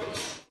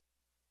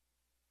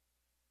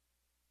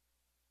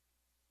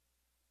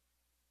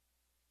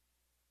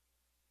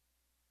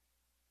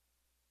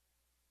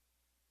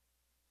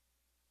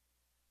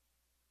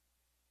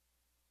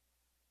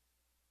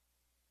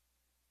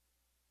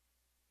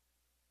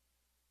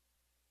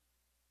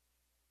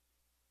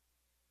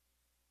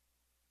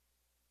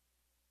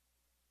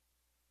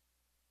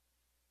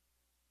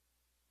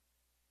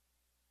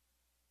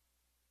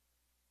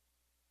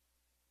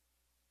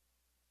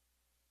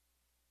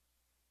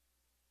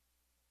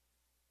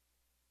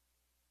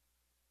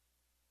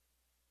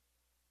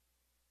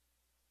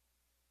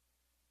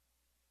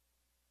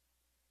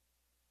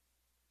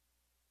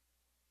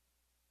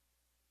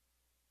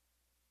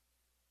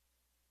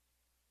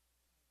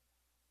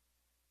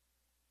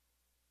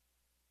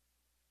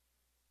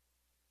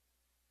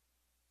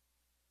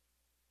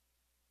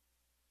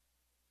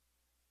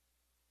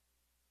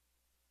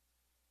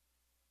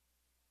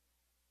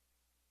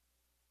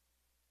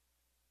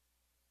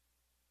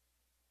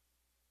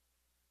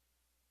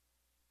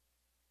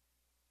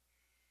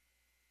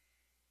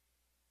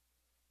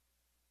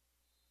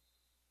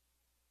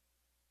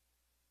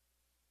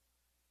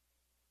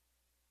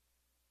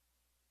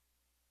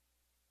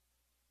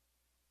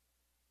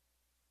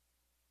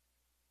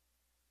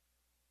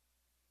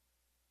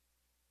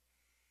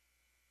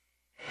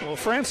 Well,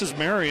 Francis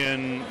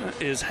Marion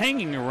is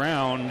hanging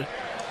around.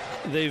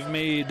 They've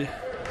made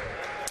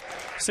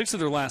 6 of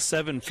their last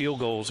 7 field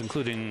goals,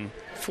 including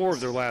 4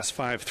 of their last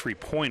 5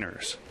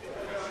 three-pointers.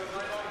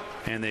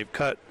 And they've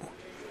cut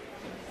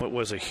what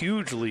was a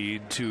huge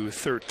lead to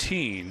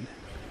 13.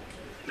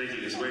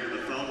 Making his way to the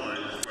foul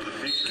line for the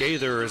Patriots.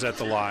 Gaither is at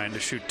the line to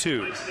shoot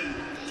 2. Winston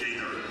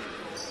Gaither.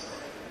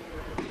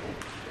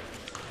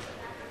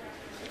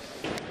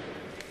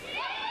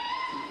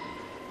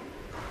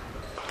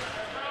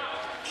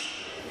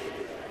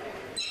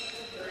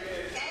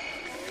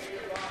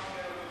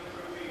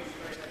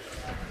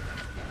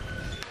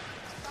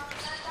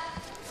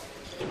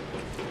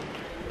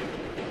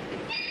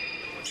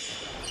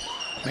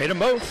 Made them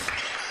both.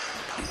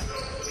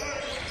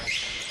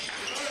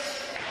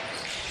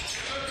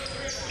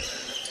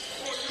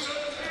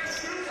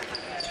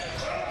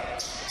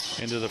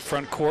 Into the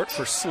front court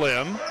for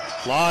Slim.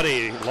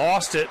 Lottie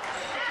lost it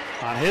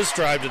on his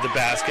drive to the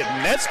basket.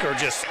 Metzger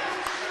just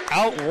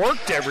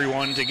outworked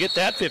everyone to get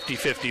that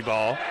 50-50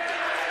 ball.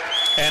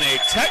 And a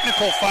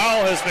technical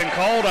foul has been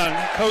called on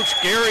Coach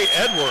Gary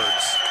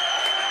Edwards.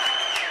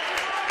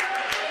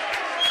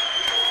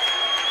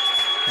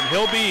 And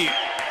he'll be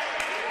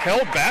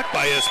held back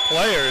by his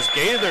players.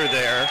 Gaither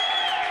there,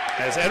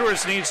 as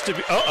Edwards needs to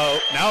be.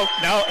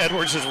 Now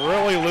Edwards is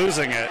really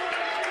losing it.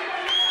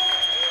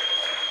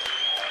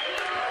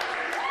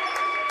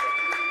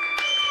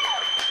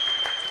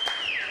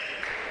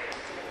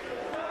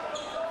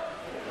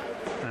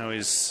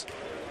 he's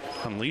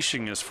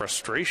unleashing his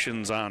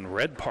frustrations on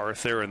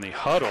Redparth there in the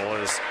huddle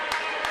as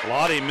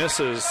Lottie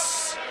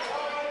misses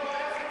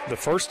the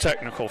first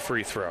technical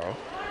free throw.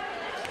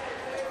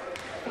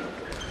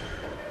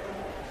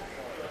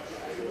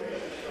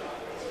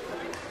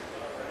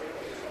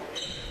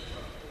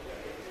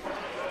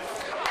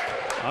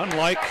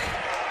 Unlike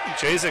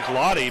Jacek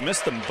Lottie,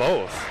 missed them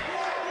both.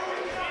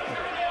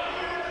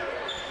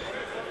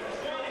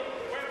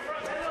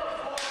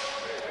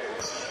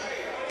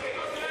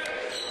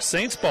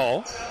 Saints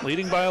ball,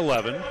 leading by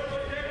 11.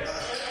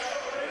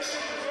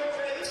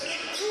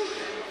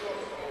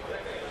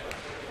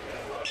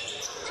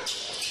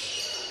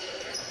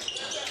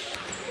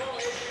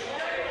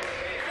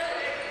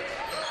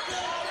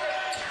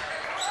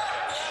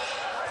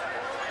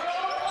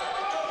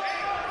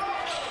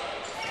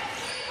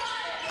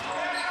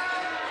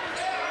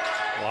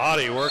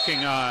 Lottie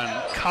working on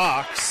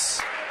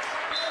Cox,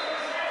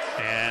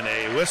 and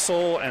a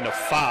whistle and a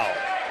foul.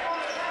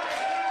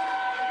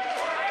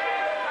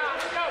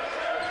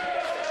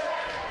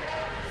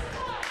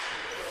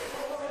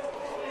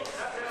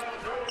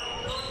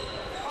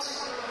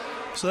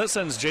 So that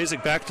sends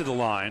Jacek back to the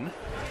line.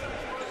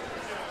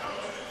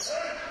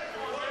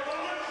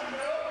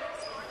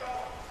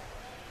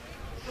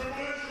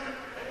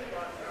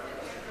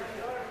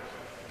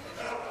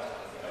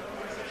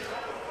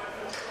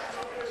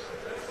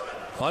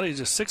 Lottie's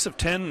just 6 of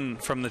 10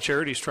 from the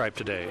charity stripe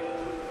today.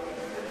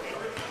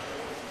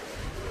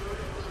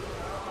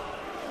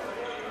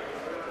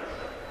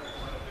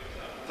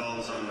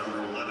 Fouls on number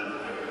 11,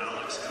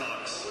 Alex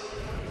Cox.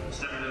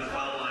 Stepping to the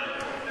foul line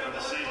for the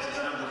Saints is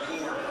number 4,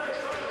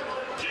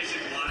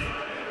 Jacek Lottie.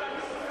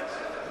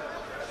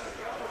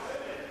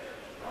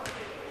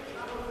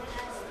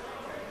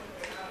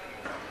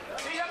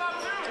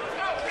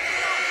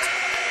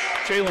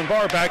 Jalen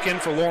Barr back in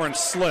for Lawrence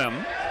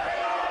Slim.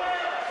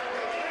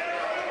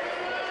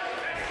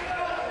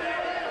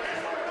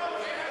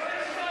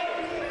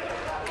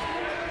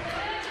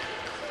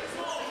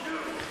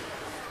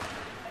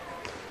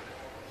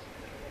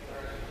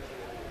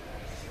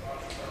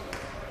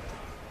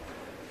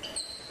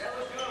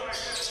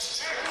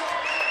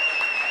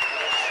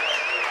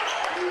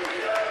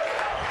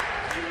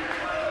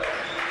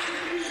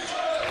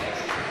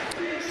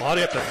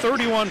 Lottie up to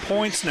 31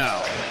 points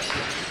now.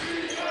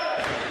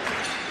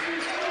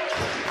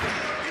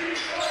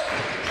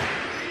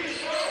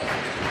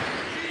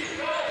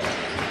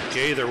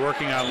 Gaither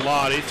working on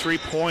Lottie,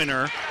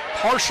 three-pointer,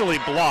 partially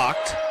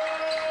blocked.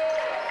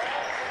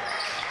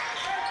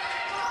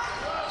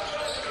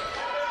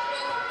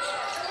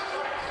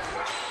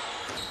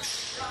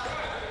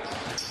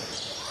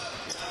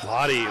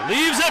 Lottie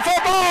leaves it for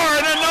Barr,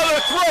 and another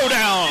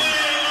throwdown.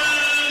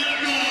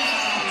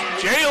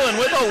 Jalen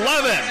with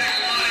 11.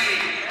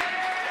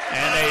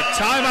 And a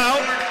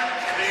timeout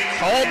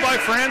called by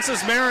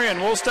Francis Marion.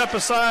 We'll step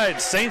aside.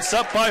 Saints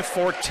up by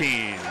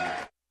 14.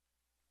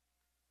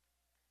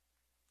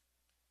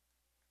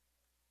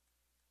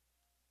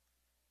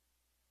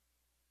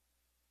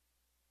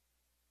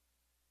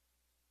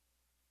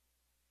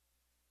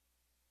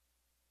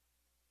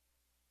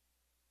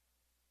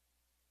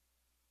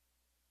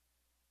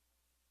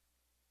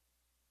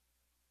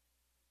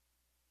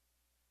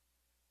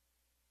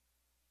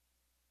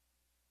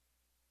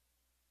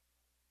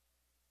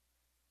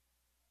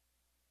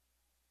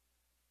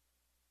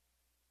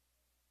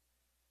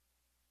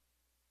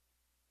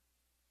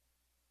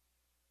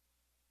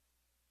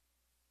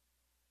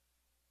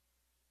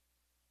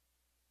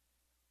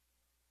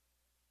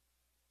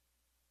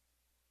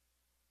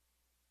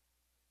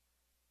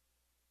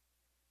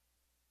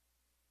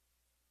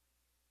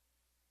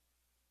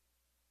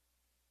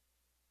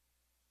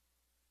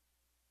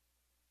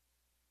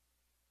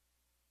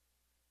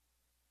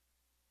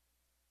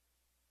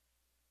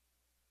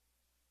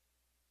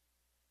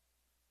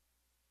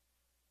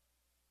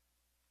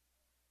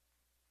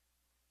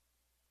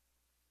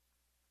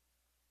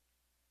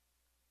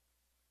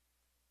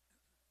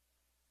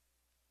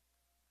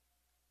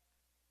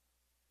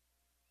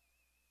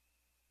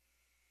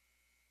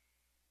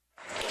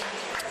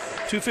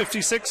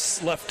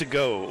 .256 left to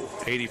go.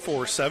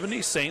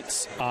 84-70,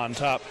 Saints on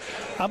top.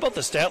 How about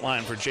the stat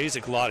line for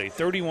Jacek Lottie?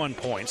 31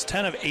 points,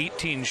 10 of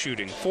 18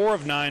 shooting, 4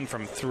 of 9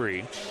 from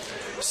 3,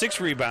 6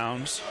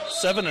 rebounds,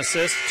 7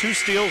 assists, 2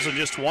 steals, and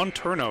just 1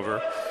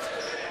 turnover.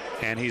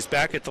 And he's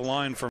back at the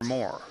line for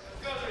more.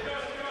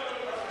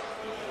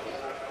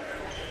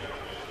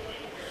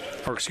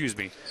 Or excuse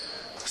me,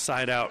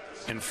 side out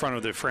in front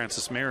of the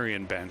Francis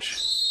Marion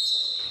bench.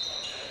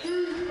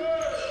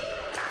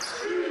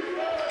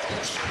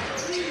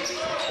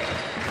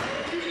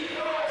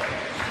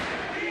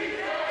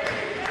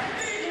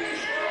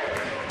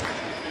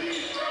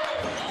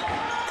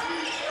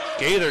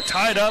 Gaither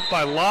tied up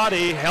by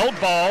Lottie, held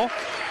ball.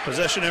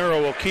 Possession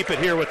arrow will keep it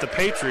here with the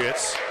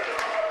Patriots.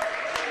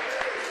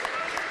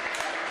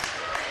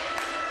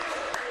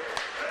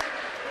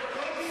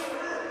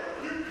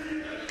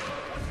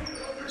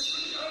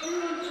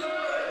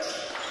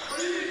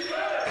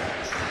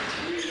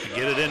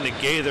 Get it into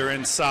Gaither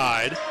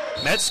inside.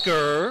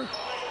 Metzger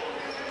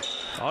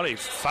thought he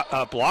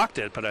blocked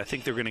it, but I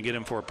think they're going to get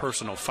him for a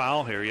personal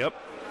foul here. Yep.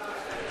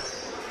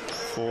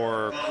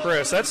 For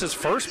Chris. That's his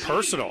first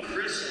personal.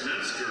 Chris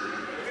Metzger.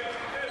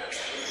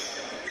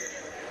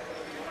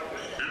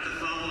 At the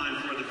foul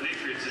line for the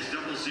Patriots is 00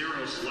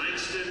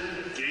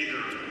 Langston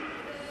Gaither.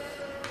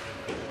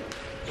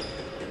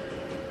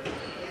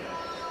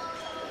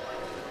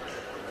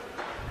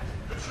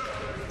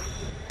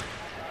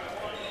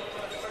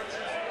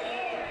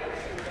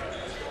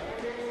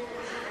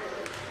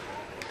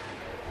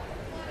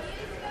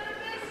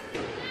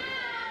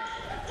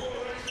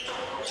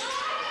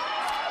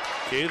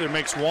 Gaither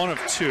makes one of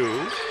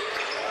two.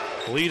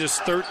 Lead is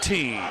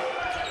 13.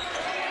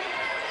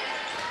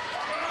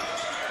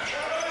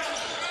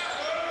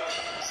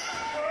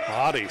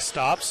 Lottie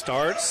stops,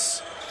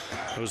 starts,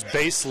 goes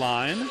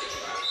baseline.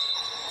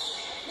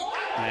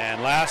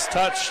 And last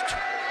touched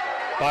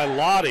by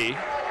Lottie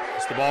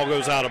as the ball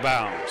goes out of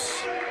bounds.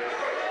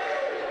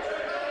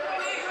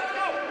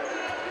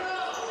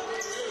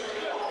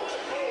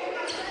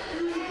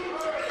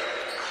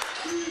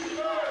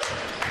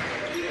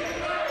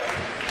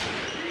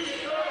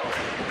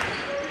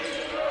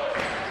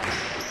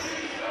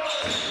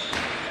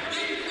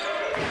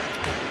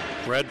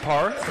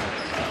 Redparth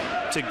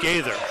to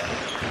Gaither.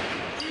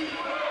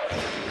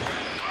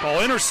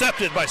 Ball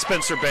intercepted by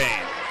Spencer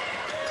Bain.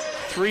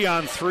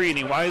 3-on-3, and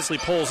he wisely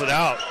pulls it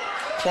out.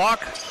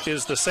 Clock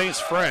is the Saints'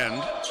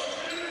 friend.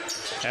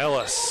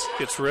 Ellis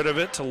gets rid of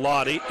it to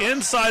Lottie.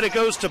 Inside it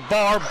goes to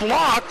Barr,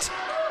 blocked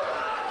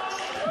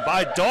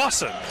by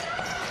Dawson.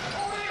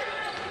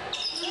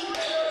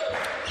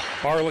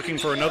 Barr looking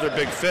for another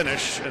big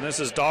finish, and this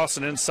is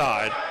Dawson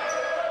inside,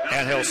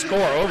 and he'll score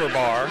over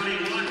Barr.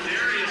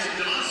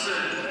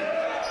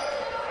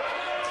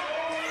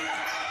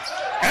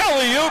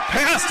 Alley-oop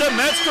pass to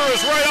Metzger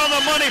is right on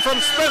the money from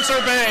Spencer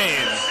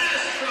Bain.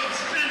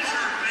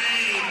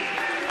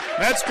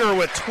 Metzger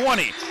with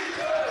 20.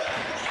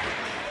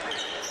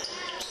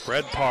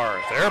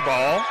 Redparth, air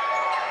ball.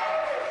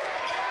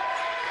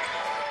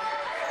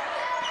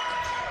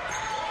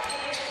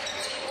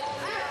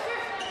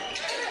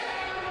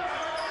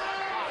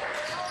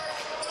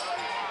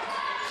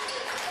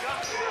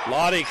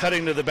 Lottie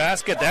cutting to the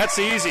basket. That's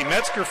easy.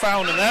 Metzger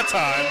found him that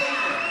time.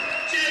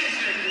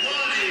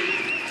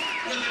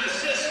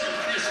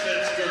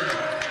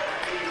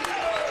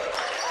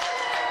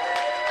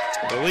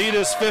 The lead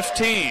is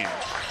 15.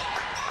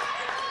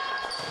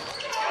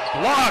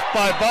 Blocked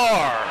by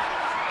Barr.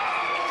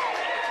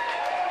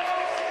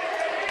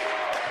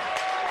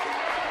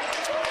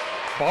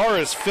 Barr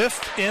is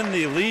 5th in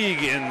the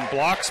league in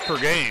blocks per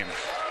game.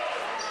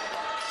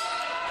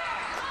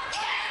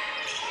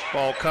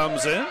 Ball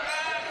comes in.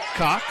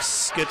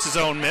 Cox gets his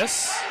own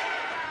miss.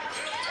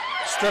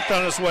 Stripped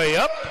on his way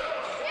up.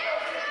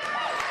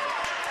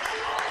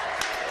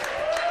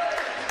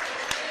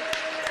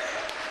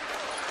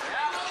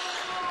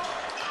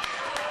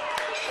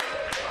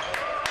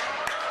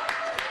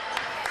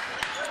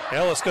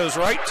 Ellis goes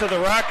right to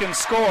the rack and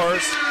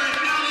scores.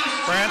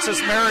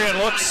 Francis Marion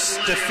looks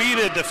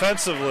defeated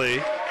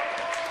defensively.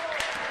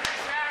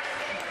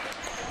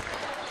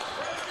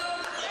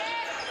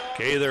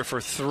 Gaither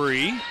for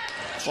 3.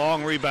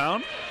 Long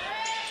rebound.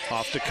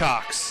 Off to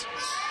Cox.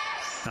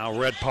 Now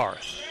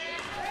Redparth.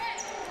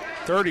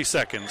 30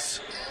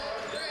 seconds.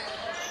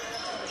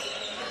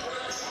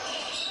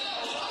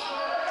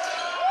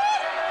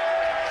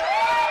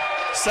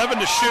 Seven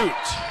to shoot.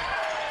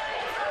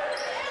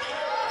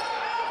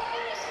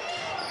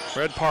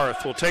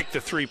 Redparth will take the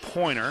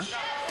 3-pointer,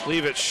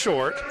 leave it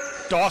short.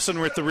 Dawson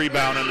with the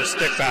rebound and the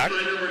stick back.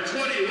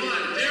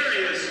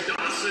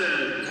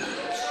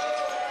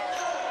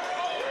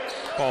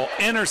 Ball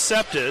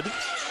intercepted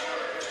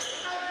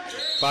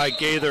by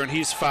Gaither, and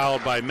he's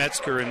fouled by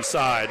Metzger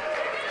inside.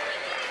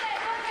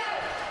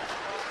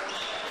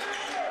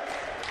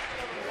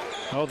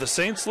 Oh, the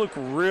Saints look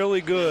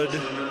really good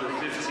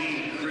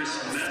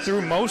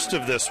through most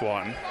of this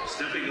one.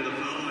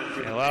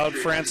 They allowed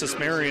Francis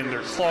Marion to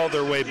claw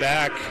their way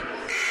back,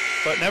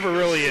 but never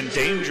really in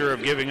danger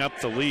of giving up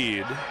the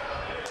lead.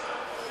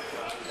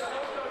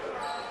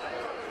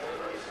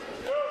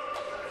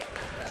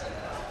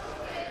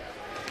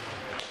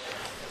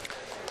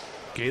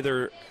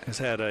 Gaither has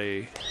had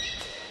a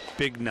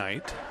big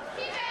night,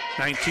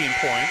 19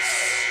 points.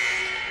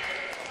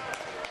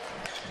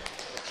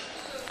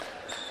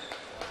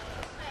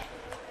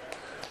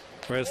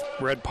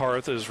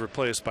 Redparth is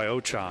replaced by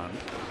Ochan.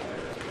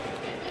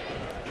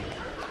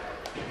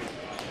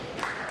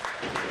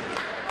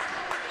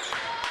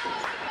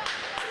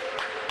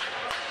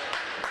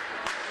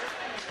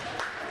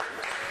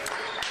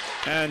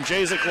 And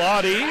Jacek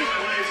Lottie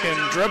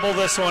can dribble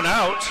this one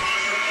out.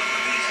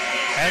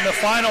 And the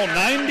final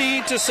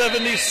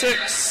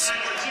 90-76.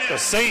 The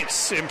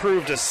Saints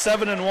improved to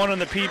 7-1 in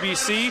the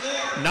PBC,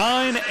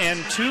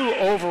 9-2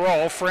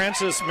 overall.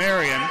 Francis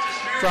Marion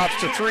drops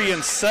to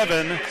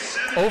 3-7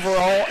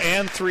 overall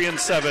and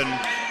 3-7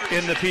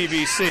 in the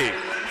PBC.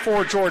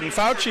 For Jordan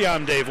Fauci,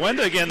 I'm Dave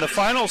Wenda. Again, the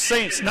final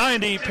Saints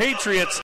 90, Patriots